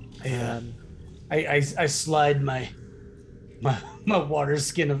 I slide my water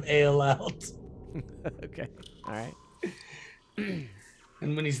skin of ale out. Okay, all right.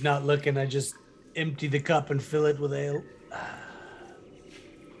 And when he's not looking, I just empty the cup and fill it with ale.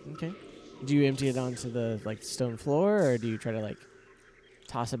 Okay. Do you empty it onto the stone floor, or do you try to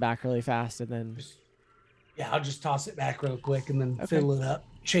toss it back really fast and then? Yeah, I'll just toss it back real quick and then fill it up.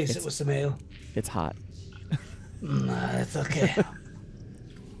 Chase it with some ale. It's hot. Nah, it's okay.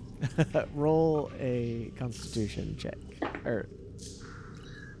 Roll a Constitution check. Or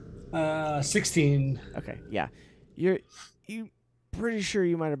 16. okay, yeah. You pretty sure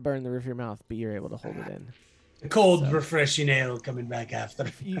you might have burned the roof of your mouth, but you're able to hold it in. The cold, refreshing ale coming back after.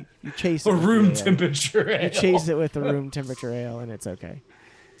 You chase it Or with room the, temperature ale. You chase it with the room temperature ale, and it's okay.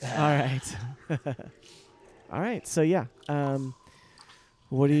 All right. All right. So yeah.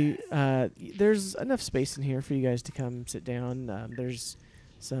 What do you? There's enough space in here for you guys to come sit down. There's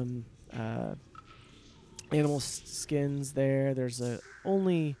some animal skins there. There's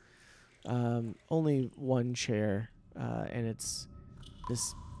only one chair, and it's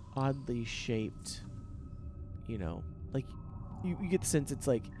this oddly shaped. You get the sense it's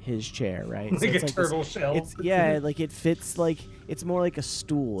his chair, right? Like so a it's turtle shell. It's it fits it's more like a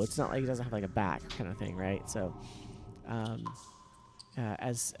stool. It's not he doesn't have a back kind of thing, right? So,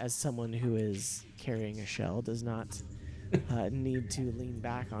 as someone who is carrying a shell does not need to lean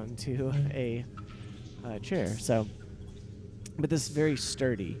back onto a chair. So, but this very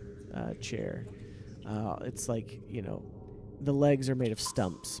sturdy chair, it's the legs are made of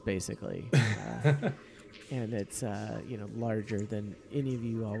stumps basically. And it's larger than any of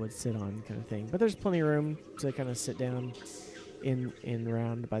you all would sit on, kind of thing. But there's plenty of room to kind of sit down in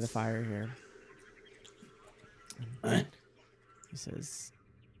round by the fire here. He says,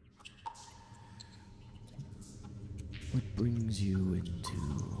 "What brings you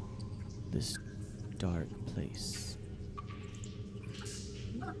into this dark place?"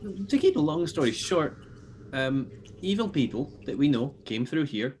 To keep a long story short, evil people that we know came through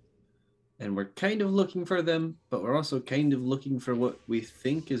here. And we're kind of looking for them, but we're also kind of looking for what we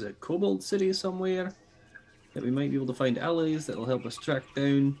think is a kobold city somewhere. That we might be able to find allies that will help us track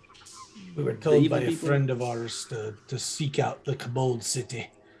down. We were told by a friend of ours to seek out the kobold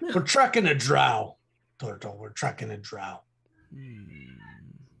city. Yeah. We're tracking a drow, Turtle. We're tracking a drow.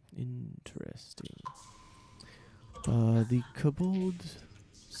 Interesting. The kobold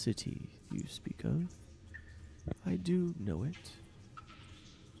city you speak of, I do know it.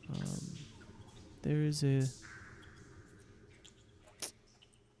 There is a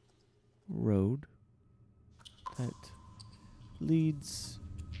road that leads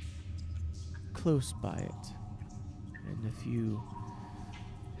close by it, and if you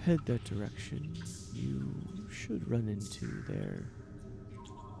head that direction, you should run into their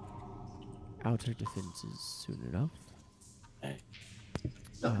outer defenses soon enough.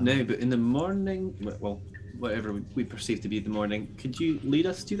 No, but in the morning, well, whatever we perceive to be the morning, could you lead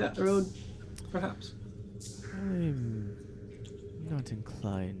us to that road, perhaps? I'm not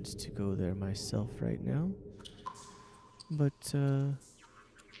inclined to go there myself right now, but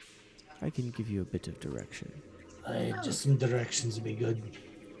I can give you a bit of direction. Just some directions would be good.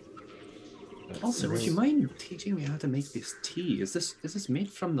 Also, would you mind teaching me how to make this tea? Is this made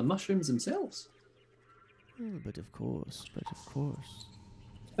from the mushrooms themselves? But of course.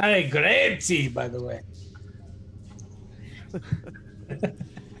 Hey, great tea, by the way.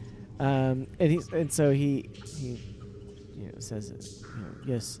 And so he says,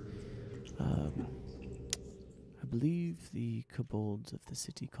 yes. I believe the kobolds of the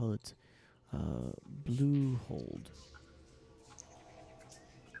city call it Blue Hold.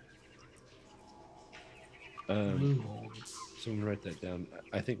 Someone write that down.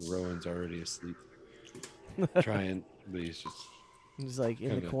 I think Rowan's already asleep. Trying, but he's just. He's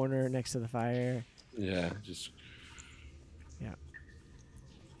in the corner next to the fire. Yeah, just. Yeah.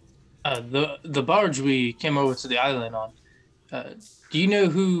 The barge we came over to the island on. Do you know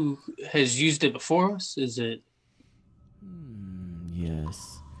who has used it before us? Is it?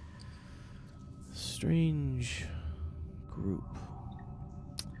 Yes. Strange group.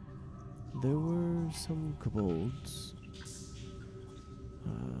 There were some kobolds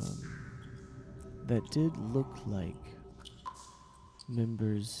that did look like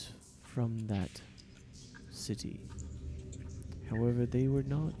members from that city. However, they were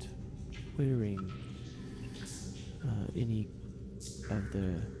not wearing any of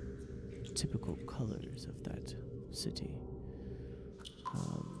the typical colors of that city.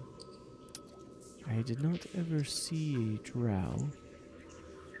 I did not ever see a drow,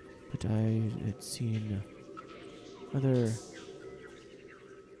 but I had seen other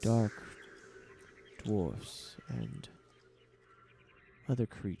dark dwarfs and other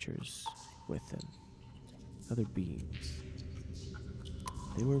creatures with them, other beings.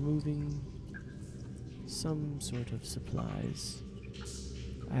 They were moving some sort of supplies.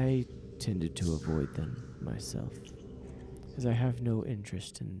 I tended to avoid them myself, as I have no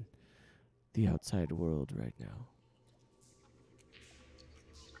interest in the outside world right now.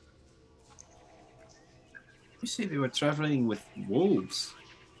 You say they were traveling with wolves?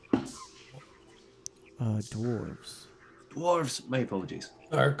 Dwarves. Dwarves, my apologies.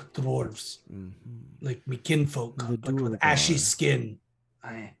 Dark dwarves, like me kinfolk, The but with Duergar. ashy skin.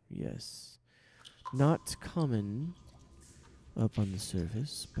 Aye. Yes. Not common up on the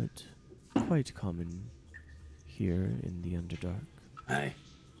surface, but quite common here in the Underdark. Aye.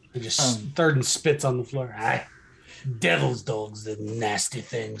 I just third and spits on the floor. Aye. Devil's dogs, the nasty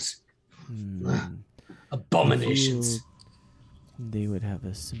things. Abominations. I feel they would have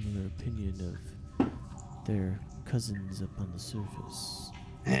a similar opinion of their cousins up on the surface.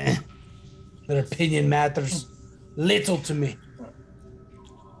 Their opinion matters little to me.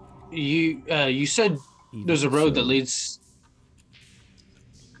 You said there's a road that leads.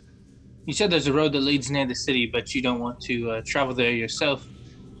 You said there's a road that leads near the city, but you don't want to travel there yourself.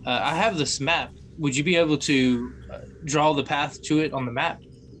 I have this map. Would you be able to draw the path to it on the map?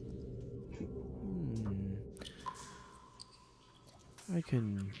 I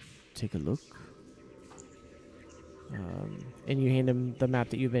can take a look. And you hand him the map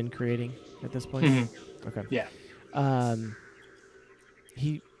that you've been creating at this point? Mm-hmm. Okay. Yeah.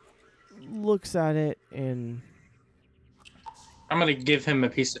 He looks at it and... I'm going to give him a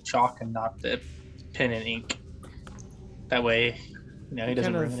piece of chalk and not the pen and ink. That way, he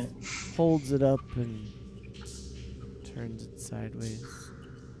doesn't ruin it. Holds it up and turns it sideways.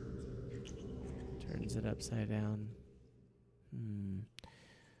 Turns it upside down.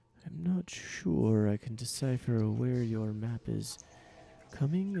 I'm not sure I can decipher where your map is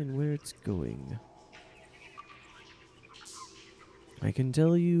coming and where it's going. I can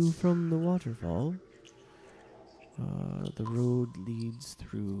tell you from the waterfall, the road leads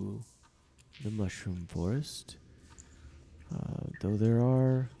through the mushroom forest, though there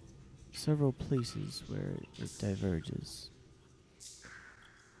are several places where it diverges.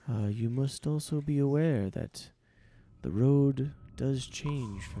 You must also be aware that the road does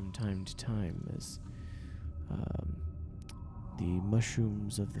change from time to time as the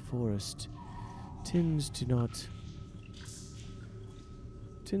mushrooms of the forest tend to not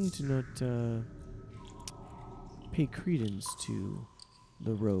pay credence to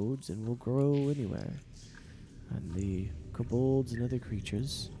the roads and will grow anywhere. And the kobolds and other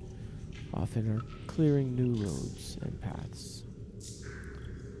creatures often are clearing new roads and paths.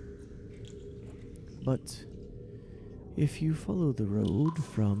 But if you follow the road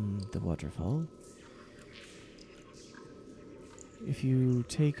from the waterfall, if you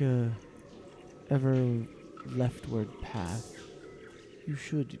take a ever leftward path, you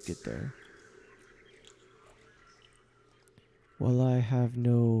should get there. While I have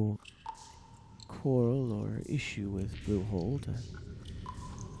no quarrel or issue with Bluehold,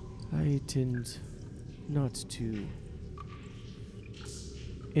 I tend not to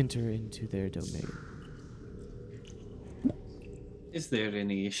enter into their domain. Is there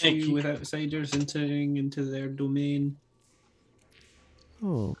any issue with outsiders entering into their domain?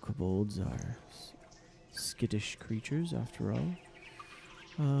 Oh, kobolds are skittish creatures, after all.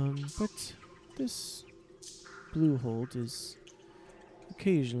 But this Bluehold is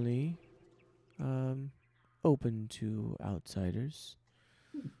occasionally open to outsiders.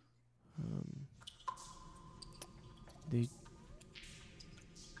 They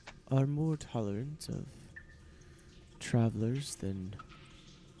are more tolerant of travelers than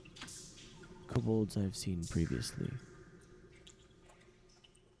kobolds I've seen previously.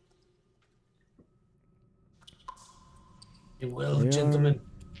 Well, They gentlemen.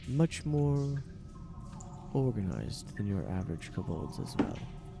 are much more organized than your average kobolds as well.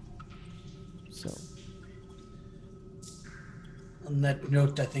 So, On that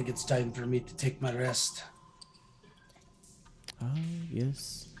note, I think it's time for me to take my rest.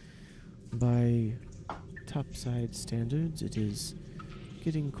 yes. By topside standards, it is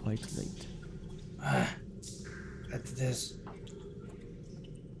getting quite late. That it is.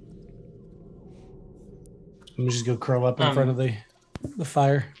 I'm just gonna curl up in front of the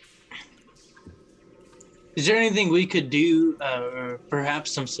fire. Is there anything we could do, or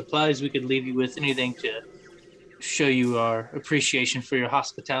perhaps some supplies we could leave you with? Anything to show you our appreciation for your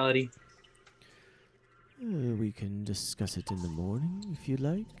hospitality? We can discuss it in the morning if you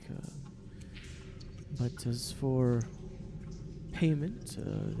like. But as for payment,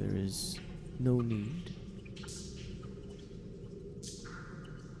 there is no need.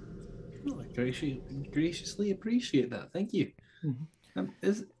 Well, I graciously appreciate that. Thank you.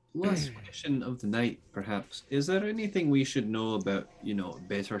 Is last question of the night, perhaps. Is there anything we should know about,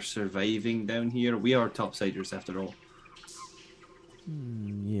 better surviving down here? We are topsiders after all.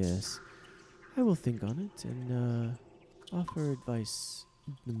 Yes. I will think on it and offer advice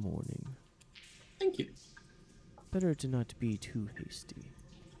in the morning. Thank you. Better to not be too hasty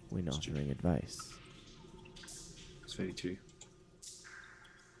when offering advice. That's very true.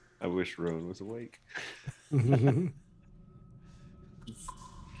 I wish Rowan was awake.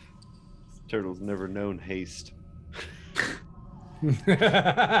 Turtle's never known haste. Says,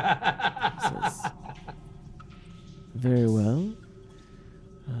 very well.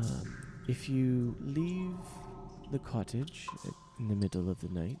 If you leave the cottage in the middle of the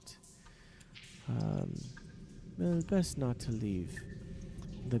night, well, best not to leave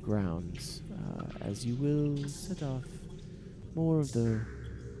the grounds, as you will set off more of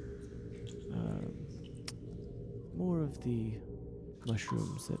the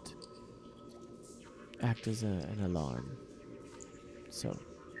mushrooms that act as an alarm. So,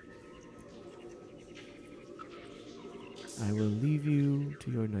 I will leave you to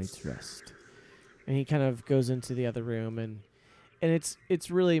your night's rest. And he kind of goes into the other room, and it's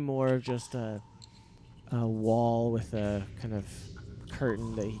really more of just a wall with a kind of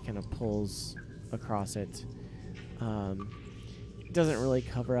curtain that he kind of pulls across it. It doesn't really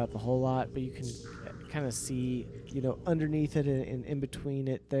cover up a whole lot, but you can kind of see, underneath it and in between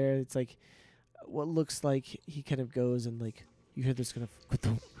it there, it's like what looks like he kind of goes and like you hear this kind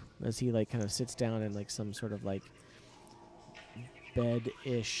of as he like kind of sits down in like some sort of like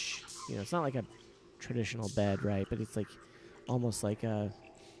bed-ish, it's not like a traditional bed, right? But it's like almost like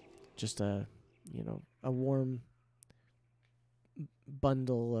just a warm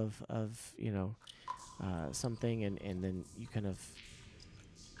bundle of something, and then you kind of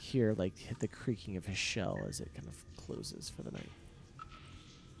hear like the creaking of his shell as it kind of closes for the night.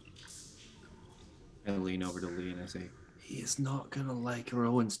 I lean over to Lee and I say, he is not gonna like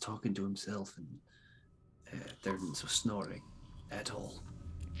Rowan's talking to himself and they're so snoring at all.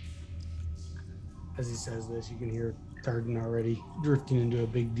 As he says this, you can hear Tardan already drifting into a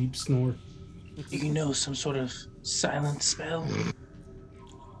big deep snore. Some sort of silent spell?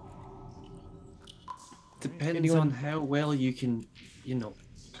 Depends on how well you can,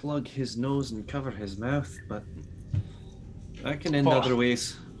 plug his nose and cover his mouth, but that can end other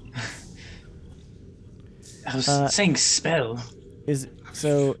ways. I was saying spell. Is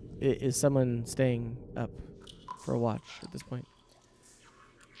someone staying up for a watch at this point?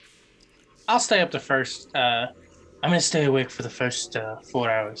 I'll stay up the first. I'm going to stay awake for the first 4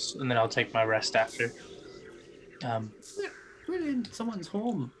 hours, and then I'll take my rest after. We're in someone's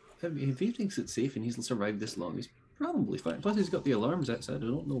home. I mean, if he thinks it's safe and he's survived this long, he's probably fine. Plus, he's got the alarms outside. I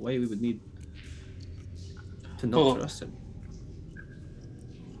don't know why we would need to not trust him.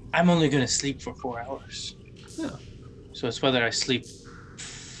 I'm only going to sleep for 4 hours. Yeah. So it's whether I sleep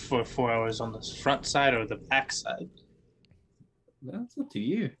for 4 hours on the front side or the back side. That's up to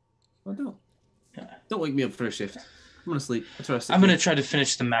you. I don't. Yeah. Don't wake me up for a shift. I'm going to sleep. I trust I'm going to try to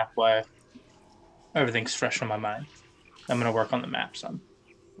finish the map while everything's fresh on my mind. I'm going to work on the map some.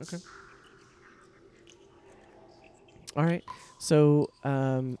 Okay. All right. So,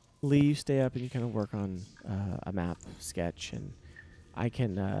 Lee, you stay up and you kind of work on a map sketch, and I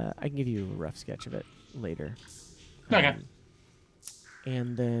can give you a rough sketch of it later. Okay.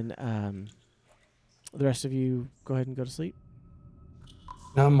 And then the rest of you go ahead and go to sleep.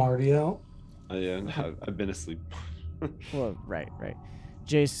 Now I'm already out. Yeah, I've been asleep. Well, right.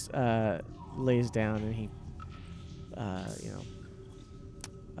 Jace lays down and he,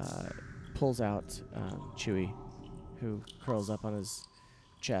 pulls out Chewie, who curls up on his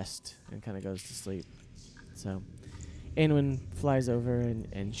chest and kind of goes to sleep. So, Anwin flies over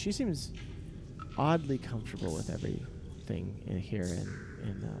and she seems oddly comfortable with everything in here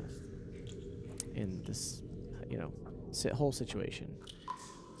in this, whole situation.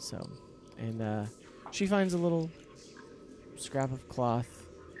 So, and she finds a little scrap of cloth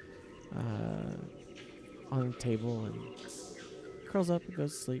on the table and curls up and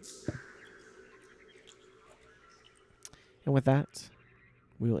goes to sleep. And with that,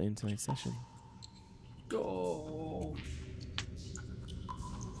 we will end tonight's session. Go.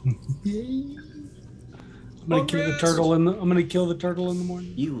 I'm gonna kill the turtle in the. I'm gonna kill the turtle in the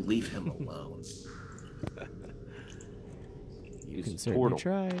morning. You leave him alone. You He's can a certainly turtle.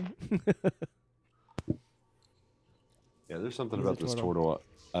 try. Yeah, there's something He's a about this turtle. turtle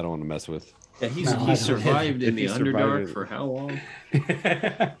I don't want to mess with. Yeah, No, I he don't. survived in If the he survived Underdark it- for how long?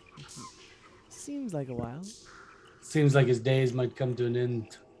 Seems like a while. Seems like his days might come to an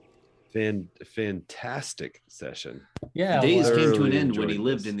end. Fantastic session. Yeah, Days well, came to an thoroughly end when he enjoyed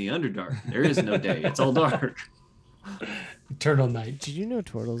lived this. in the Underdark. There is no day. It's all dark. Turtle night. Did you know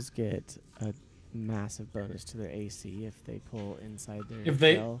turtles get a massive bonus to their AC if they pull inside their If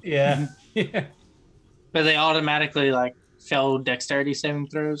they, shell? yeah, yeah. But they automatically like fail dexterity saving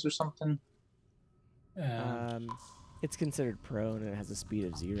throws or something. It's considered prone and it has a speed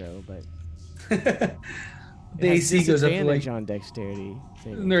of 0, but The it has AC goes up to disadvantage like, on dexterity.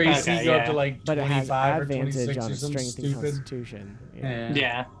 saving and their AC Okay, go up yeah. to like But it has 25 or advantage 26 on or something strength and stupid. constitution. Yeah.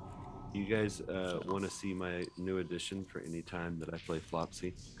 Yeah. You guys want to see my new addition for any time that I play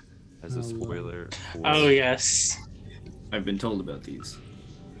Flopsy? As a Oh, Lord. spoiler. For Oh yes. I've been told about these.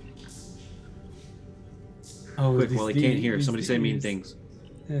 Oh, Quick, these while I can't hear, these somebody say mean these. things.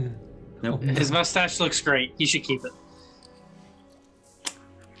 Yeah. Nope. His mustache looks great. You should keep it.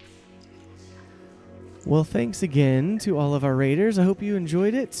 Well, thanks again to all of our raiders. I hope you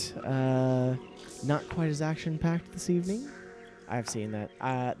enjoyed it. Not quite as action-packed this evening. I've seen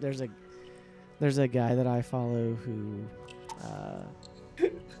that. There's a guy that I follow who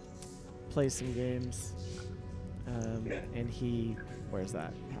plays some games, and he wears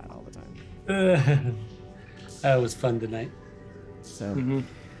that hat all the time. That was fun tonight. So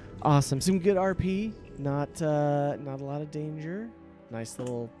awesome. Some good RP. Not a lot of danger. Nice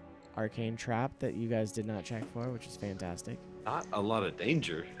little arcane trap that you guys did not check for, which is fantastic. Not a lot of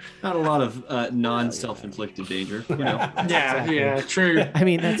danger. Not a lot of non-self-inflicted danger. You know. Yeah, Exactly. yeah, true. I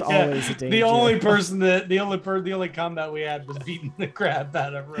mean, that's Yeah, always a danger. the only combat we had was beating the crap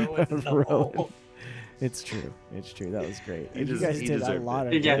out of Rowan. in the Rowan. hole. It's true. It's true. That was great. He And you des- guys he did a deserved lot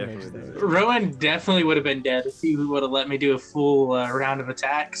it. of Yeah. damage Definitely there. Rowan definitely would have been dead if he would have let me do a full round of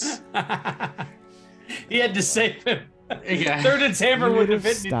attacks. He had to save him. Yeah. Third hammer You would wouldn't have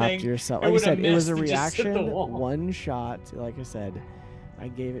have hit stopped anything. yourself. It Like I would have said, it was a missed. It just hit the reaction, wall. one shot. Like I said, I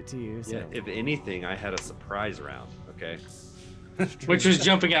gave it to you. So Yeah, if anything, I had a surprise round. Okay. it's true. Which was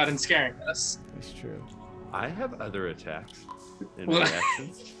jumping out and scaring us. It's true. I have other attacks and Well-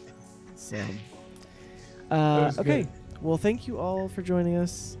 reactions. So, was okay. good. Well, thank you all for joining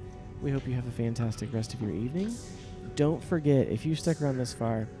us. We hope you have a fantastic rest of your evening. Don't forget, if you stuck around this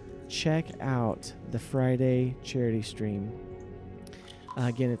far, check out the Friday charity stream.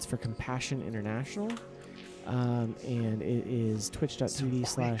 Again, it's for Compassion International, and it is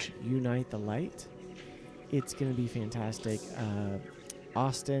twitch.tv/Unite the Light. It's going to be fantastic.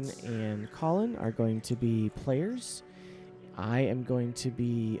 Austin and Colin are going to be players. I am going to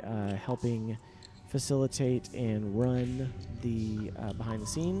be helping facilitate and run the behind the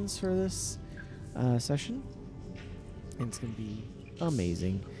scenes for this session, and it's going to be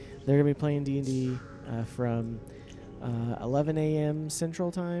amazing. They're going to be playing D&D from 11 a.m. Central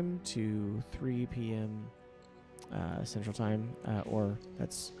Time to 3 p.m. Central Time, or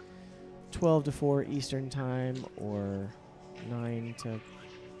that's 12 to 4 Eastern Time, or 9 to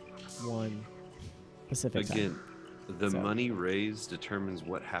 1 Pacific Time. Again, the So- money raised determines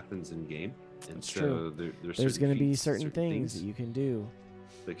what happens in game, and That's so true. there's There's going to be certain things that you can do.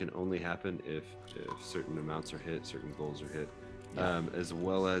 that can only happen if certain amounts are hit, certain goals are hit, Yeah. as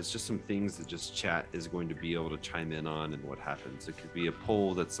well as just some things that just chat is going to be able to chime in on and what happens. It could be a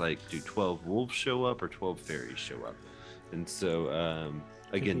poll that's like, do 12 wolves show up or 12 fairies show up? And so,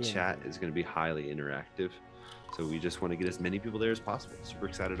 again, be chat is going to be highly interactive. So we just want to get as many people there as possible. Super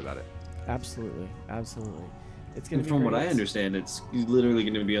excited about it. Absolutely, absolutely. It's gonna And be from what great. I understand, it's literally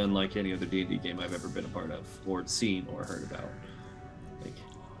going to be unlike any other D&D game I've ever been a part of, or seen, or heard about. Like,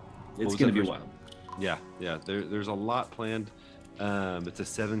 it's was going to that be first- wild. Yeah. There's a lot planned. It's a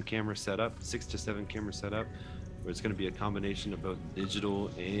 7-camera setup, 6 to 7 camera setup, where it's going to be a combination of both digital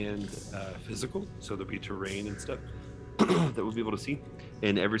and physical. So there'll be terrain and stuff that we'll be able to see.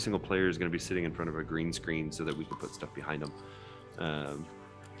 And every single player is going to be sitting in front of a green screen so that we can put stuff behind them.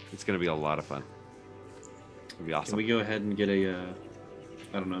 It's going to be a lot of fun. It'll be Can awesome. we go ahead and get a,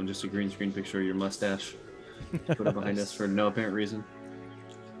 I don't know, just a green screen picture of your mustache? Put it behind us for no apparent reason.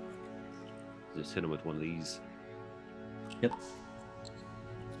 Just hit them with one of these. Yep.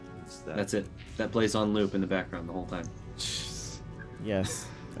 It's that. That's it. That plays on loop in the background the whole time. Yes,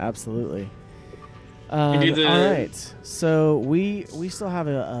 absolutely. do the- All right, so we still have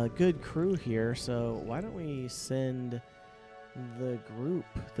a good crew here. So why don't we send the group,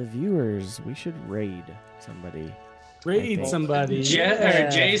 the viewers, we should raid somebody. Raid think. somebody. Jace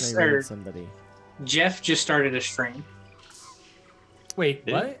Definitely or raid somebody. Jeff just started a stream. Wait,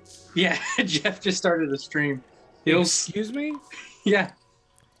 Did what? Yeah, Jeff just started a stream. He'll Excuse me? yeah.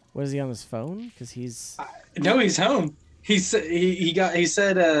 Was he on his phone? Because he's No, he's home. He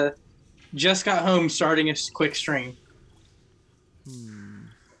said just got home, starting a quick stream.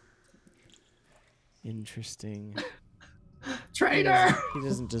 interesting. Traitor. He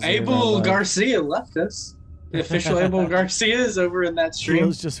doesn't deserve our Abel love. Garcia left us. The official Abel Garcia is over in that stream.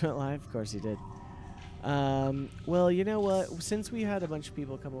 Heels just went live. Of course he did. Well, you know what? Since we had a bunch of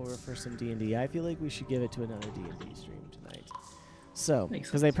people come over for some D&D, I feel like we should give it to another D&D stream tonight. So, Makes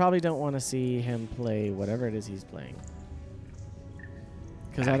because they sense. probably don't want to see him play whatever it is he's playing.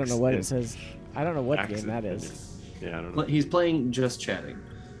 Because I don't know what it says. I don't know what game that is. Yeah, I don't know. He's playing Just Chatting.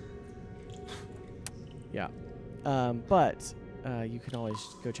 Yeah. But you can always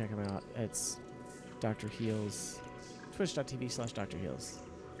go check him out. It's Dr. Heels, twitch.tv/Dr. Heels.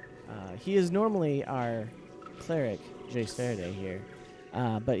 He is normally our cleric, Jace Faraday here.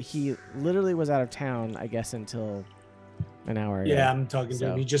 But he literally was out of town, I guess, until an hour ago. Yeah, I'm talking to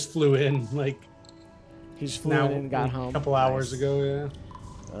him. So- He just flew in like He just flew now, in and got like, home. a couple hours Nice. ago. Yeah.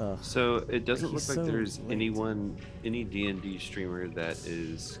 Ugh. So it doesn't He's look like so there's late. any D&D streamer that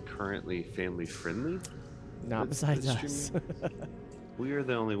is currently family friendly. Not That's- besides that's us. streaming. We are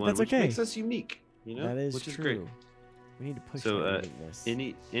the only one, That's which okay. makes us unique. You know, That is which is true. great. We need to push So, that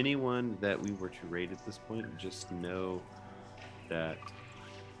uniqueness. anyone that we were to raid at this point, just know that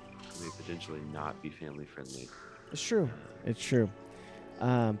may potentially not be family friendly. It's true. It's true.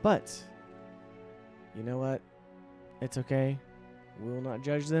 But you know what? It's okay. We will not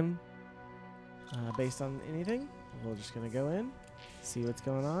judge them based on anything. We're just gonna go in, see what's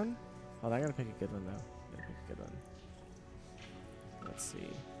going on. Oh, I gotta pick a good one though. Gotta pick a good one. Let's see.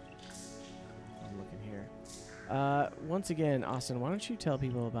 I'm looking here. Once again, Austin, why don't you tell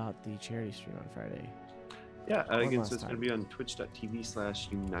people about the charity stream on Friday? Yeah, One again, last so it's going time. to be on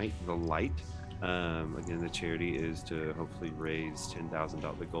twitch.tv/Unite the Light. Again, the charity is to hopefully raise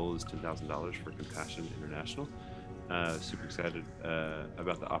 $10,000. The goal is $10,000 for Compassion International. Super excited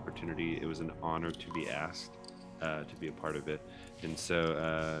about the opportunity. It was an honor to be asked to be a part of it. And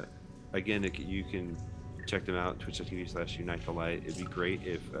so, again, you can check them out, twitch.tv/Unite the Light. It'd be great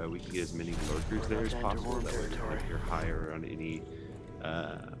if we can get as many lurkers there as possible. That way, if you're higher on any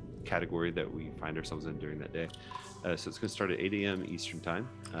category that we find ourselves in during that day. So it's going to start at 8 a.m. Eastern time.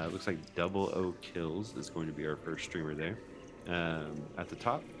 It looks like Double O Kills is going to be our first streamer there at the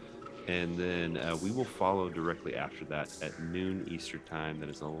top. And then we will follow directly after that at noon Eastern time. That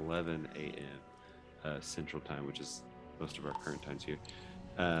is 11 a.m. Central time, which is most of our current times here.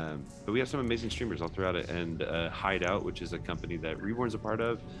 But we have some amazing streamers all throughout it. And Hideout, which is a company that Reborn's a part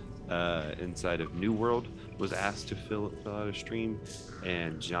of, inside of New World, was asked to fill out a stream,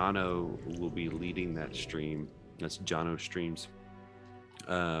 and Jono will be leading that stream. That's Jono Streams.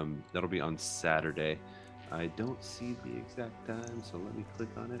 That'll be on Saturday. I don't see the exact time, so let me click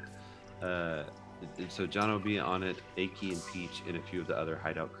on it. So Jono will be on it, Aki and Peach, and a few of the other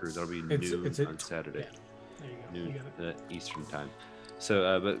Hideout crews. That'll be noon on Saturday, There you go. You noon got it. Eastern time.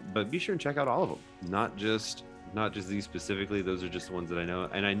 So, but be sure and check out all of them, not just these specifically. Those are just the ones that I know,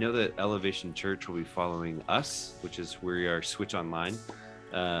 and I know that Elevation Church will be following us, which is we are Switch Online.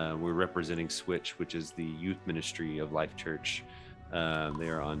 We're representing Switch, which is the youth ministry of Life Church. They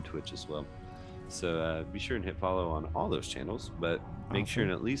are on Twitch as well. So be sure and hit follow on all those channels, but make sure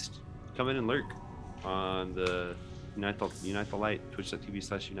and at least come in and lurk on the Unite the Light,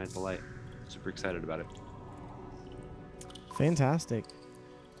 twitch.tv/Unite the Light. Super excited about it. Fantastic.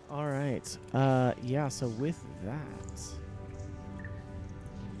 All right. Yeah, so with that, just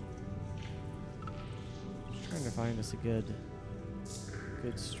trying to find us a good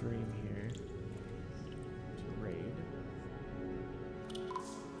stream here to raid.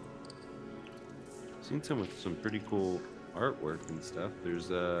 Seen some with some pretty cool artwork and stuff.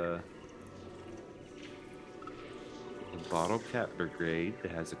 There's a Bottle Cap Brigade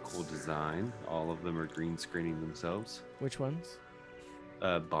that has a cool design. All of them are green screening themselves. Which ones?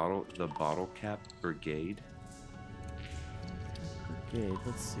 The Bottle Cap Brigade. Okay,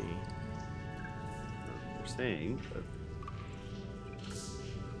 let's see. They're saying, but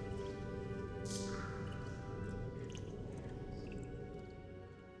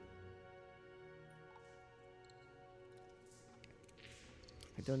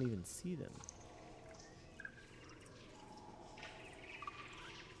I don't even see them.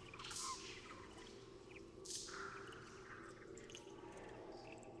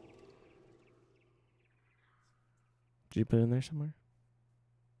 Did you put it in there somewhere?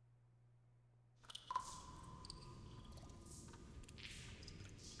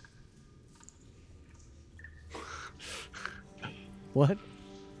 What?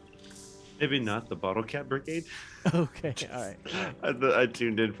 Maybe not the bottle cap brigade. Okay, all right. I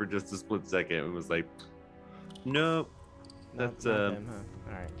tuned in for just a split second and was like, nope. That's not them, huh?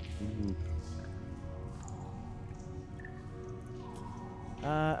 All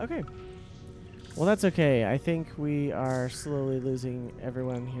right. Okay. Well, that's okay. I think we are slowly losing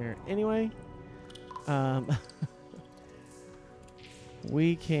everyone here anyway.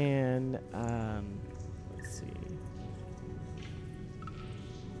 We can, let's see.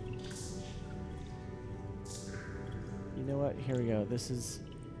 You know what? Here we go. This is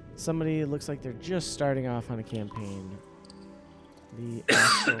somebody, looks like they're just starting off on a campaign. The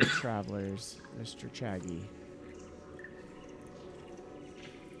Astral Travelers, Mr. Chaggy.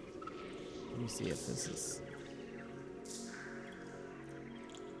 Let me see if this is...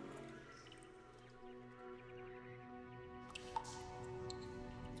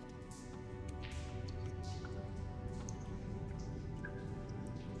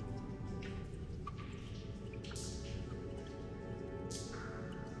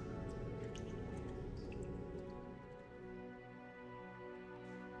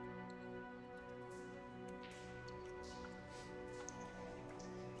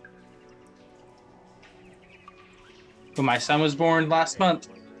 Well, my son was born last month,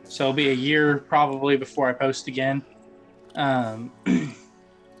 so it'll be a year probably before I post again. But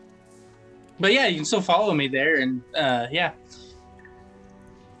yeah, you can still follow me there, and yeah,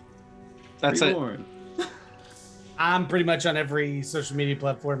 that's Reborn. I'm pretty much on every social media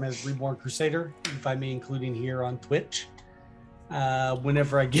platform as Reborn Crusader. You can find me including here on Twitch.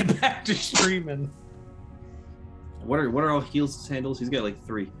 Whenever I get back to streaming. What are all Heels' handles? He's got like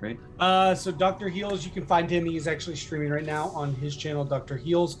 3, right? So Dr. Heels, you can find him. He's actually streaming right now on his channel, Dr.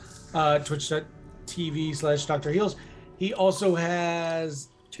 Heels, twitch.tv/Dr. Heels. He also has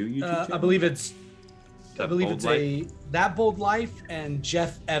 2 YouTube channels? I believe it's Life? That Bold Life and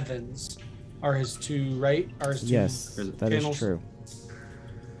Jeff Evans are his 2, right? Are his 2 Yes, that is channels true.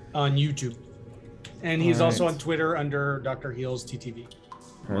 on YouTube. And he's All also right. on Twitter under Dr. Heels TTV.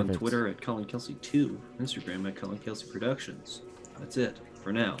 I'm on Perfect. Twitter at Colin Kelsey 2, Instagram at Colin Kelsey Productions. That's it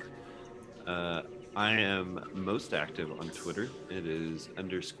for now. I am most active on Twitter. It is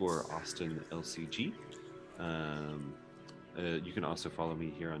 _AustinLCG. You can also follow me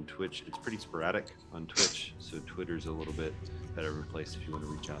here on Twitch. It's pretty sporadic on Twitch, so Twitter's a little bit better of a place if you want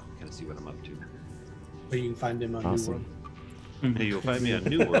to reach out and kind of see what I'm up to. But you can find him on Awesome. New World. Hey, you'll find me on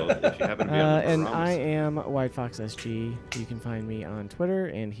New World if you happen to be on the And forums. I am White Fox SG. You can find me on Twitter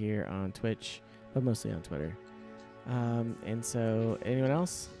and here on Twitch, but mostly on Twitter. And so, anyone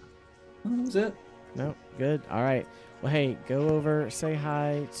else? That was it. No? Good. All right. Well, hey, go over, say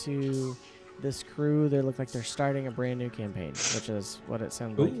hi to this crew. They look like they're starting a brand new campaign, which is what it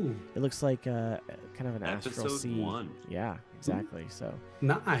sounds like. Ooh, It looks like kind of an Astral Episode Sea. 1. Yeah, exactly. So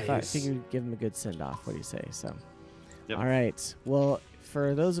nice. I think you give them a good send off. What do you say? So, Yep. all right. Well,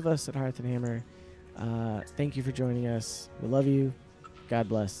 for those of us at Hearth and Hammer, thank you for joining us. We love you. God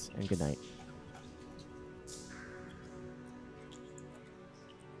bless and good night.